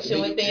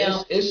conversation with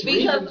them. It's Because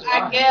reasons I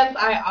why. guess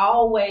I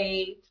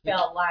always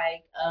felt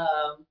like,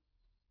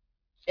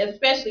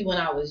 especially when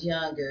I was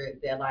younger,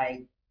 that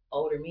like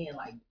older men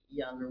like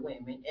younger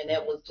women. And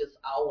that was just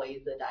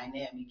always the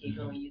dynamic.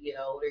 Even when you get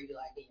older, you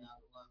like a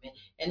younger woman.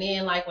 And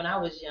then like when I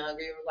was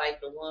younger, it was like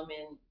the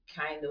woman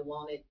kind of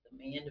wanted the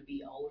man to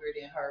be older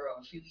than her or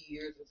a few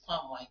years or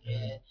something like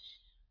that.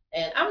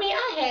 And I mean,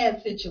 I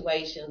had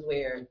situations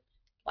where,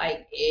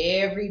 like,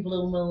 every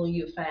blue moon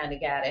you find a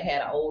guy that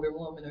had an older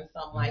woman or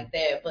something like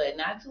that, but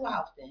not too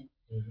often.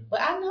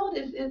 But I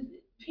notice is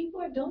people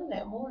are doing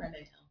that more now.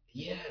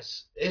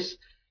 Yes,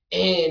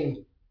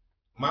 and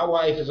my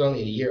wife is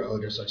only a year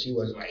older, so she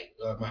wasn't like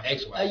my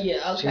ex-wife.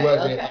 Yeah, She okay,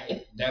 wasn't okay.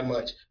 like that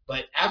much.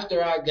 But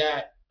after I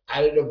got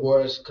out of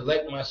divorce,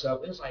 collect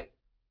myself, it's like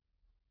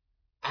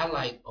I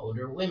like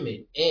older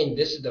women. And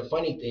this is the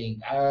funny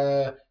thing.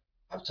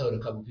 I've told a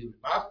couple people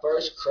my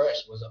first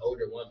crush was an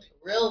older woman.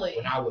 Really?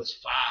 When I was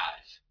 5,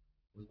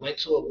 we went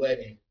to a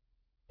wedding,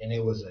 and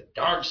it was a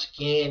dark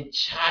skinned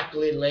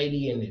chocolate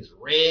lady in this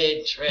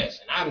red dress,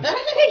 and I'm just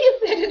like, you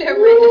said it that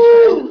red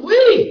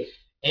woo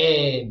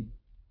and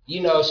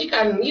she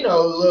kind of, little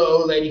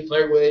old lady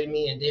flirt with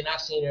me, and then I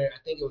seen her. I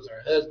think it was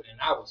her husband,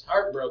 and I was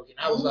heartbroken.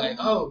 I was like,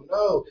 oh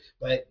no!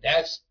 But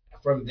that's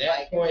from that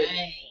like, point.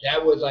 Dang.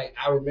 That was like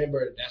I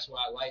remember. That's why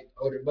I like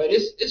older. But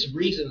it's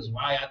reasons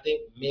why I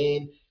think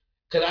men,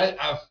 because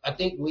I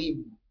think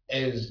we.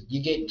 As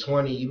you get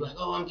 20, you like,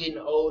 oh, I'm getting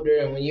older,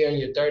 and when you're in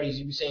your 30s,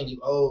 you be saying you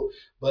old.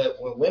 But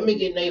when women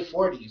get in their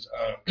 40s,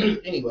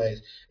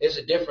 anyways, it's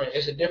a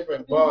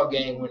different ball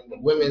game when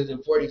women's in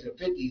 40s and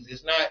 50s.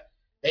 It's not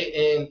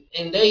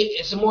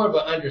it's more of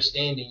an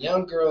understanding.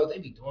 Young girls, they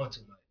be doing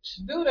too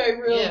much. Do they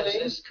really? Yes,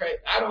 it's crazy.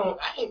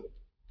 I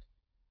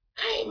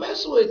ain't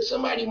messing with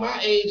somebody my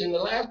age, and the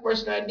last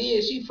person I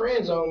did, she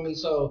friends on me.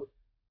 So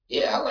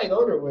yeah, I like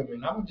older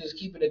women. I'm just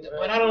keeping it.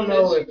 But I don't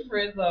know if she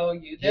friends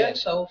on you.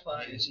 That's so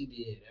funny. Yeah, she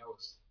did. That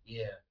was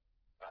yeah.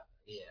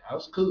 I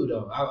was cool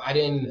though. I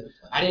didn't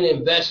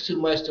invest too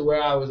much to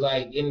where I was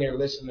like in there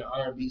listening to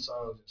R&B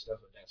songs and stuff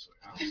like that. So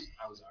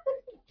I was alright.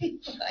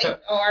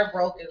 Like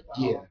heartbroken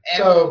song. Yeah.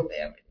 So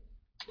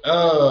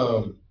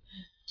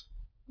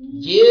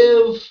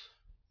give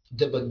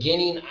the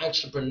beginning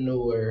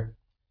entrepreneur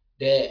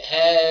that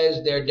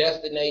has their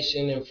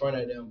destination in front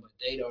of them, but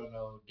they don't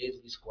know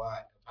diddly squat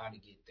of how to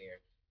get there.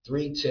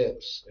 3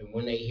 tips, and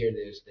when they hear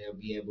this, they'll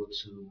be able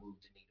to move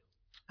the needle.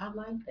 I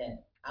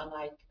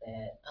like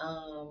that.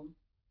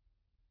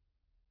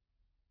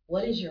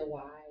 What is your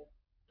why?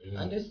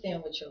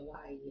 Understand what your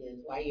why is,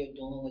 why you're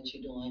doing what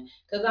you're doing.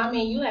 Because, I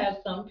mean, you have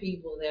some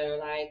people that are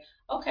like,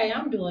 okay,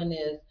 I'm doing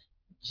this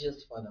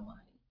just for the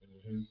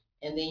money.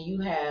 And then you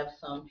have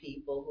some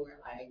people who are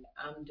like,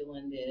 I'm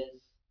doing this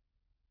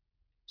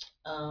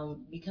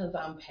because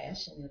I'm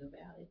passionate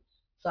about it.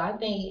 So I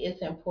think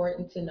it's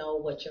important to know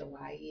what your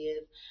why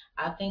is.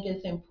 I think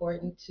it's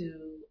important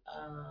to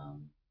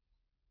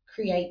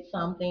create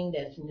something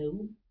that's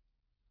new,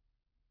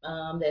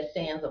 that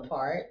stands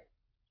apart.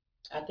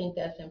 I think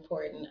that's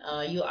important.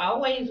 You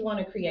always want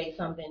to create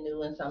something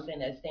new and something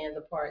that stands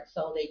apart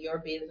so that your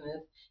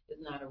business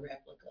is not a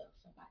replica of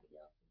somebody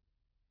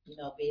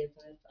else's,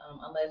 business,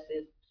 unless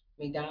it's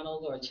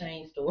McDonald's or a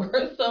chain store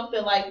or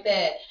something like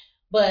that.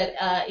 But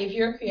if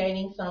you're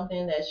creating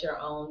something that's your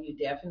own, you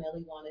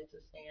definitely want it to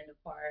stand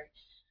apart.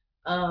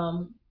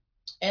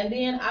 And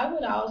then I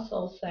would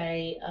also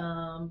say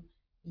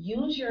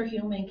use your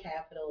human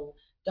capital.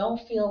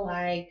 Don't feel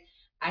like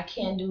I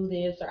can't do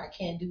this or I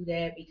can't do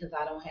that because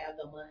I don't have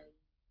the money.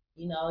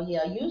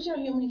 Yeah, use your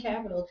human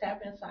capital,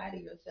 tap inside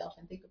of yourself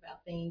and think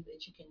about things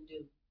that you can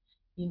do,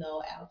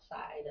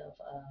 outside of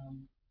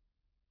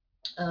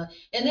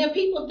and then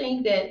people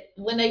think that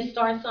when they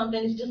start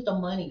something, it's just a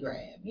money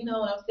grab. You know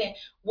what I'm saying?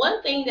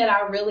 One thing that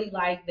I really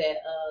like that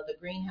the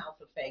Greenhouse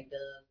Effect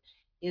does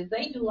is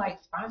they do like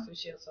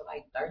sponsorships for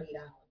like $30,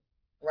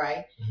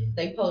 right?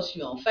 They post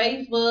you on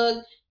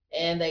Facebook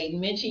and they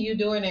mention you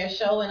during their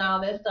show and all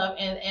that stuff.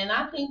 And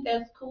I think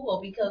that's cool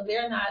because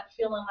they're not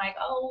feeling like,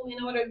 oh,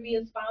 in order to be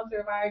a sponsor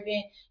of our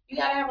event, you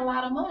got to have a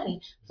lot of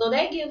money. So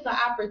that gives the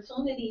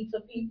opportunity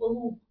to people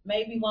who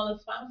maybe want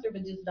to sponsor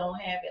but just don't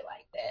have it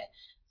like that.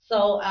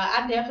 So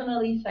I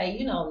definitely say,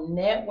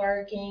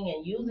 networking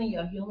and using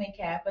your human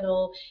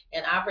capital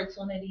and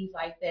opportunities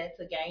like that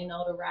to gain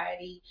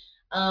notoriety.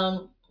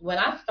 When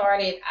I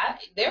started,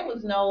 there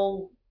was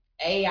no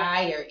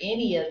AI or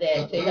any of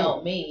that to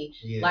help me.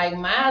 Yeah. Like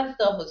my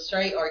stuff was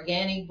straight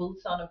organic,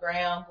 boots on the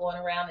ground, going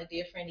around to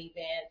different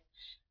events.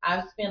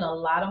 I've spent a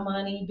lot of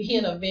money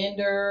being a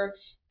vendor,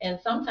 and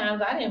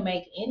sometimes I didn't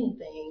make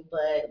anything,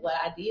 but what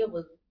I did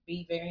was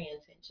be very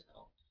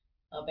intentional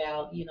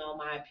about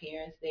my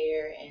appearance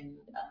there and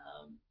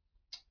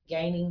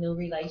gaining new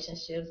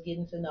relationships,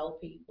 getting to know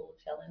people,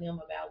 telling them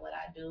about what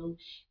I do.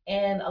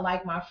 And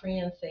like my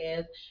friend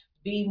says,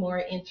 be more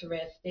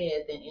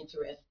interested than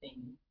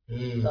interesting.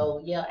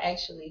 So yeah,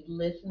 actually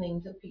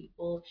listening to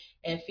people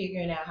and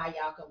figuring out how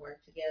y'all can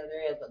work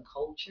together as a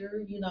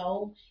culture,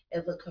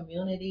 as a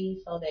community,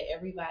 so that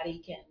everybody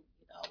can,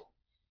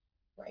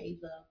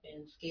 raise up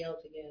and scale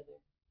together.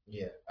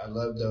 Yeah, I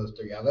love those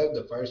three. I love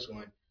the first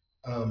one,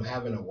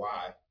 having a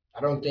why.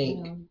 I don't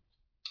think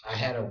I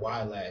had a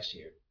why last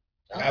year.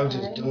 Like I was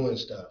just doing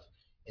stuff.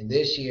 And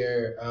this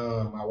year,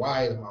 my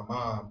why is my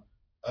mom.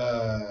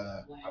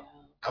 Wow.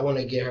 I want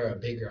to get her a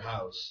bigger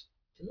house.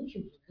 Do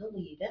you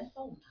really? That's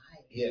so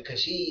nice. Yeah,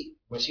 because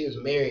when she was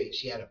married,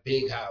 she had a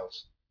big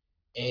house,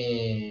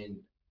 and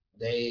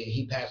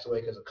he passed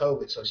away because of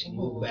COVID, so she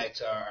moved back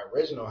to our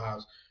original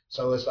house.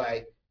 So it's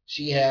like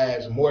she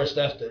has more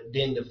stuff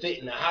than to fit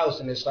in the house,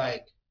 and it's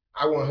like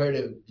I want her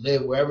to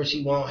live wherever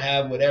she want,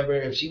 have whatever.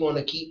 If she want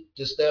to keep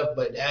the stuff,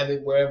 but have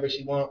it wherever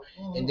she want,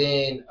 and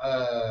then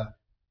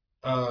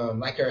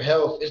like her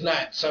health is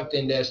not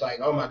something that's like,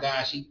 oh my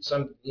gosh, she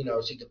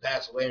could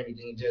pass away or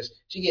anything. Just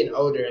she getting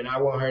older, and I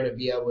want her to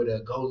be able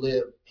to go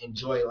live,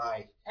 enjoy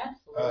life.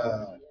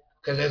 Absolutely.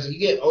 Because as you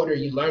get older,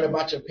 you learn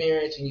about your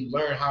parents and you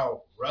learn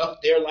how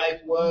rough their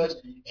life was.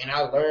 And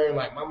I learned,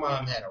 like, my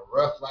mom had a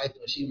rough life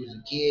when she was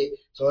a kid.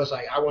 So it's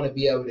like, I want to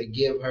be able to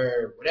give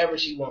her whatever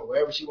she wants,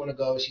 wherever she want to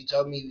go. She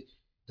told me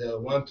the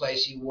one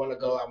place she want to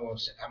go, I'm going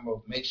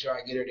to make sure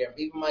I get her there.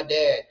 Even my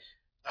dad,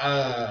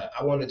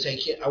 I want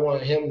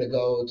him to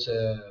go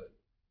to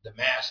the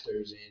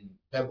Masters in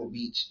Pebble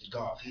Beach, the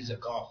golf. He's a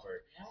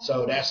golfer.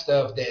 So that's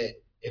stuff that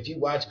if you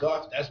watch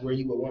golf, that's where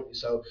you would want.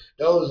 So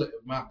those,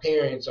 my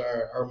parents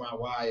are my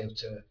why, of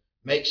to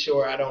make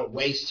sure I don't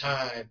waste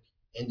time,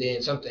 and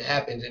then something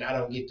happens and I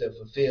don't get to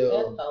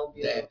fulfill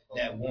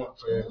that want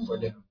for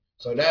them.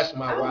 So that's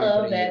my why. I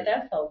love that.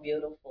 That's so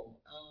beautiful.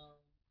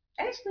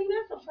 Actually,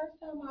 that's the first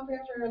time I've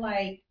ever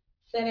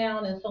sat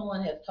down and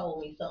someone has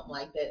told me something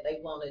like that they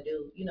want to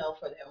do,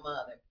 for their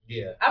mother.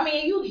 Yeah. I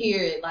mean, you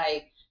hear it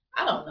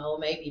I don't know,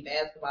 maybe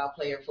basketball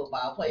player,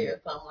 football player,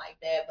 or something like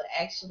that. But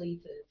actually,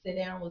 to sit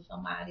down with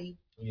somebody,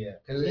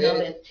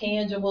 that's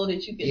tangible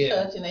that you can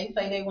touch, and they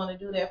say they want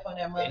to do that for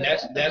their mother. And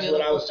that's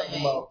what I was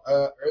talking about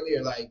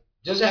earlier. Like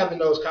just having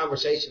those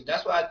conversations.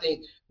 That's why I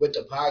think with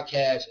the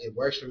podcast it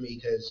works for me,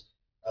 because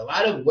a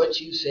lot of what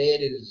you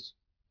said is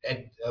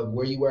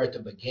where you were at the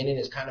beginning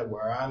is kind of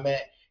where I'm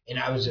at, and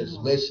I was just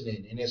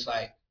listening, and it's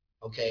like,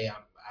 okay,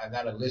 I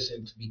gotta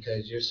listen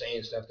because you're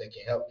saying stuff that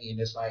can help me, and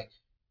it's like,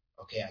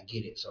 okay, I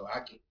get it. So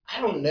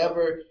I don't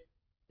never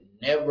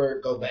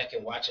go back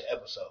and watch an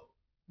episode.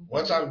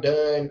 Once I'm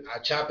done, I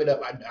chop it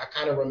up. I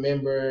kind of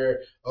remember,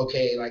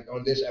 okay, like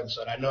on this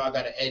episode, I know I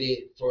got to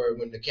edit for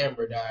when the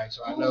camera died,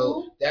 so I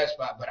know that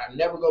spot, but I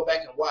never go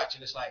back and watch.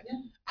 And it's like,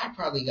 I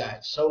probably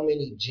got so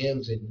many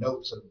gems and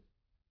notes of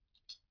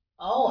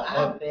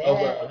I bet.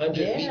 over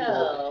 100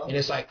 people. And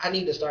it's like, I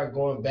need to start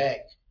going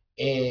back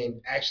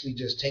and actually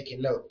just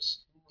taking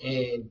notes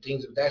and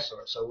things of that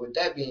sort. So with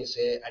that being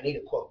said, I need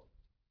a quote.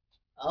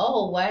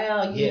 Oh,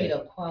 wow. You need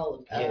a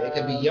quote. Yeah, it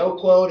could be your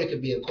quote. It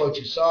could be a quote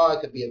you saw.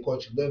 It could be a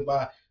quote you live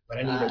by. But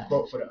I need a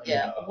quote for the underdog.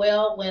 Yeah.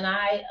 Well, when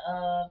I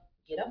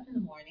get up in the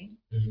morning,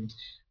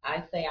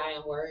 I say I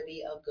am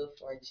worthy of good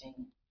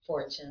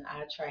fortune.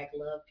 I attract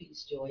love,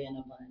 peace, joy, and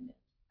abundance.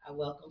 I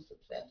welcome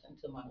success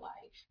into my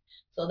life.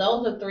 So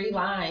those are 3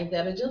 lines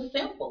that are just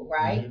simple,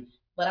 right?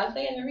 But I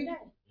say it every day.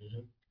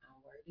 I'm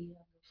worthy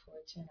of good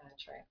fortune. I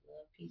attract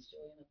love, peace,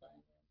 joy, and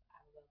abundance.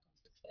 I welcome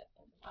success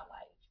into my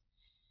life.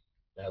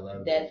 I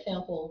love that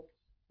simple,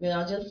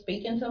 just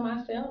speaking to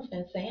myself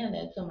and saying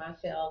that to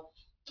myself.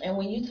 And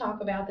when you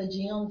talk about the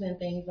gems and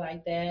things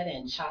like that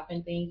and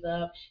chopping things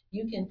up,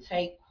 you can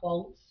take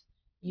quotes,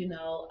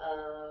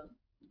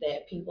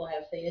 that people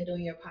have said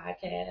during your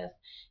podcast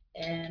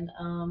and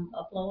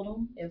upload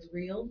them as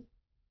reels.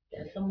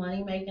 That's a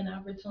money making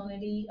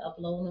opportunity.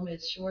 Upload them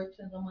as shorts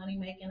is a money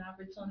making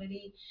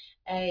opportunity.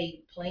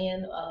 Hey,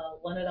 playing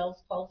one of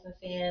those quotes and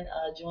saying,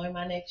 join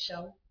my next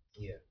show.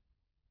 Yeah.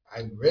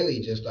 I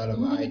really just thought of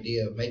an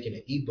idea of making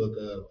an ebook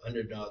of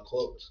underdog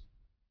quotes.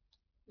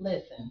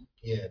 Listen.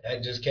 Yeah,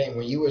 that just came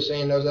when you were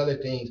saying those other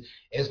things.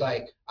 It's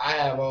like I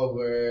have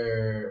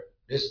over.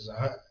 This is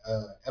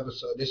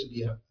episode. This would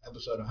be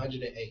episode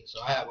 108. So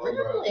I have over.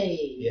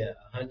 108.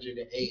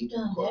 You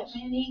done quotes. That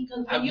many?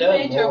 Because when you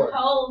made your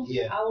post,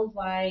 I was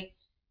like,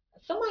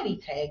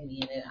 somebody tagged me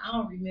in it. I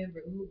don't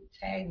remember who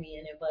tagged me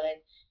in it, but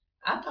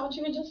I thought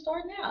you were just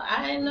starting out.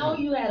 I didn't know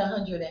you had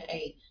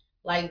 108.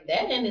 Like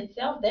that in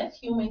itself, that's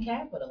human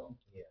capital.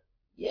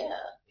 Yeah.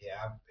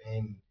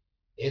 And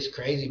it's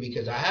crazy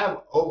because I've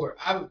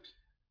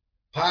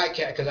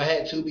podcast because I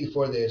had 2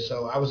 before this,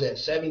 so I was at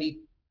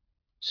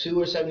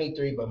 72 or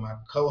 73. But my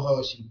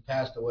co-host, she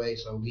passed away,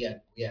 so we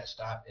had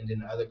stopped, and then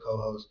the other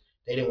co-host,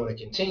 they didn't want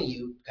to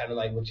continue, kind of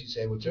like what you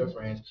said with your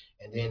friends,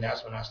 and then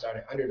that's when I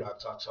started Underdog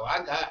Talk. So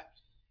I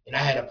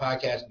had a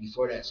podcast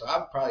before that, so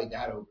I've probably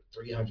got over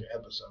 300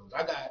 episodes.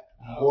 I got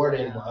more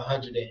than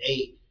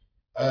 108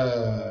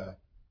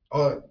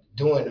 on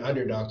doing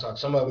Underdog Talk.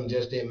 Some of them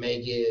just didn't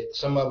make it.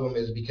 Some of them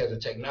is because of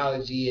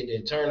technology. It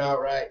didn't turn out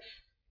right.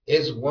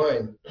 It's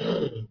one,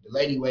 the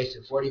lady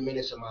wasted 40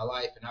 minutes of my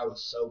life, and I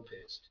was so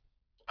pissed.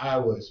 I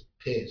was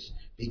pissed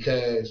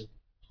because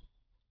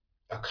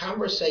a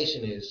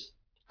conversation is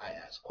I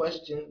ask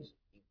questions,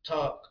 you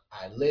talk,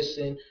 I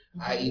listen,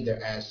 I either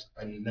ask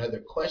another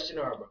question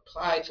or I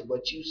reply to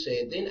what you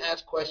said, then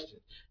ask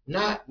questions.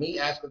 Not me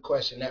ask a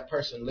question, that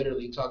person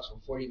literally talks for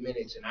 40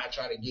 minutes and I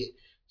try to get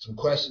some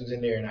questions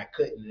in there and I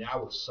couldn't, and I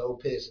was so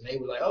pissed. And they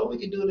were like, "Oh, we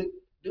can do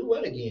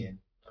what again?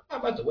 I'm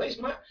not about to waste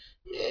my."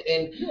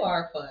 And you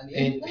are funny.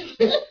 And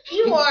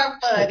you are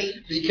funny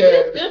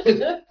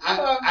because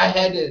I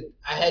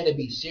had to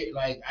be serious.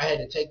 Like I had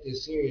to take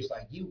this serious.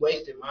 Like you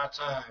wasted my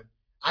time.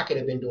 I could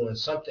have been doing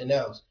something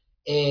else.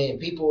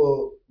 And people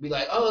will be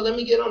like, "Oh, let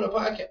me get on the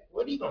podcast."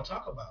 What are you gonna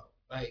talk about?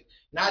 Like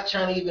not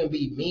trying to even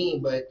be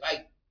mean, but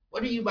like,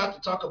 what are you about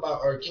to talk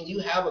about? Or can you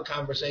have a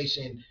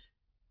conversation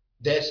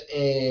that's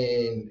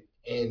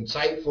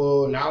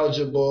insightful,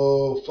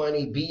 knowledgeable,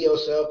 funny, be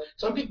yourself.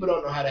 Some people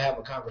don't know how to have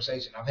a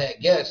conversation. I've had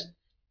guests,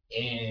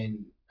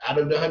 and out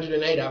of the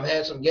 108, I've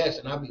had some guests,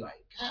 and I'll be like,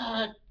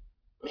 "God,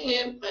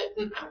 man,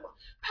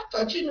 I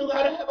thought you knew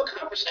how to have a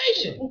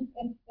conversation.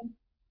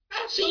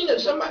 I seen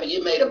that somebody,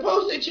 you made a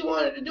post that you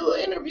wanted to do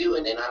an interview,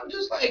 and then I'm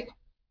just like,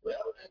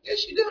 well, I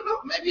guess you don't know.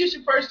 Maybe it's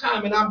your first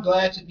time, and I'm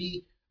glad to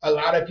be a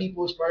lot of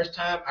people's first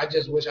time. I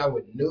just wish I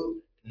would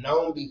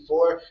known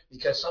before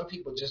because some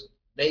people just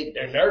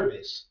they're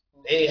nervous.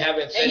 They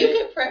haven't said and you it.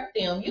 could prep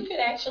them. You could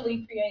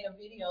actually create a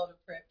video to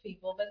prep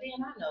people, but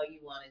then I know you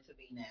want it to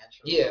be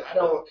natural. Yeah, I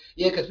don't.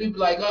 Yeah, because people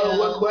like, oh,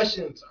 what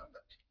questions?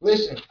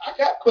 Listen, I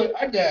got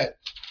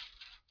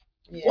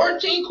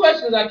 14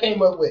 questions I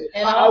came up with.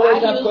 And I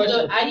always have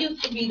questions. I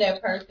used to be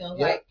that person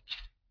like,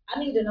 I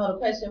need to know the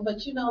question,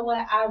 but you know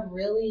what? I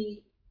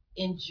really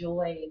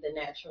enjoy the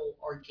natural,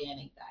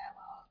 organic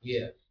dialogue.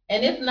 Yeah.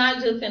 And it's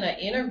not just in an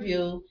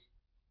interview.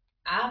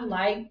 I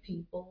like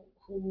people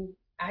who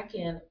I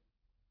can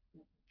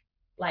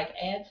like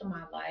add to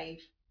my life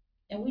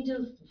and we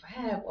just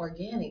vibe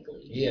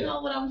organically. Yeah. You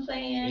know what I'm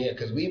saying? Yeah,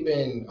 because we've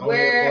been on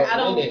where I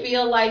don't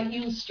feel like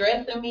you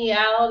stressing me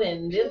out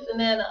and this and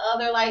that and the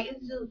other. Like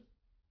it's just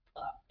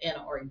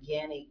an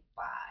organic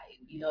vibe.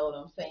 You know what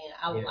I'm saying?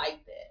 I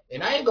like that.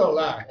 And I ain't gonna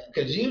lie,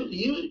 because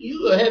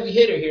you a heavy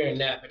hitter here in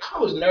Nap, and I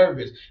was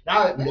nervous.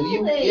 Now I knew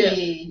you,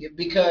 yeah,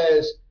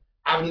 because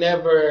I've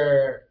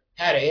never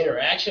had an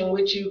interaction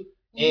with you,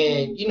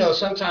 and you know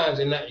sometimes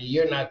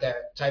you're not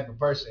that type of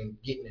person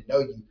getting to know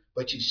you,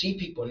 but you see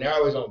people and they're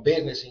always on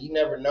business, and you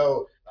never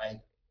know like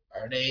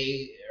are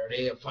they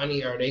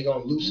funny? Are they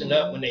gonna loosen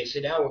up when they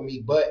sit down with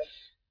me? But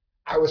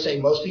I would say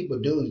most people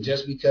do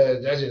just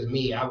because that's just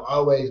me. I've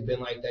always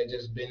been like that,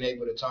 just been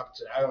able to talk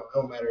to. I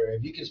don't matter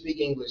if you can speak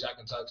English, I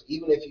can talk to.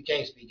 Even if you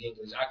can't speak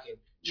English, I can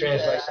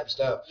translate some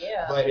stuff.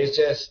 Yeah. But it's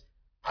just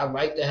I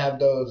like to have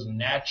those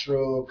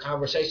natural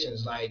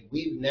conversations. Like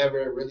we've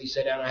never really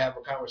sat down and have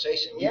a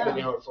conversation. We've been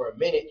here for a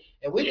minute,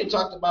 and we didn't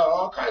talk about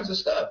all kinds of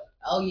stuff.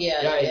 Oh yeah,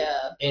 like,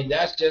 yeah. And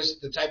that's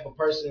just the type of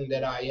person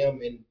that I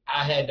am, and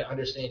I had to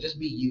understand. Just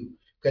be you.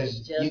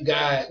 Because you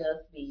got just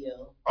be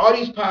you. All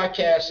these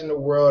podcasts in the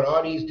world,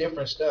 all these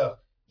different stuff.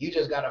 You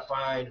just gotta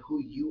find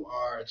who you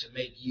are to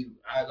make you.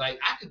 I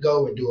could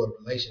go and do a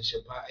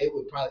relationship. It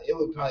would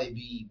probably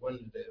be one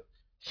of the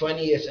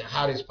funniest and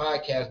hottest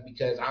podcasts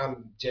because I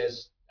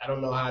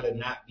don't know how to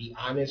not be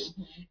honest.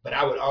 But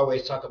I would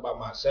always talk about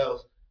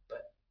myself.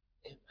 But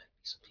it might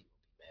be some people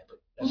be mad, but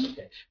that's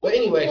okay. But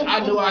anyways, I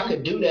knew I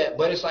could do that.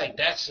 But it's like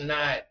that's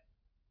not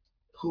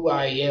who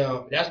I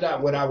am. That's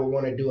not what I would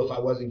want to do if I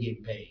wasn't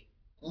getting paid.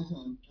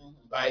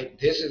 Like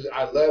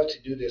I love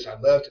to do this. I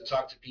love to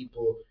talk to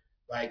people.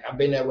 Like I've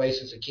been that way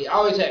since a kid. I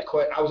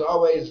was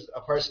always a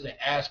person that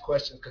asked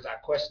questions because I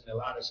questioned a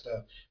lot of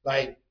stuff.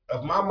 Like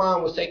if my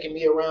mom was taking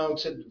me around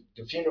to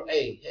the funeral,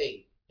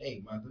 hey,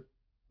 mother,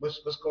 what's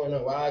going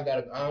on? I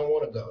don't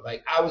want to go.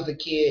 Like I was the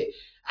kid.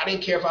 I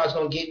didn't care if I was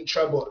gonna get in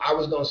trouble. I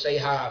was gonna say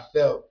how I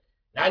felt,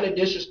 not in a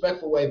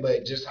disrespectful way,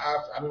 but just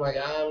how I'm like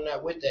I'm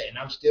not with that, and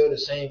I'm still the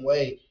same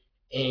way.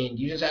 And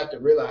you just have to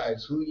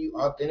realize who you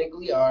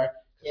authentically are.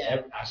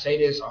 Yeah. I say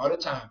this all the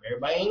time.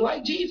 Everybody ain't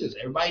like Jesus.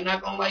 Everybody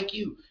not gonna like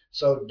you.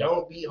 So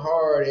don't be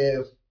hard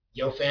if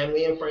your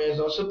family and friends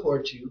don't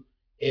support you.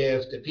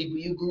 If the people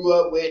you grew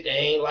up with, they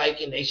ain't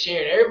liking, they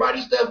sharing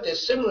everybody's stuff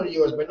that's similar to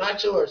yours, but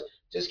not yours.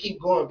 Just keep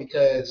going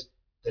because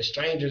the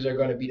strangers are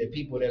going to be the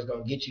people that's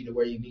going to get you to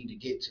where you need to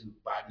get to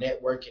by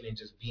networking and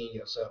just being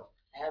yourself.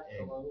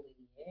 Absolutely.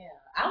 Yeah.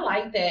 I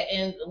like that.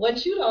 And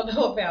what you don't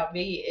know about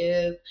me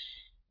is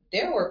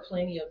there were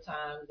plenty of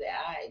times that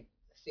I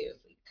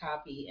seriously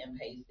copy and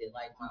pasted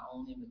like my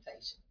own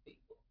invitation to people.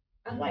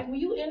 I was like, will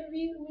you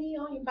interview me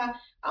on your podcast?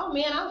 Oh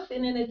man, I was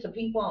sending it to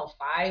people on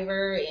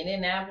Fiverr,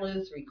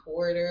 Indianapolis,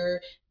 Recorder,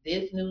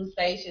 this news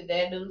station,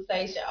 that news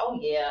station. Oh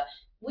yeah.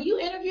 Will you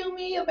interview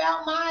me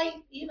about my,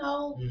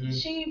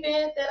 she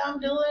event that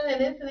I'm doing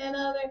and this and that and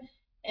other?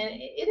 And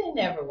it didn't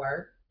never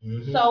work.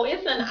 So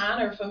it's an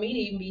honor for me to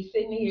even be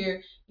sitting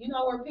here,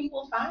 where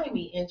people find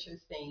me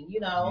interesting,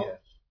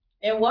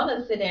 and want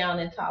to sit down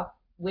and talk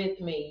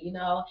with me,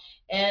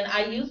 And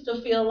I used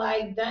to feel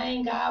like,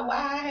 dang God, why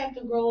I have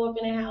to grow up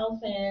in a house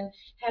and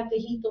have to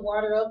heat the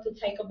water up to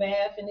take a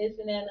bath and this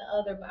and that and the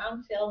other. But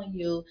I'm telling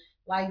you,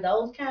 like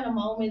those kind of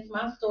moments,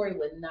 my story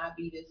would not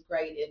be this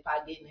great if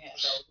I didn't have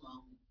those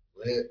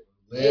moments.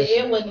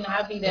 It would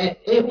not be that.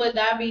 It would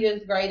not be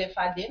this great if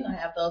I didn't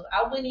have those.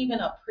 I wouldn't even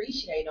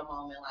appreciate a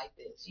moment like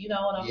this. You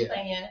know what I'm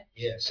saying?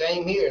 Yeah,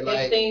 same here.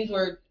 If things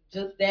were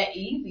just that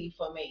easy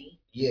for me.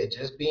 Yeah,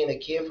 just being a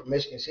kid from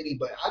Michigan City.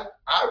 But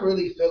I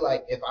really feel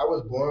like if I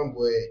was born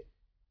with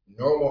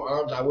normal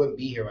arms, I wouldn't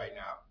be here right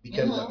now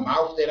because the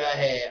mouth that I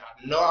had,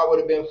 I know I would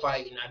have been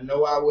fighting. I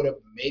know I would have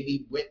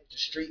maybe went the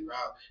street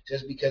route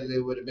just because it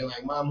would have been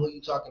like, Mom, who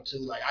you talking to?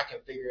 Like, I can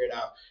figure it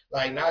out.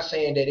 Like, not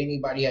saying that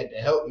anybody had to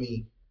help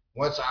me.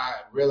 Once I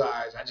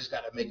realized I just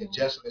got to make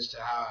adjustments to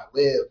how I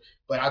live,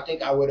 but I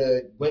think I would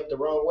have went the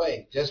wrong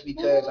way just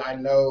because I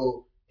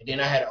know. And then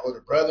I had an older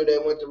brother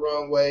that went the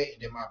wrong way,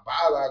 and then my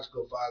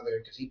biological father,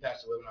 because he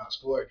passed away when I was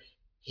 4,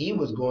 he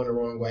was going the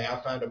wrong way.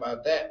 I found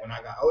about that when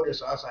I got older,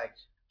 so I was like,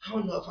 I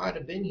don't know if I'd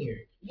have been here.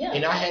 Yeah.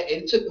 And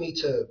it took me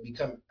to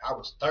I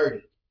was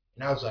 30.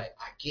 And I was like,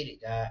 I get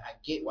it, God. I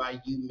get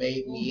why you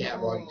made me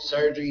have all these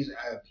surgeries.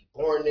 I'd be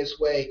born this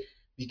way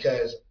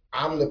because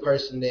I'm the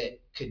person that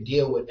could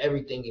deal with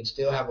everything and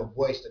still have a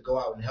voice to go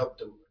out and help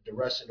the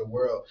rest of the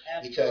world.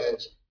 Absolutely.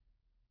 Because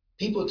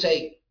people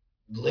take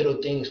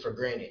little things for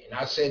granted. And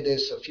I said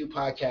this a few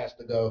podcasts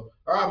ago,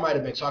 or I might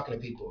have been talking to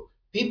people.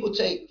 People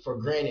take for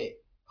granted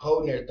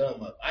holding their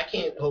thumb up. I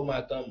can't hold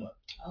my thumb up.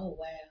 Oh,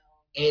 wow.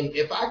 And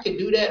if I could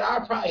do that,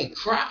 I'd probably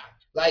cry.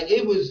 Like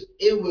it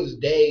was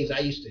days I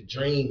used to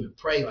dream and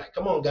pray, like,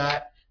 come on,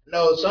 God,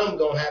 no, something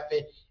gonna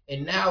happen.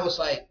 And now it's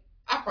like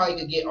I probably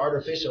could get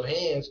artificial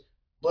hands,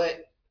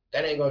 but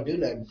that ain't gonna do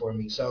nothing for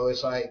me. So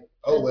it's like,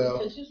 oh well.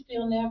 Because you're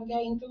still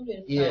navigating through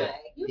this thing.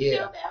 You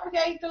still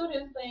navigating through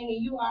this thing,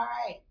 and you all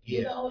right.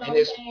 You know what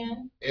I'm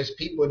saying? It's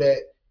people that,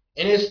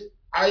 and it's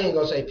I ain't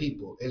gonna say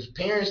people. It's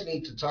parents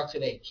need to talk to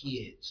their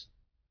kids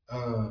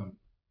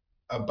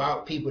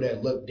about people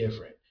that look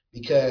different.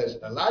 Because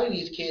a lot of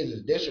these kids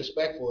is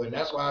disrespectful, and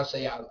that's why I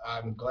say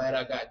I'm glad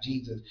I got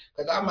Jesus.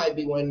 Because I might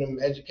be one of them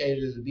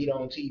educators that beat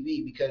on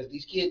TV because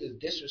these kids is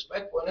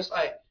disrespectful, and it's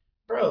like,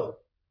 bro,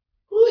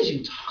 who is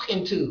you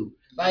talking to?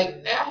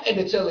 Like, I had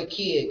to tell a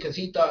kid because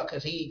he thought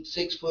because he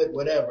 6 foot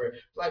whatever.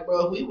 Like,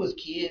 bro, if we was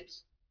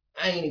kids,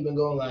 I ain't even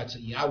gonna lie to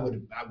you.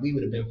 We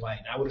would have been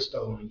fighting. I would have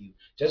stolen you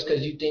just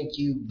because you think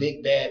you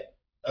big bad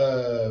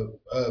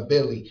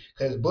Billy.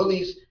 Because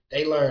bullies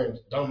they learn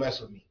don't mess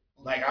with me.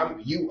 Like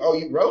you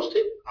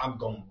roasted. I'm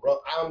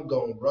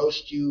gonna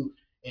roast you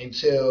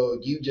until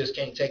you just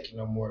can't take it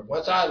no more.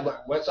 Once I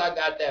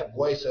got that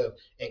voice of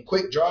and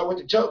quick draw with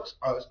the jokes,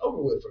 oh, it's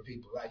over with for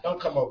people. Like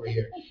don't come over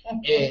here,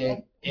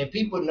 and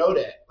people know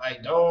that.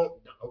 Like don't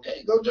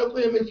go joke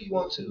with him if you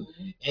want to,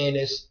 and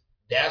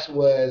that's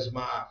was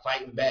my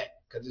fighting back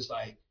because it's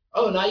like.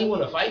 Oh, now you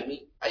want to fight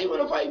me? How you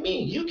want to fight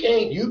me? You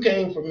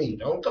came for me.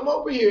 Don't come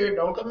over here.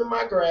 Don't come in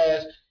my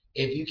grass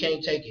if you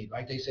can't take it.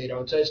 Like they say,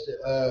 don't touch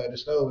the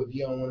stove if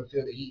you don't want to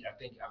feel the heat. I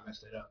think I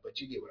messed it up,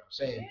 but you get what I'm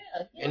saying.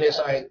 Yeah. And it's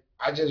like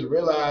I just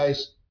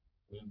realized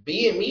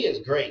being me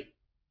is great.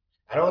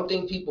 I don't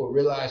think people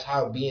realize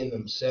how being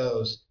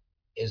themselves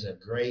is a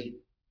great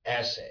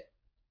asset.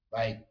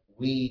 Like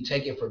we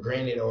take it for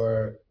granted,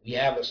 or we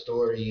have a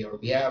story, or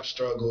we have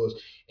struggles,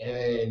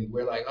 and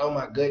we're like, oh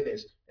my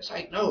goodness. It's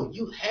like, no,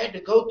 you had to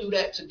go through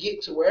that to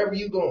get to wherever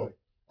you're going.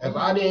 If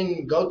I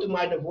didn't go through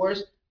my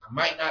divorce, I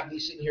might not be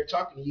sitting here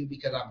talking to you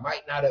because I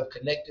might not have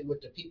connected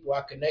with the people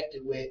I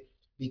connected with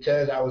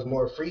because I was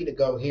more free to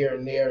go here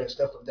and there and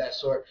stuff of that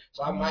sort.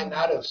 So I might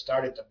not have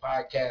started the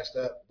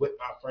podcast up with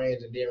my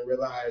friends and then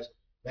realized,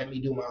 let me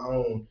do my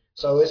own.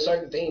 So it's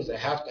certain things that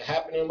have to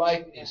happen in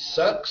life. It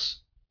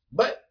sucks,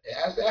 but it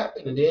has to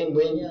happen. And then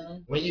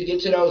when you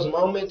get to those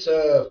moments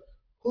of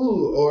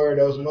or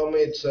those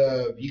moments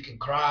of you can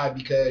cry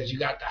because you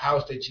got the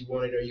house that you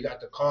wanted, or you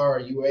got the car, or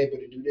you were able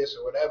to do this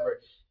or whatever,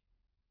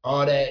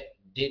 all that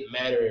didn't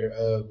matter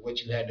of what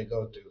you had to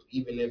go through,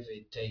 even if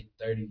it take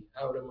 30.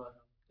 How old am I?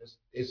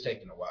 It's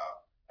taking a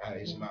while.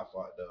 It's my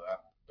fault though.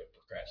 I've been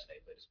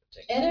procrastinating, but it's been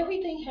taking. And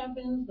everything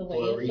happens the way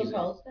it's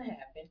supposed to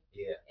happen.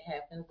 Yeah, it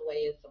happens the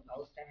way it's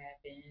supposed to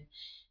happen.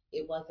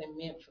 It wasn't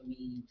meant for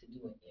me to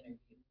do an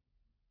interview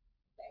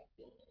back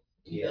then.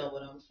 You know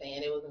what I'm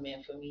saying? It wasn't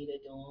meant for me to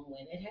do them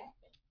when it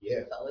happened.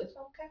 Yeah. So it's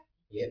okay.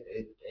 Yeah,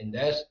 and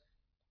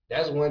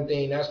that's one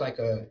thing. That's like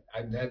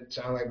that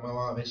sound like my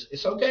mom.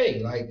 It's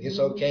okay. Like it's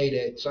okay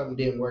that something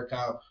didn't work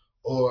out,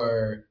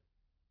 or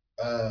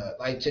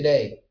like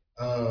today,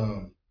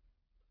 the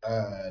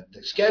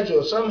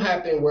schedule. Something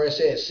happened where it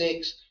said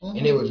 6,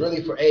 and it was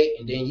really for 8,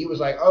 and then you was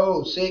like,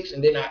 oh, 6,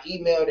 and then I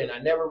emailed and I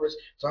never was.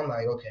 So I'm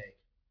like, okay,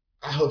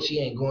 I hope she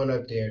ain't going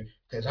up there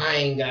because I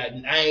ain't got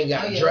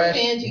dressed.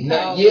 Because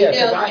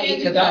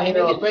I hit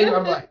her on Facebook.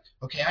 I'm like,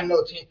 okay, I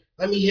know.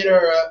 Let me hit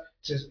her up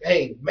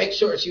to make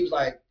sure. She was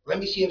like, let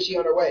me see if she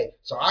on her way.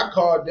 So I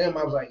called them.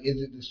 I was like,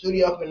 is it the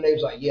studio open? And they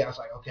was like, yeah. I was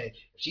like, okay.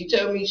 If she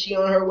tell me she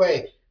on her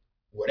way,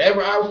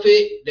 whatever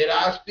outfit that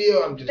I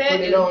feel, I'm just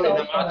putting it on and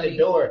I'm out the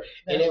door.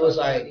 And it was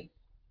like,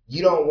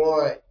 you don't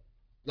want,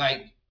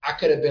 like, I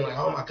could have been like,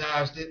 oh my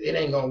gosh, it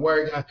ain't gonna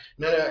work.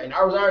 No, and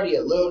I was already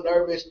a little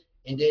nervous.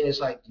 And then it's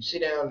like, you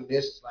sit down and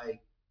this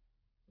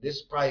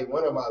is probably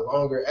one of my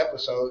longer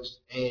episodes.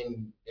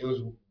 And it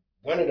was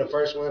one of the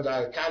first ones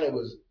I kind of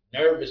was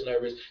nervous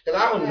because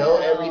I don't know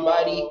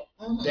everybody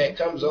that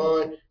comes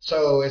on.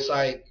 So it's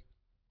like,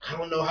 I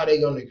don't know how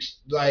they gonna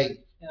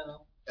like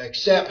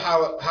accept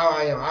how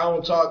I am. I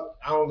don't talk.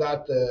 I don't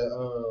got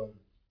the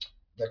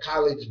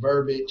college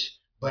verbiage,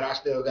 but I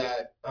still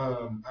got.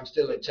 I'm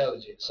still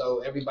intelligent.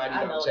 So everybody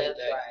don't take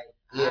that. Right.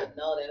 Yeah, I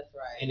know that's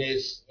right. And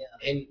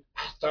and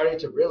I started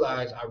to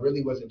realize I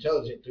really was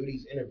intelligent through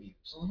these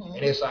interviews.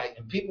 And it's like,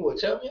 and people would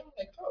tell me, I'm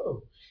like,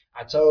 oh,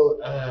 I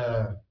told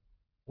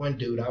one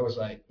dude, I was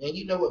like, man,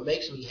 you know what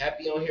makes me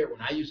happy on here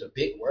when I use a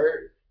big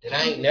word that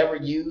I ain't never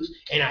used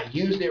and I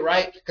used it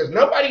right, because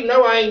nobody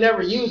know I ain't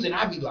never used it. And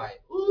I be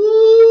like,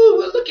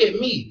 ooh, look at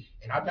me.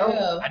 And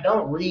I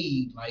don't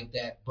read like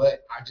that,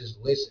 but I just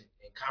listen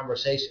in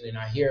conversation and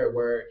I hear a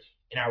word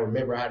and I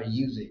remember how to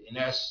use it. And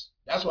that's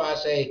why I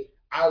say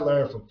I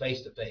learn from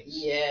face to face.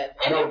 Yes,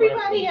 and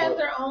everybody has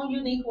their own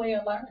unique way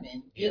of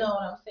learning. You know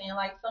what I'm saying?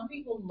 Like, some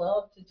people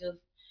love to just.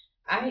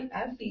 I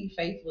see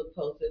Facebook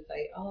posts that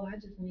say, "Oh, I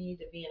just need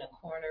to be in a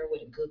corner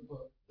with a good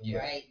book,"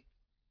 right?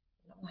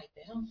 And I'm like,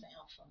 that don't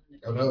sound fun.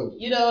 Oh no.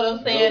 You know what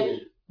I'm saying? No.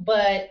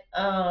 But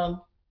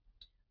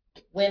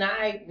when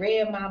I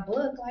read my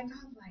book, like,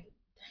 I was like,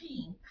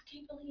 dang, I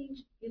can't believe,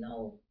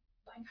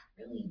 like,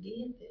 I really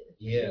did this.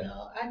 Yeah.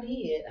 I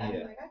did. I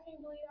was like, I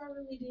can't believe I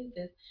really did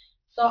this.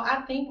 So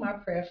I think my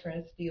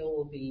preference still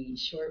will be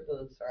short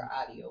books or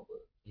audio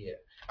books. Yeah.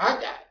 I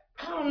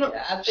don't know.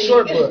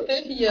 Short books.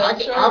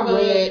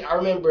 I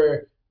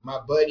remember my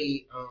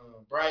buddy,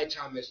 Brian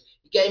Thomas,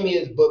 he gave me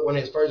his book, one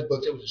of his first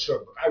books. It was a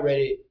short book. I read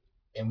it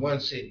in one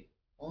sitting.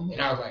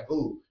 And I was like,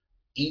 ooh,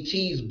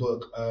 E.T.'s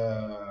book,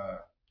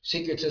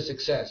 Secret to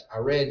Success. I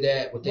read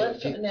that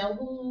within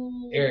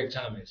Eric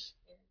Thomas.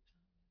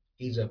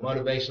 He's a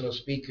motivational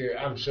speaker.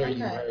 I'm sure you've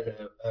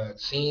heard of,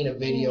 seen a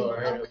video or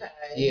heard of.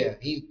 Yeah,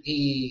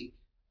 he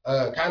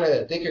kind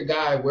of thicker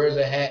guy, wears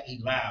a hat.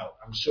 He loud.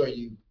 I'm sure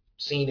you've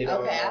seen it.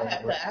 Okay,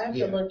 I have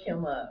to look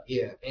him up.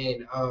 Yeah,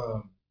 and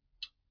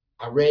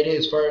I read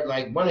his first,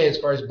 like one of his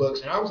first books,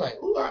 and I was like,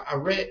 ooh, I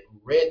read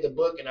the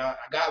book, and I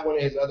got one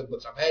of his other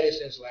books. I've had it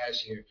since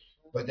last year,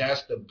 but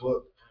that's the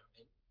book.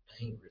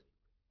 I ain't really.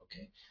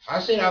 Okay. I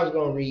said I was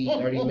gonna read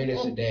 30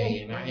 minutes a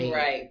day, and I ain't.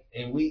 Right.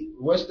 And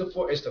what's the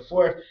fourth? It's the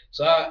fourth.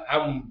 So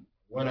I'm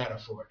 1 out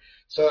of 4.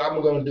 So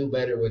I'm gonna do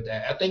better with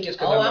that. I think it's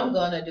because I'm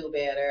gonna do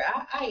better.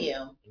 I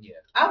am. Yeah.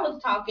 I was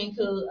talking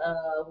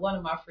to one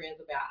of my friends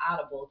about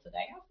Audible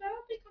today. I said,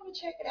 I think I'm gonna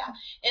check it out.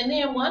 And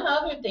then one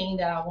other thing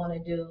that I want to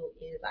do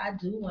is I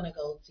do want to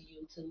go to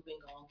YouTube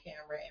and go on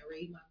camera and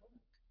read my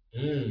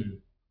book.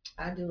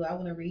 I do. I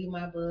want to read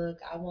my book.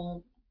 I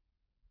want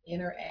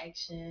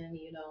interaction.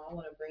 I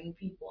want to bring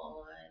people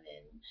on,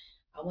 and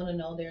I want to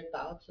know their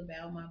thoughts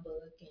about my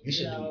book. And, you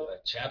should do a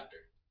chapter.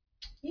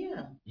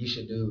 Yeah. You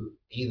should do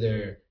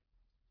either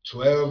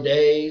 12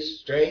 days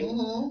straight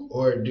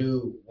or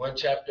do 1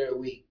 chapter a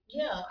week.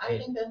 Yeah, I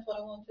think that's what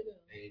I want to do.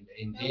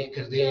 And then,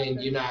 because then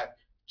you're not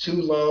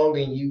too long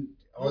and you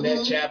on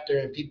that chapter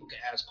and people can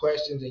ask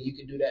questions and you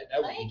can do that.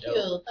 That would be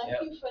dope.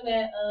 Thank you for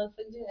that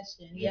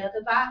suggestion. Yeah,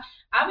 because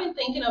I've been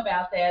thinking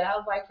about that. I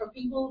was like, for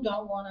people who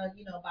don't want to,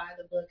 buy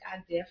the book, I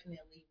definitely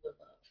would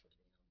love for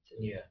them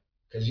to. Yeah,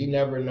 because you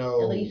never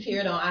know. At least hear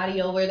it on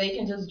audio where they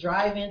can just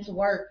drive into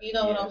work. You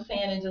know what I'm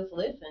saying, and just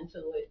listen to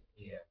it.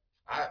 Yeah,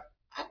 I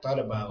thought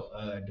about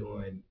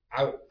doing.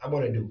 I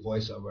want to do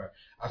voiceover.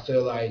 I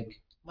feel like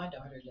my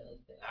daughter does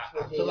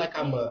that. I feel like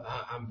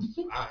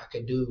I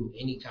could do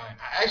any kind.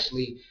 I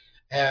actually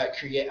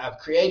I've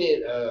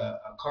created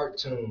a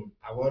cartoon.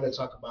 I want to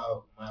talk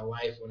about my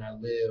life when I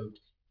lived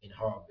in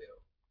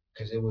Harville,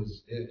 because it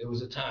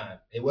was a time.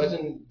 It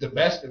wasn't the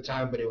best of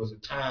time, but it was a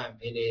time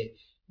in it.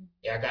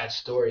 I got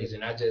stories,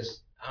 and I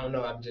don't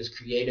know. I'm just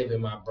creative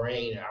in my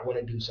brain, and I want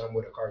to do something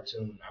with a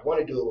cartoon. I want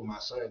to do it with my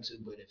son too,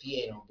 but if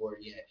he ain't on board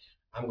yet,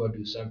 I'm gonna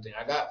do something.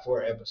 I got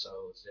 4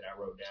 episodes that I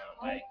wrote down.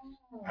 Like,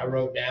 I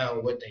wrote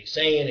down what they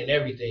saying and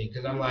everything,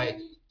 because I'm like,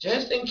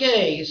 just in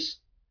case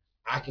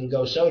I can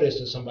go show this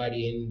to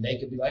somebody and they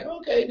could be like,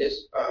 okay,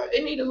 this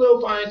it need a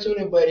little fine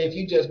tuning. But if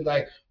you just be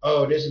like,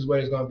 oh, this is what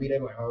it's gonna be, they're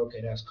like, oh,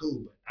 okay, that's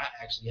cool. But I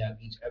actually have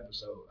each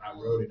episode. I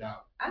wrote it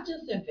out. I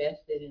just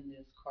invested in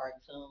this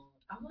cartoon.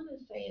 I want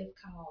to say it's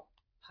called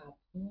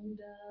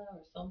Papunda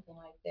or something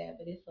like that,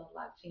 but it's a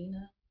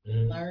Latina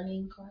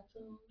learning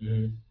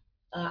cartoon.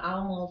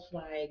 Almost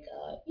like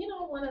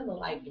one of the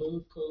like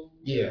Blue's Clues,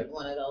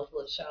 one of those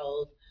little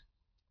shows.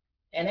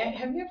 And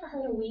have you ever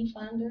heard of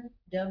WeFunder?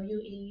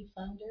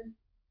 WeFunder.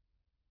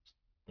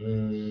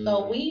 So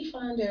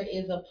WeFunder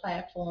is a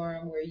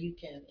platform where you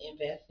can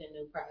invest in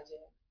new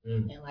projects,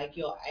 and like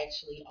you'll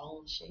actually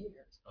own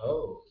shares.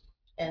 Oh.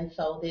 And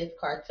so this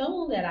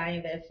cartoon that I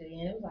invested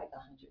in, it was like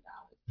 $100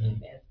 to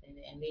invest in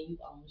and then you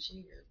own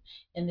shares.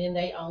 And then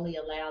they only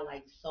allow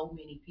like so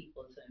many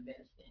people to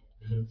invest in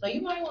it. Mm-hmm. So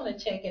you might want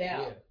to check it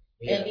out. Yeah.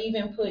 Yeah. And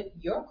even put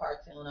your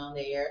cartoon on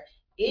there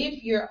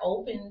if you're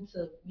open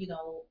to,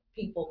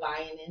 people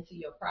buying into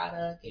your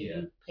product and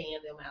you paying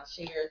them out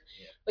shares.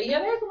 Yeah. But yeah,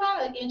 there's a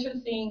lot of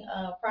interesting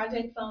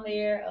projects on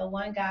there.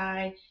 One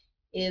guy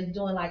is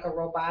doing like a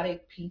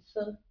robotic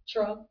pizza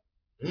truck.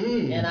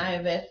 And I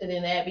invested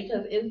in that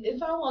because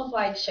it's almost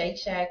like Shake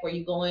Shack where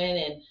you go in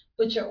and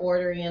put your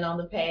order in on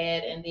the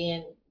pad and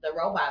then the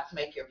robots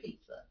make your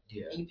pizza.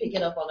 Yeah. And you pick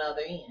it up on the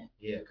other end.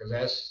 Yeah, because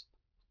that's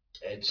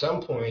at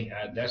some point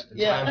that's the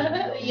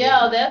time.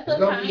 Yeah, that's the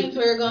times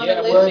we're going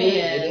to live in.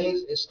 It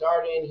is. It's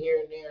starting here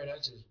and there, and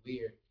that's just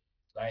weird.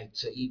 Like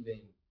to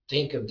even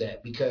think of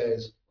that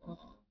because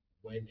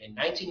when in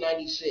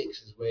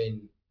 1996 is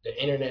when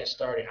the internet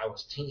started. I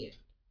was 10.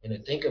 And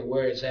to think of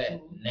where it's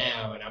at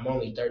now, and I'm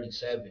only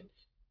 37,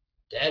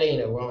 that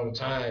ain't a long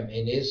time.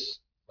 And it's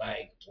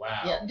like,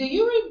 wow. Yeah. Do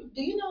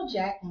you know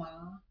Jack Ma?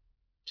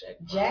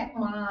 Jack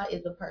Ma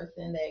is the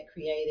person that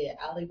created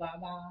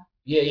Alibaba.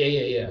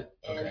 Yeah.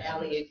 And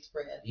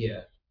AliExpress.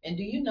 Yeah. And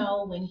do you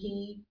know when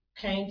he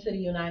came to the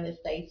United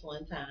States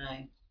one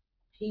time,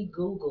 he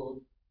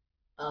Googled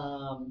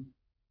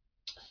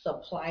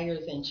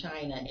suppliers in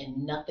China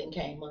and nothing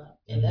came up.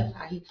 And that's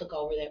how he took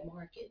over that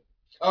market.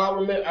 Oh,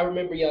 I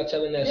remember y'all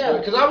telling that story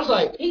because I was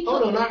like,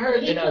 hold on, I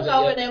heard. He took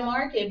over that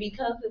market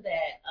because of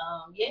that.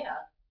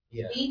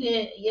 Yeah. He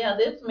did. Yeah,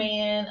 this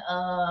man.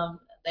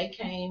 They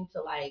came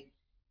to like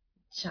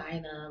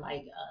China,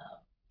 like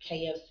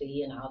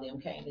KFC and all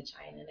them came to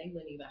China, and they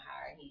wouldn't even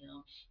hire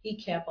him.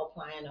 He kept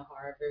applying to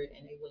Harvard,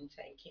 and they wouldn't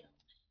take him.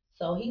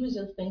 So he was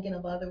just thinking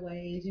of other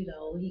ways, he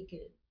could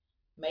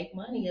make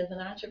money as an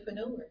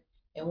entrepreneur.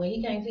 And when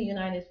he came to the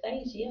United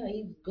States,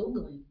 he's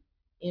Googling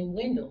in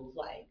Windows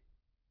like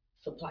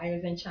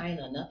suppliers in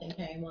China, nothing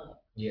came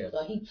up. Yeah.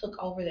 So he took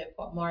over that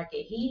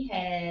market. He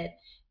had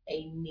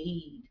a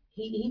need.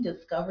 He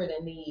discovered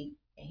a need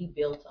and he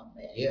built on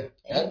that. Yeah.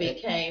 And he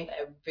became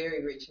a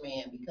very rich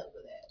man because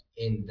of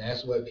that. And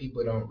that's what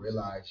people don't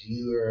realize.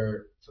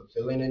 You're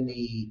fulfilling a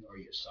need or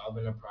you're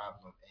solving a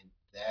problem. And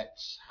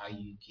that's how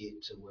you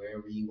get to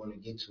wherever you want to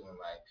get to in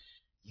life.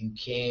 You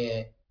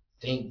can't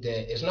think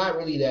that it's not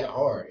really that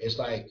hard. It's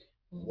like,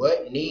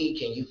 what need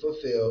can you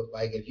fulfill?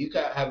 Like if you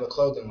have a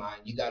clothing line,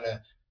 you got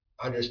to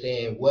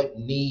understand what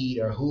need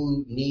or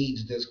who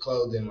needs this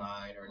clothing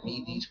line or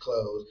need these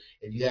clothes.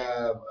 If you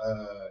have,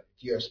 if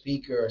you're a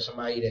speaker or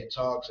somebody that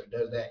talks or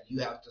does that, you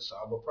have to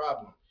solve a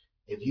problem.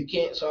 If you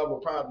can't solve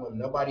a problem,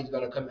 nobody's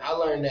going to come. I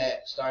learned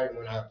that starting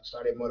when I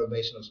started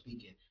motivational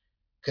speaking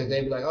because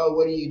they'd be like, oh,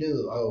 what do you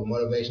do? Oh,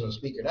 motivational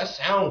speaker. That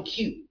sounds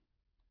cute,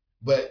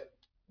 but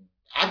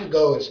I could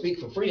go and speak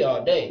for free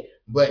all day.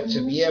 But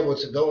to be able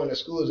to go into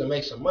schools and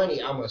make some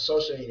money, I'm a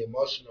social and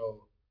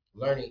emotional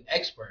learning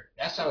expert.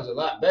 That sounds a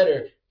lot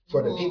better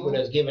for the people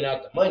that's giving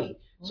out the money.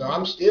 So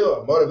I'm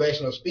still a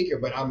motivational speaker,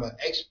 but I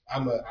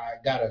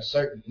got a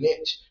certain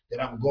niche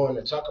that I'm going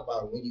to talk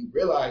about. When you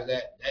realize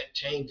that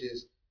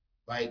changes,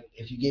 like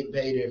if you get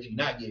paid or if you're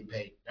not getting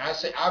paid. And I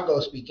say I'll go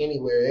speak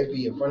anywhere. It'd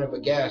be in front of a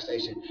gas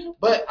station,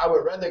 but I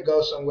would rather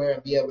go somewhere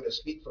and be able to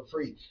speak for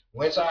free.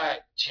 Once I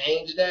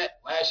changed that,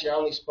 last year I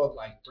only spoke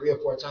like 3 or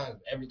 4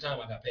 times. Every time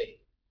I got paid.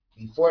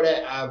 Before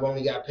that, I've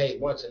only got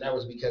paid once, and that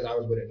was because I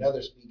was with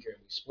another speaker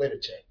and we split a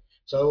check.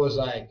 So it was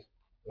like,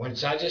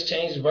 once I just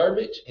changed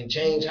verbiage and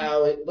changed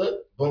how it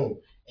looked, boom.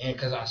 And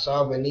because I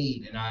saw a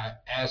need and I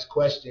asked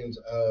questions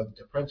of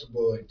the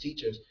principal and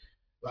teachers,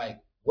 like,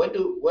 what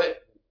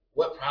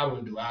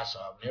problem do I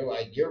solve? And they're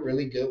like, you're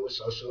really good with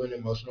social and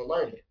emotional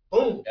learning.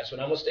 Boom, that's what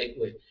I'm going to stick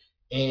with.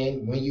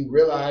 And when you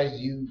realize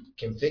you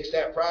can fix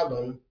that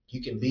problem,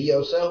 you can be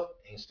yourself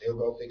and still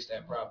go fix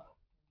that problem.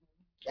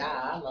 Yeah,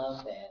 I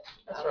love that.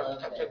 That's right. I'm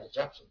trying to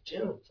drop some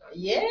gems.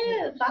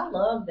 Yes, I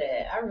love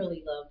that. I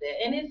really love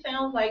that. And it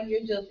sounds like you're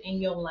just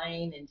in your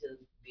lane and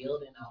just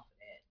building off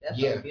of that.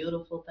 That's a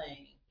beautiful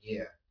thing.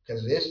 Yeah,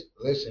 because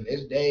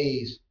this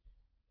days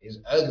is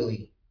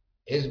ugly.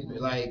 It's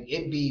like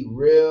it be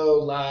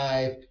real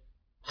life.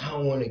 I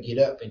don't want to get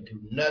up and do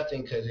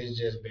nothing because it's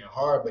just been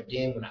hard. But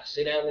then when I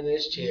sit down in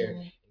this chair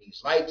and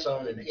these lights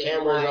on and the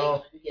camera's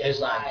on, it's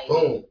like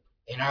boom.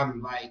 And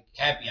I'm like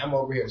happy. I'm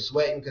over here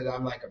sweating because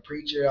I'm like a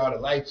preacher, all the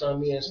lights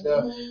on me and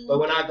stuff. But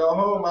when I go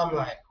home, I'm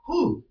like,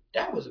 whew,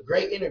 that was a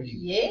great interview.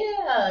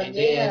 Yeah, and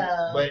then,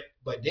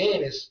 but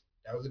then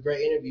that was a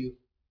great interview.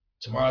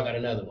 Tomorrow I got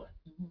another one.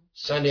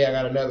 Sunday I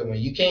got another one.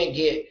 You can't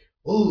get,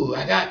 ooh,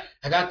 I got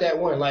that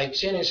one. Like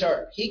Shannon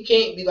Sharp, he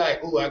can't be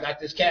like, ooh, I got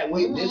this cat.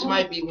 This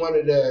might be one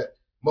of the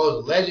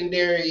most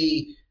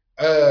legendary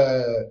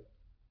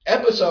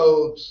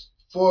episodes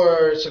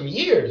for some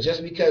years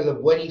just because of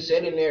what he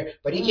said in there,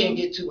 but he can't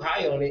get too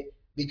high on it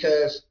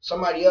because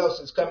somebody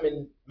else is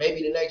coming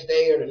maybe the next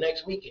day or the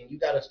next week and you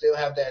got to still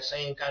have that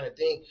same kind of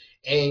thing.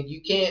 And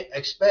I can't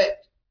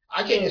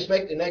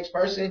expect the next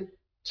person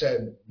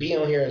to be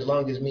on here as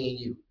long as me and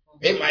you.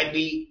 It might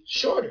be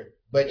shorter,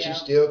 but you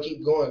still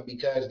keep going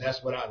because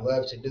that's what I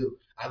love to do.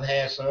 I've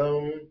had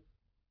some,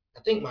 I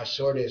think my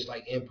shortest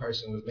like in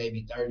person was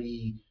maybe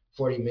 30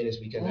 40 minutes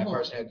because that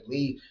person had to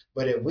leave.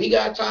 But if we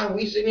got time,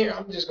 we sit here,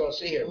 I'm just gonna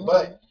sit here.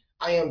 But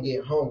I am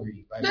getting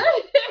hungry. Like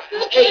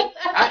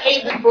I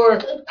ate before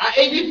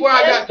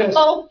I got this.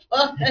 So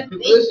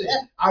listen,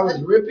 I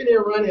was ripping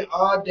and running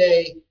all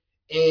day,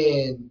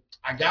 and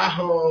I got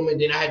home, and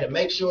then I had to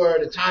make sure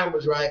the time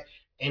was right,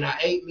 and I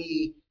ate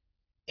me.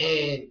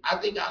 And I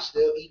think I'll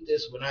still eat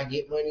this when I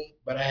get money,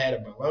 but I had a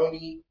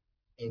bologna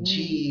and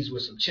cheese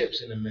with some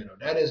chips in the middle.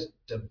 That is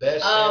the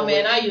best sandwich.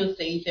 Man, I used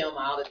to eat them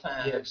all the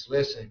time. Yes,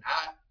 listen,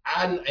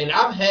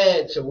 I've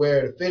had to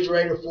wear the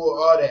refrigerator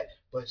full, all that,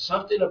 but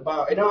something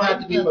about it don't have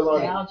to be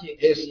bologna.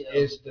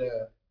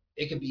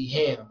 It could be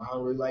ham. I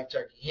don't really like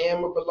turkey.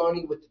 Ham or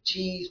bologna with the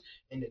cheese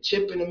and the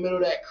chip in the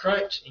middle, that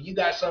crunch, and you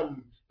got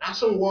some, not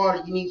some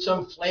water, you need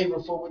something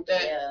flavorful with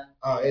that. Yeah.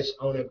 It's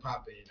on and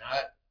popping.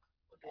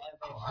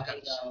 I got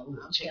I'm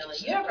telling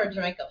you, ever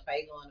drank a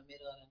Faygo in the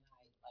middle of the night,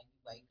 like you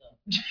wake up?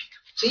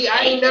 See,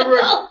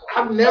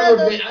 I've never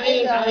been,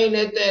 I ain't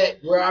at that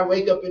where I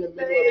wake up in the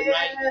middle of the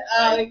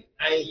night.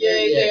 I ain't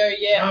there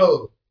yet.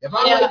 No. If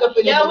I wake up in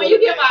the middle when you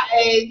get my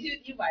age,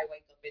 you might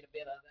wake up in the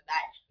middle of the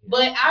night.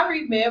 But I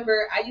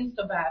remember I used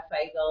to buy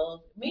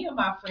Faygos. Me and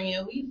my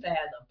friend, we used to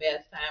have the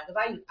best time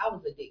because I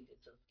was addicted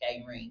to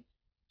skating rink.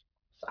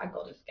 So I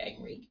go to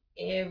skating rink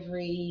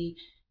every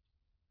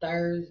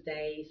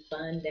Thursday,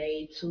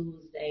 Sunday,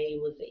 Tuesday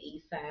was the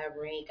East Side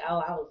rink. Oh,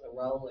 I was a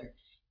roller.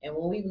 And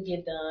when we would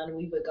get done,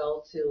 we would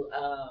go to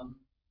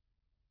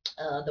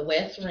the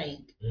West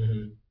Rink.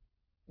 Mm-hmm.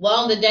 Well,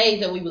 on the days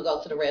that we would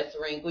go to the West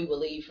Rink, we would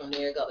leave from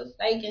there, go to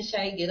Steak and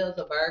Shake, get us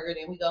a burger,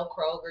 then we go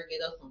Kroger,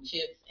 get us some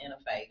chips and a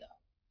Faygo.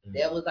 Mm-hmm.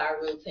 That was our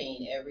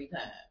routine every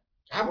time.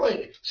 I'm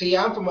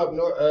from up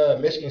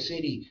north, Michigan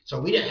City, so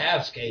we didn't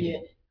have skating. Yeah.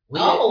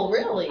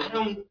 Really?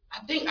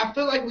 I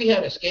feel like we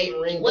had a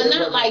skating rink. Well,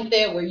 not like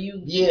that where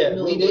you. Yeah,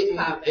 we didn't.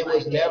 It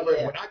was never.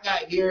 When I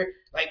got here,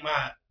 like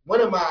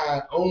one of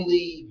my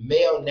only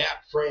male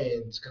Nap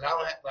friends, because I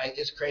don't have, like,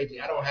 it's crazy.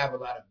 I don't have a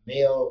lot of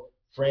male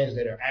friends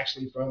that are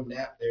actually from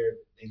Nap.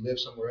 They live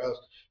somewhere else.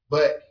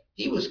 But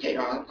he was skating.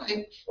 I was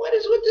like, what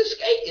is with this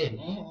skating?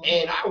 Mm-hmm.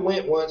 And I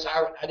went once.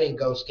 I didn't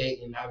go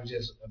skating. I was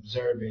just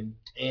observing.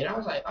 And I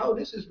was like, oh,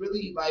 this is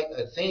really like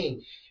a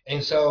thing.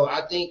 And so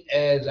I think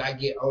as I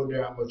get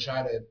older, I'm going to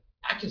try to,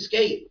 I can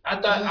skate.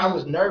 I thought I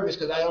was nervous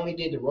because I only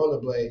did the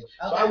rollerblades.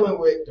 Okay. So I went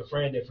with the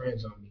friend that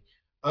friends on me.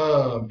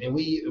 And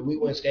we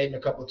went skating a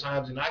couple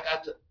times, and I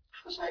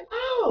was like,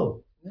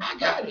 oh, I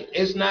got it.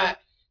 It's not,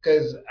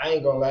 because I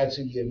ain't going to lie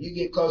to you. If you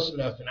get close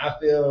enough and I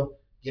feel,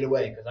 get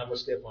away, because I'm a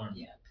stiff arm.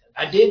 Yeah.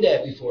 I did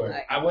that before.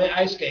 I went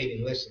ice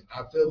skating. Listen,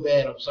 I feel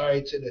bad. I'm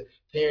sorry to the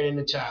parent and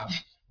the child.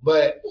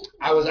 But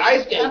I was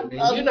ice skating.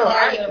 And you know,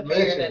 a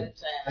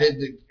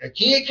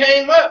kid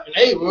came up and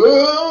they,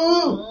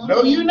 whoa,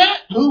 no, you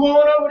not. Move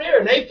on over there.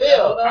 And they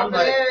fell. I'm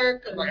like,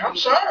 I'm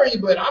sorry,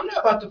 but I'm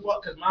not about to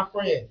fall, because my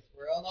friend,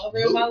 look,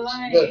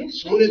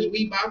 as soon as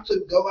we about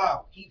to go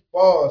out, he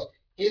falls,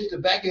 hits the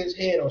back of his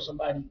head on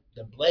somebody,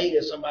 the blade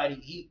of somebody.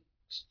 He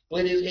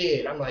split his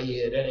head. I'm like,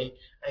 yeah, I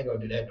ain't gonna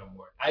do that no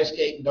more. Ice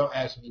skating, don't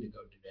ask me to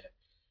go do that.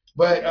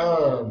 But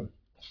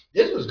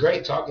this was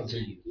great talking to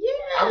you. Yeah.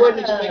 I wasn't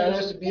expecting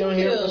us to be on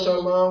here for so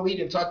long. We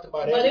didn't talk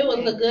about it. But it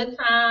was a good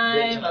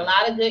time, a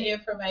lot of good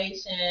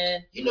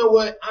information. You know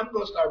what? I'm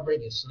gonna start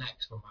bringing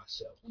snacks for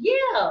myself.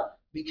 Yeah.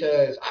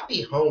 Because I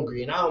be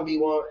hungry and I don't be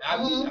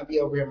I be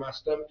over here in my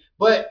stomach.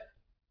 But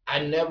I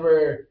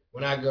never,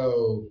 when I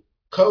go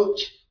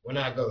coach, when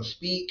I go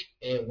speak,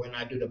 and when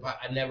I do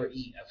I never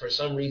eat. For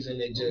some reason,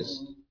 it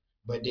just.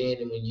 But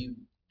then when you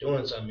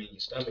doing something, your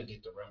stomach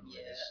get the rumbling.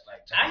 Yeah. It's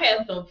like I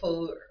had some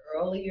food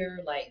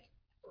earlier.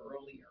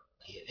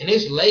 Yeah. And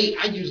it's late.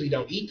 I usually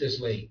don't eat this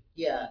late.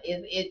 Yeah,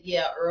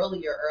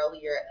 earlier.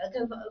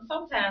 Because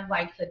sometimes,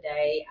 like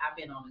today, I've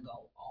been on the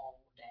go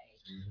all day.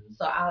 Mm-hmm.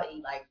 So I'll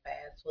eat like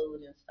fast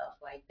food and stuff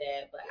like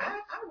that. But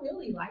I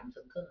really like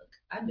to cook.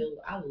 I do.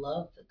 I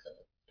love to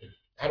cook.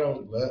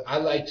 I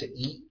like to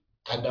eat.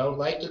 I don't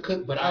like to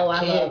cook, but I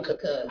can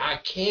cook. I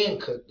can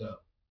cook though.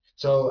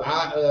 So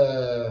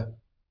I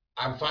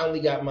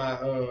finally got my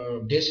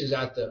dishes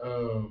out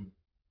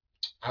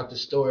the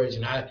storage,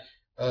 and I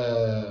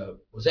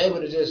was able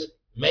to just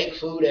make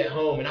food at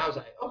home. And I was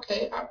like,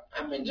 okay,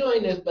 I'm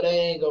enjoying this, but I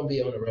ain't gonna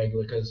be on the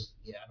regular because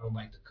I don't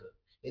like to cook.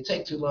 It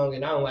takes too long,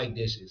 and I don't like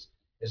dishes.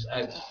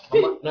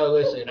 No,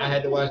 listen, I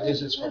had to wash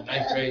dishes from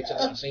 9th grade to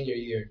my senior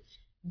year.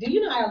 Do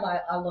you know I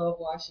love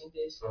washing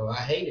dishes? Oh,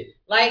 I hate it.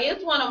 Like,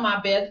 it's one of my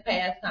best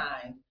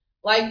pastimes.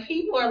 Like,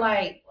 people are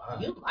like, wow,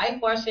 you like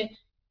washing?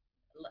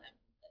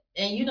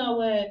 And you know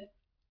what?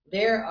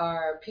 There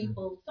are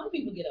people, some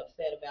people get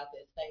upset about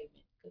that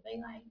statement because they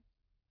like,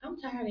 I'm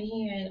tired of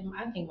hearing,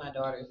 I think my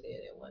daughter said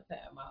it one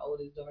time, my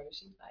oldest daughter,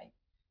 she's like,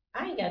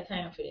 I ain't got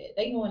time for that.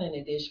 They going in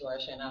the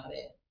dishwasher and all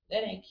that.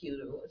 That ain't cute,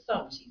 or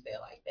something she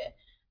said like that.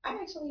 I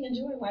actually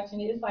enjoy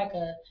watching it.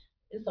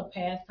 It's a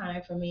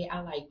pastime for me. I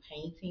like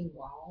painting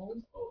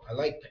walls. Oh,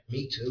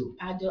 me too.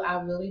 I do.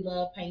 I really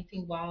love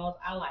painting walls.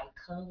 I like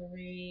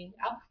coloring.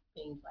 I like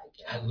things like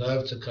that. I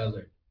love to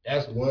color.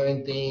 That's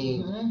one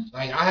thing. Mm-hmm.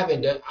 Like, I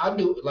haven't done. I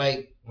do,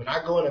 like, when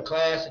I go into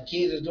class and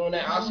kids is doing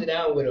that, I'll sit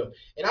down with them.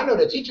 And I know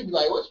the teacher be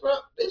like, what's wrong?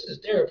 This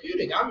is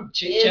therapeutic. I'm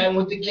chit-chatting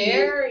with the kids. It's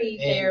very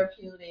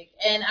therapeutic.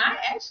 And I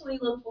actually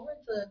look forward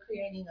to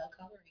creating a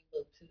coloring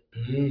book,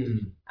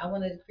 too. I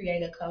want to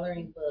create a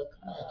coloring book,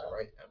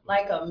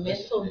 like a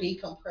mental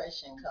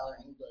decompression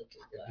coloring book.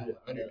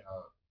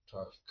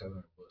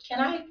 Can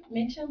I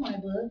mention my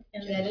book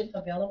and that it's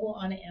available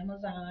on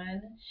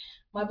Amazon?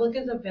 My book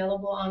is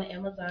available on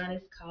Amazon.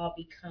 It's called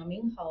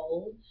Becoming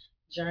Whole,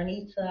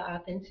 Journey to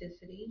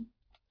Authenticity.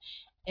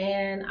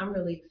 And I'm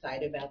really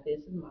excited about this.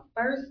 It's my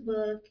first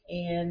book,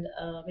 and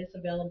it's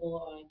available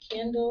on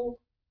Kindle,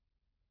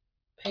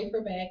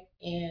 paperback,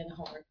 and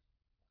hardcover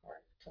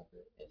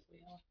as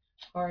well.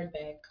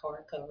 Hardback,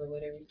 hardcover,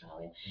 whatever you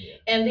call it. Yeah.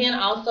 And then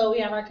also we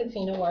have our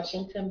Katina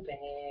Washington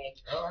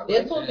bag.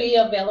 This will be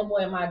available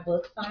in my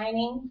book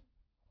signing.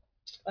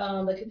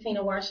 The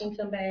Katina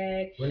Washington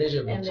bag. When is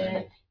your book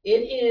signing? It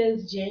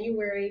is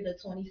January the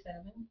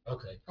 27th.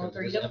 Okay. From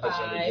 3 to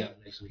 5.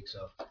 Next week,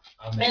 so.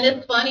 And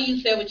it's funny you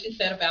said what you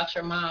said about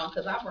your mom,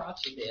 because I brought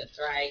you this,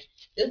 right?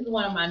 This is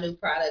one of my new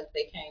products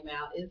that came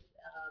out. It's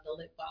the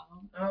lip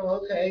balm.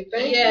 Oh, okay.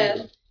 Thank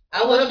you.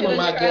 I love when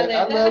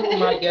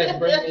my guests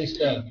bring me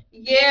stuff.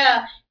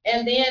 Yeah.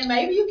 And then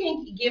maybe you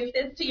can give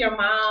this to your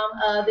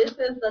mom. This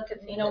is the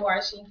Katina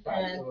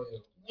Washington.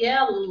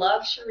 Yeah,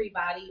 luxury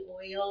body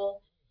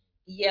oil.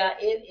 Yeah,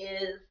 it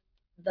is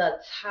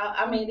the top.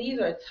 I mean, these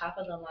are top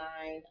of the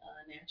line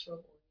natural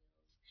oils.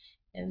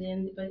 And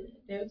then, but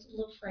there's a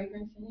little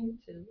fragrance in here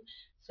too.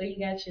 So you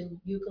got your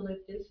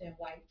eucalyptus and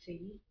white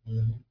tea.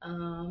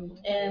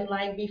 And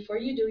like before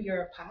you do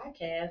your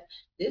podcast,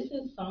 this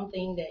is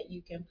something that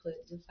you can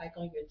put just like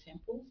on your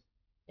temples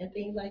and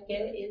things like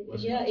that.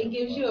 It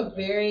gives you a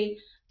very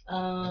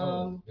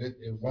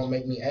it won't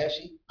make me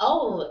ashy.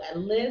 Oh,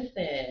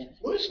 listen.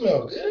 Well, it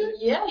smells good.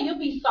 Yeah, you'll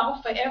be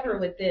soft forever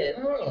with this.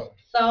 Oh.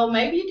 So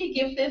maybe you could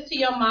give this to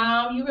your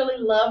mom. You really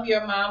love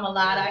your mom a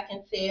lot, I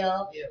can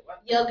tell.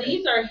 Yeah,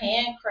 these are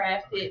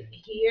handcrafted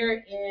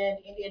here in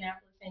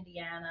Indianapolis,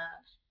 Indiana.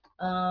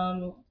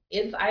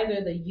 It's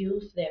either the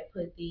youth that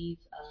put these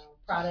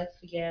products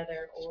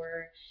together,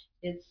 or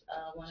it's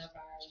one of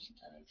our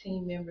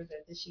team members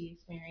at the She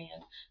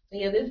Experience. So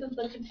yeah, this is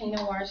the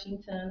Katina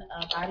Washington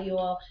body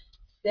oil.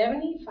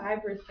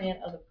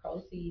 75% of the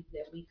proceeds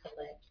that we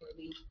collect for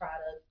these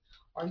products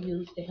are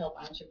used to help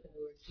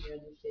entrepreneurs here in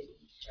the city.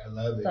 I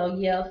love it. So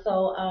yeah,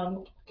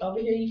 so over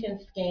here you can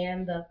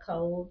scan the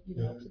code,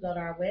 to go to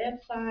our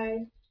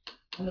website.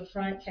 On the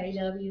front,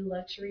 KW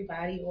Luxury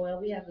Body Oil.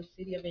 We have the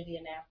city of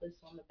Indianapolis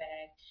on the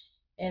back.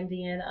 And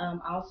then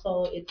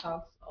also it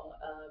talks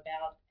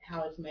about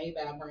how it's made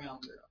by a brown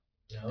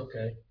girl.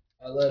 Okay.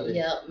 I love it.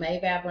 Yep,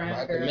 made by a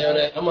brown girl.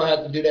 I'm going to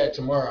have to do that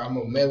tomorrow. I'm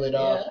going to mail it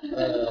off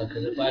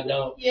because if I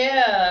don't,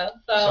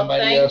 so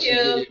somebody else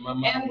will get it. My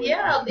mom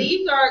and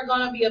these are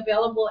going to be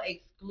available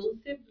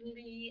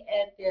exclusively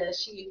at the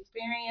She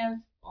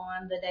Experience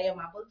on the day of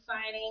my book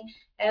signing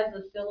as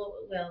the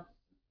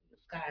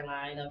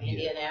skyline of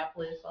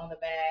Indianapolis on the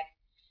back.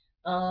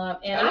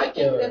 And I think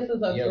this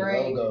is a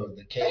great logo,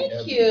 the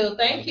KW.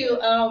 Thank you.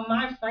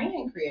 My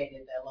friend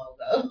created that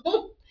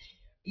logo.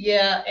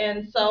 Yeah,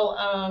 and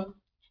so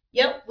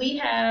yep, we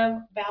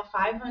have about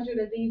 500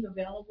 of these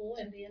available,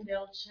 and then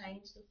they'll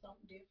change to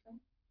something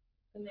different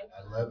the next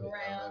time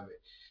around. I love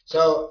it.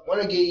 So, I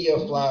want to give you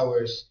your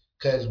flowers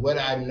because what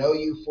I know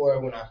you for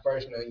when I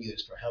first know you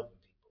is for helping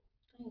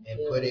people and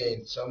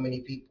putting so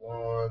many people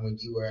on. When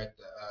you were at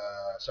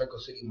the Circle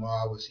City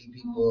Mall, I would see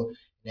people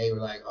and they were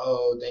like,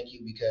 "Oh, thank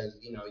you," because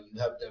you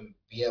helped them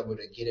be able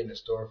to get in the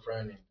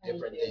storefront and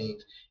different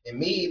things. And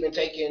me even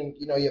taking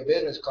your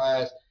business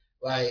class,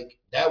 like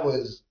that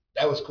was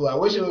cool. I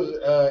wish it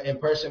was in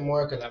person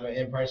more because I'm an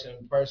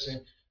in-person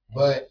person,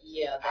 but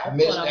I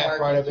missed that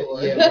part of it.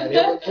 Yeah, but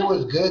it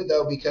was good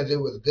though because it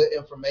was good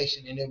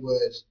information and it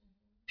was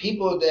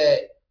people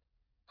that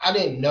I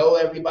didn't know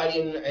everybody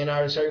in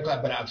our certain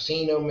class, but I've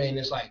seen them and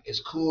it's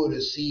cool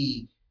to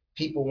see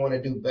people want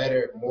to do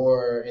better,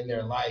 more in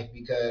their life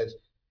because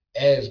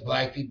as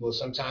Black people,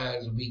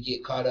 sometimes we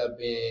get caught up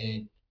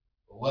in,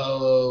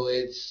 well,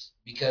 it's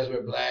because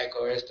we're Black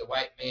or it's the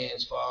white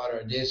man's fault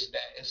or this,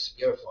 that, it's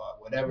your fault,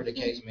 whatever the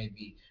case may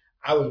be.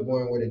 I was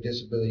born with a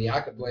disability.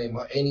 I could blame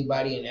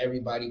anybody and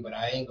everybody, but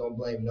I ain't going to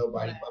blame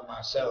nobody but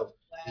myself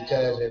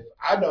because if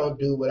I don't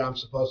do what I'm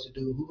supposed to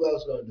do, who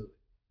else going to do it?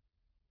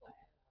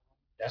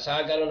 That's how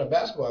I got on the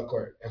basketball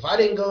court. If I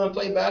didn't go and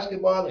play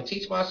basketball and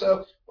teach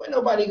myself, well,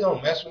 nobody going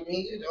to mess with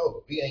me.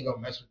 He ain't going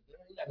to mess with me.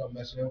 You're not going to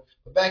mess with him.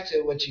 But back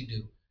to what you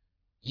do.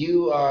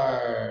 You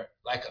are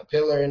like a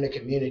pillar in the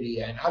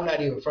community, and I'm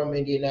not even from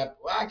Indianapolis.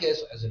 Well, I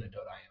guess as an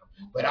adult I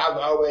am. But I've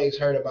always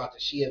heard about the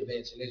She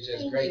events, and it's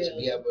just great to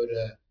be able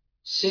to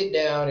sit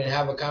down and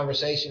have a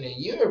conversation, and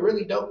you're a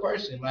really dope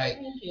person. Like,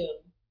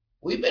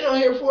 we've been on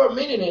here for a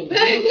minute, and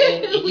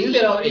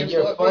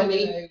you're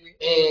funny,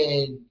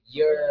 and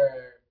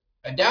you're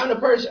a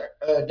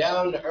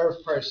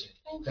down-to-earth person.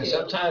 Because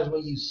sometimes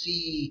when you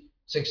see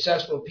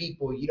successful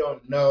people, you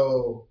don't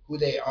know who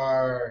they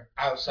are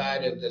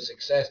outside of the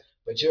success.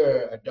 but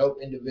you're a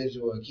dope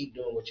individual and keep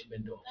doing what you've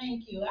been doing.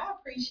 Thank you. I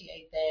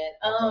appreciate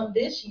that.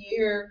 This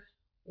year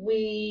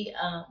we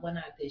well,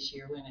 not this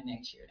year, we're in the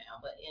next year now,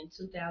 but in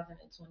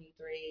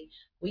 2023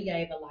 we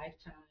gave a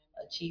lifetime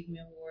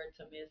achievement award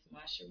to Miss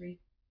Mashariki.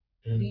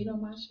 Do you know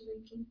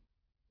Mashariki?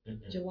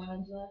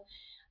 Jawanza.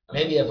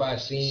 Maybe if I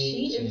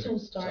seen. She is who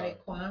started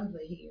Kwanzaa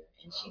here,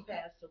 and she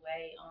passed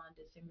away on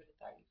December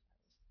the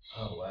 31st.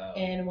 Oh wow!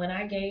 And when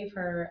I gave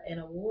her an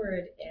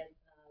award at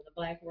the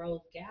Black Rose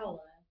Gala,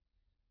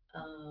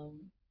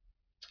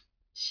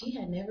 she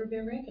had never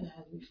been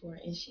recognized before,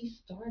 and she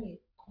started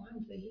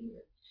Kwanzaa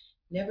here.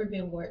 Never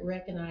been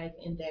recognized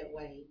in that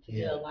way to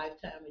get a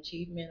Lifetime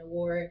Achievement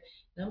Award.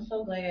 And I'm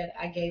so glad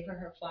I gave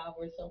her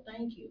flowers. So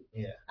thank you.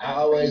 Yeah,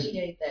 I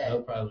appreciate that.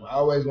 No problem. I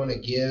always want to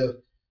give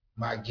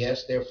my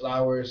guests their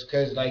flowers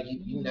because, like,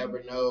 you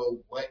never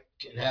know what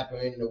can happen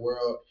in the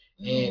world,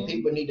 and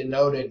people need to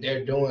know that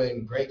they're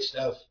doing great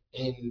stuff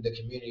in the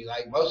community.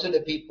 Like most of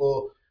the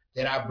people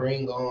that I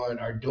bring on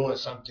are doing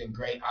something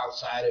great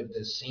outside of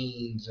the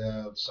scenes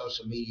of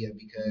social media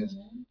because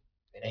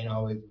it ain't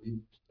always.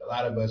 A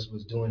lot of us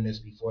was doing this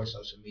before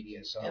social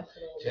media, so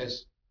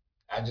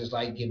I just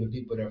like giving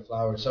people their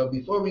flowers. So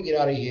before we get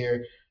out of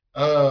here,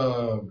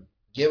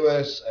 give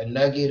us a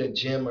nugget, a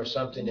gem, or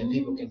something that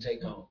people can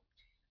take home.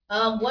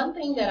 One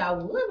thing that I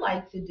would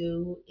like to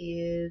do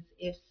is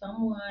if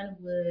someone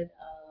would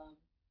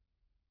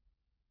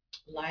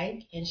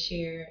like and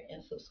share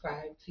and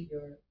subscribe to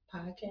your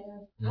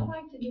podcast, I'd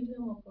like to give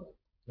them a book.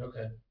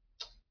 Okay.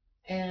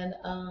 And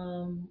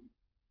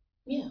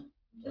yeah,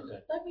 just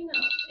let me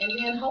know.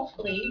 And then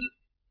hopefully,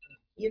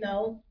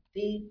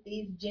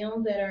 these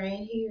gems that are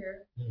in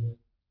here,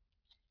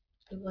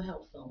 it will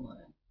help someone.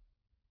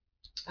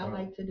 I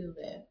like to do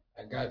that.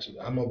 I got you.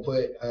 I'm gonna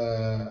put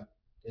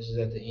this is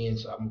at the end,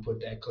 so I'm gonna put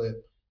that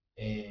clip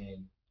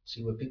and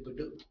see what people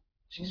do.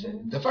 She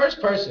said the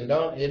first person.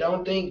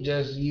 Don't think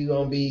just you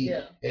gonna be.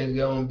 It's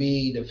gonna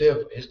be the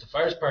fifth. It's the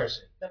first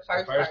person. The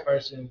first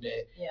person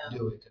that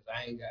do it because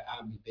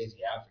I'll be busy.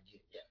 I forget.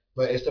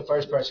 But it's the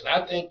first person.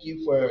 I thank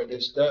you for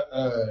this stuff.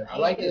 I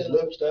like this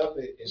lip stuff.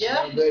 It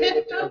smells good and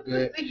it feels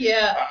good.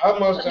 I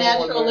almost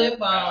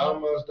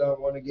don't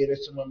want to get it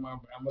to my mom,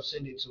 but I'm gonna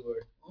send it to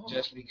her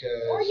just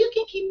because. Or you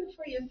can keep it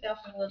for yourself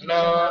and we'll get your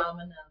mom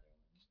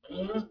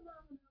another.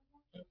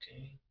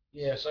 Okay.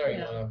 Yeah, sorry,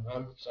 Mom.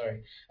 I'm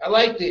sorry. I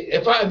liked it.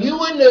 If you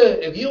wouldn't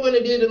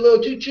have did a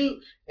little choo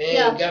choo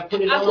and got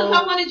put it on, because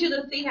I wanted you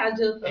to see how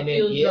just a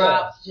few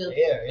drops just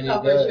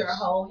covers your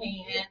whole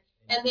hand. Yeah.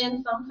 And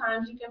then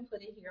sometimes you can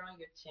put it here on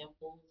your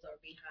temples or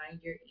behind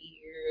your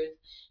ears.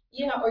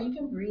 Yeah, or you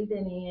can breathe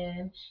it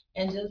in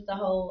and just the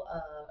whole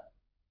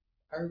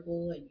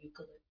herbal and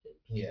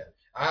eucalyptus. Yeah.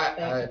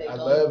 I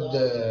love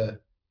the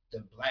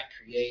Black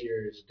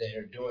creators that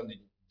are doing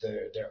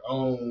their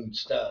own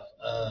stuff.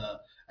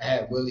 I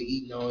had Willie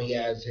Eaton on. He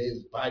has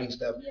his body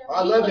stuff. Yeah,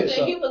 I love his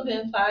stuff. He was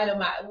inside of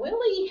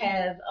Willie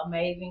has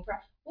amazing.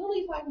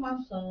 Willie's like my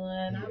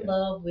son. Yeah. I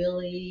love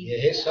Willie. Yeah,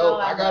 his soap.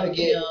 I gotta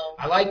get. Him.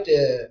 I like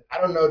I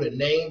don't know the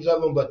names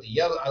of them, but the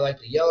yellow. I like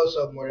the yellow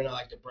soap more than I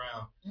like the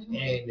brown.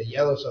 And the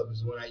yellow soap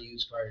is the one I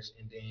use first,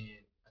 and then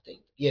I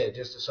think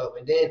just the soap.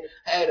 And then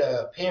I had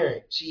a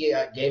parent. She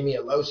gave me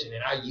a lotion,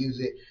 and I use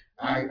it.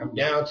 I'm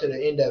down to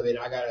the end of it.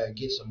 I gotta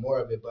get some more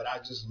of it, but I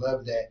just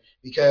love that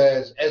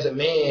because as a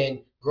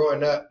man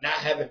growing up, not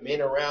having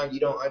men around, you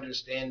don't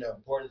understand the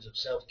importance of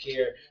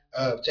self-care,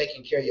 of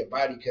taking care of your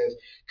body,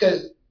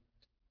 because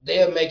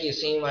they'll make it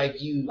seem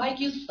like you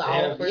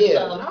soft or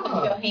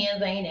something. Your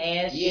hands ain't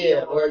ashy.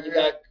 Yeah, or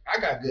I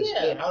got good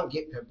skin. I don't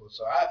get pimples,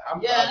 so I'm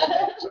proud of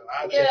that. So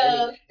I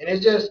take and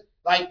it's just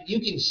like you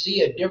can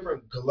see a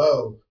different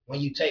glow when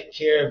you take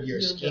care of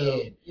your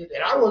skin.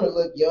 And I want to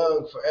look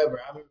young forever.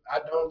 I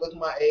don't look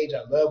my age.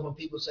 I love when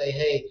people say,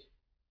 "Hey,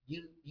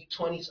 you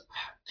 20."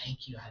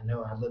 Thank you. I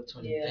know I look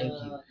 20. Yeah. Thank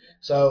you.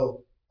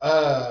 So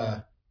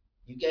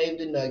you gave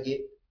the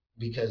nugget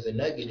because the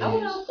nugget is. I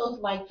would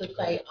also like to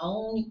say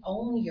own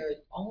your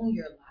life, own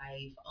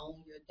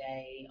your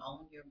day,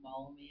 own your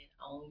moment,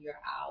 own your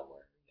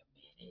hour, your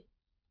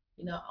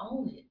minute.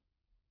 Own it.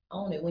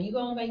 Own it. When you go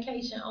on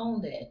vacation,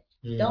 own that.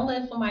 Don't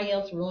let somebody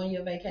else ruin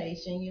your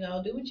vacation.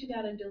 Do what you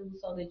got to do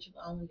so that you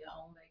own your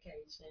own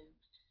vacation.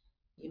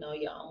 You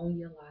own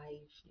your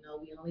life.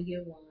 We only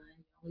get one.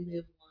 You only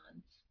live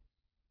once.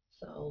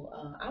 So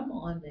I'm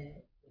on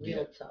that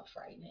real tough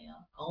right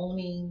now.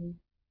 Owning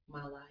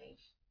my life.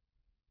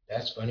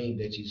 That's funny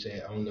that you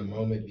said own the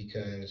moment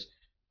because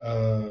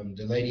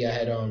the lady I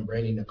had on,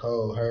 Brandy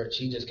Nicole,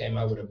 she just came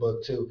out with a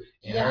book too.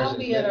 And I'll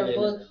be at her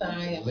book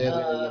signing. Living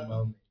in the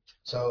moment.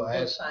 So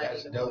that's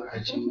dope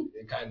that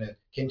it kind of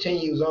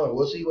continues on.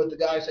 We'll see what the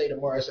guys say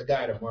tomorrow. It's a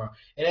guy tomorrow.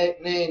 And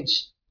then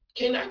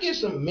can I get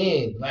some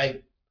men?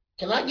 Like,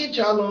 can I get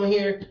y'all on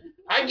here?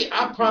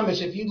 I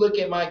promise if you look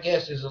at my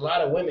guests, there's a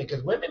lot of women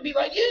because women be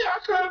like, yeah, I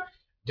come.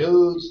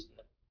 Dudes,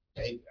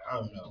 I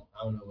don't know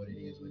what it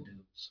is with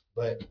dudes,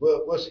 but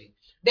we'll see.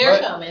 They're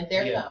coming.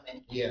 They're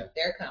coming. Yeah,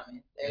 they're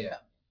coming.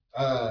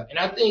 And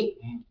I think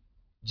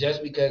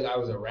just because I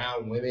was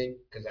around women,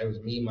 because it was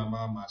me, my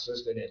mom, my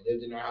sister that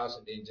lived in our house,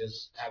 and then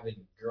just having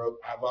girl,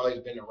 I've always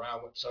been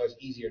around, so it's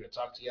easier to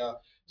talk to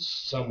y'all.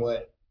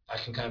 Somewhat, I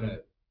can kind of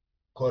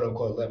quote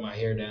unquote let my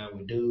hair down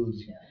with dudes.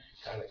 You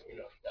kind of,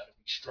 gotta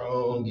be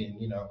strong and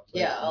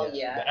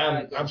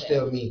But I'm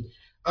still me.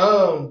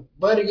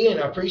 But again,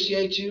 I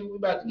appreciate you. We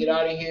about to get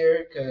out of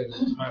here because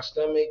my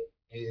stomach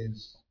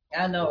is.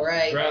 I know,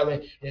 right?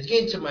 Growling. It's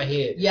getting to my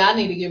head. Yeah, I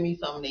need to give me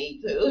something to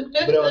eat too.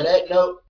 But on that note,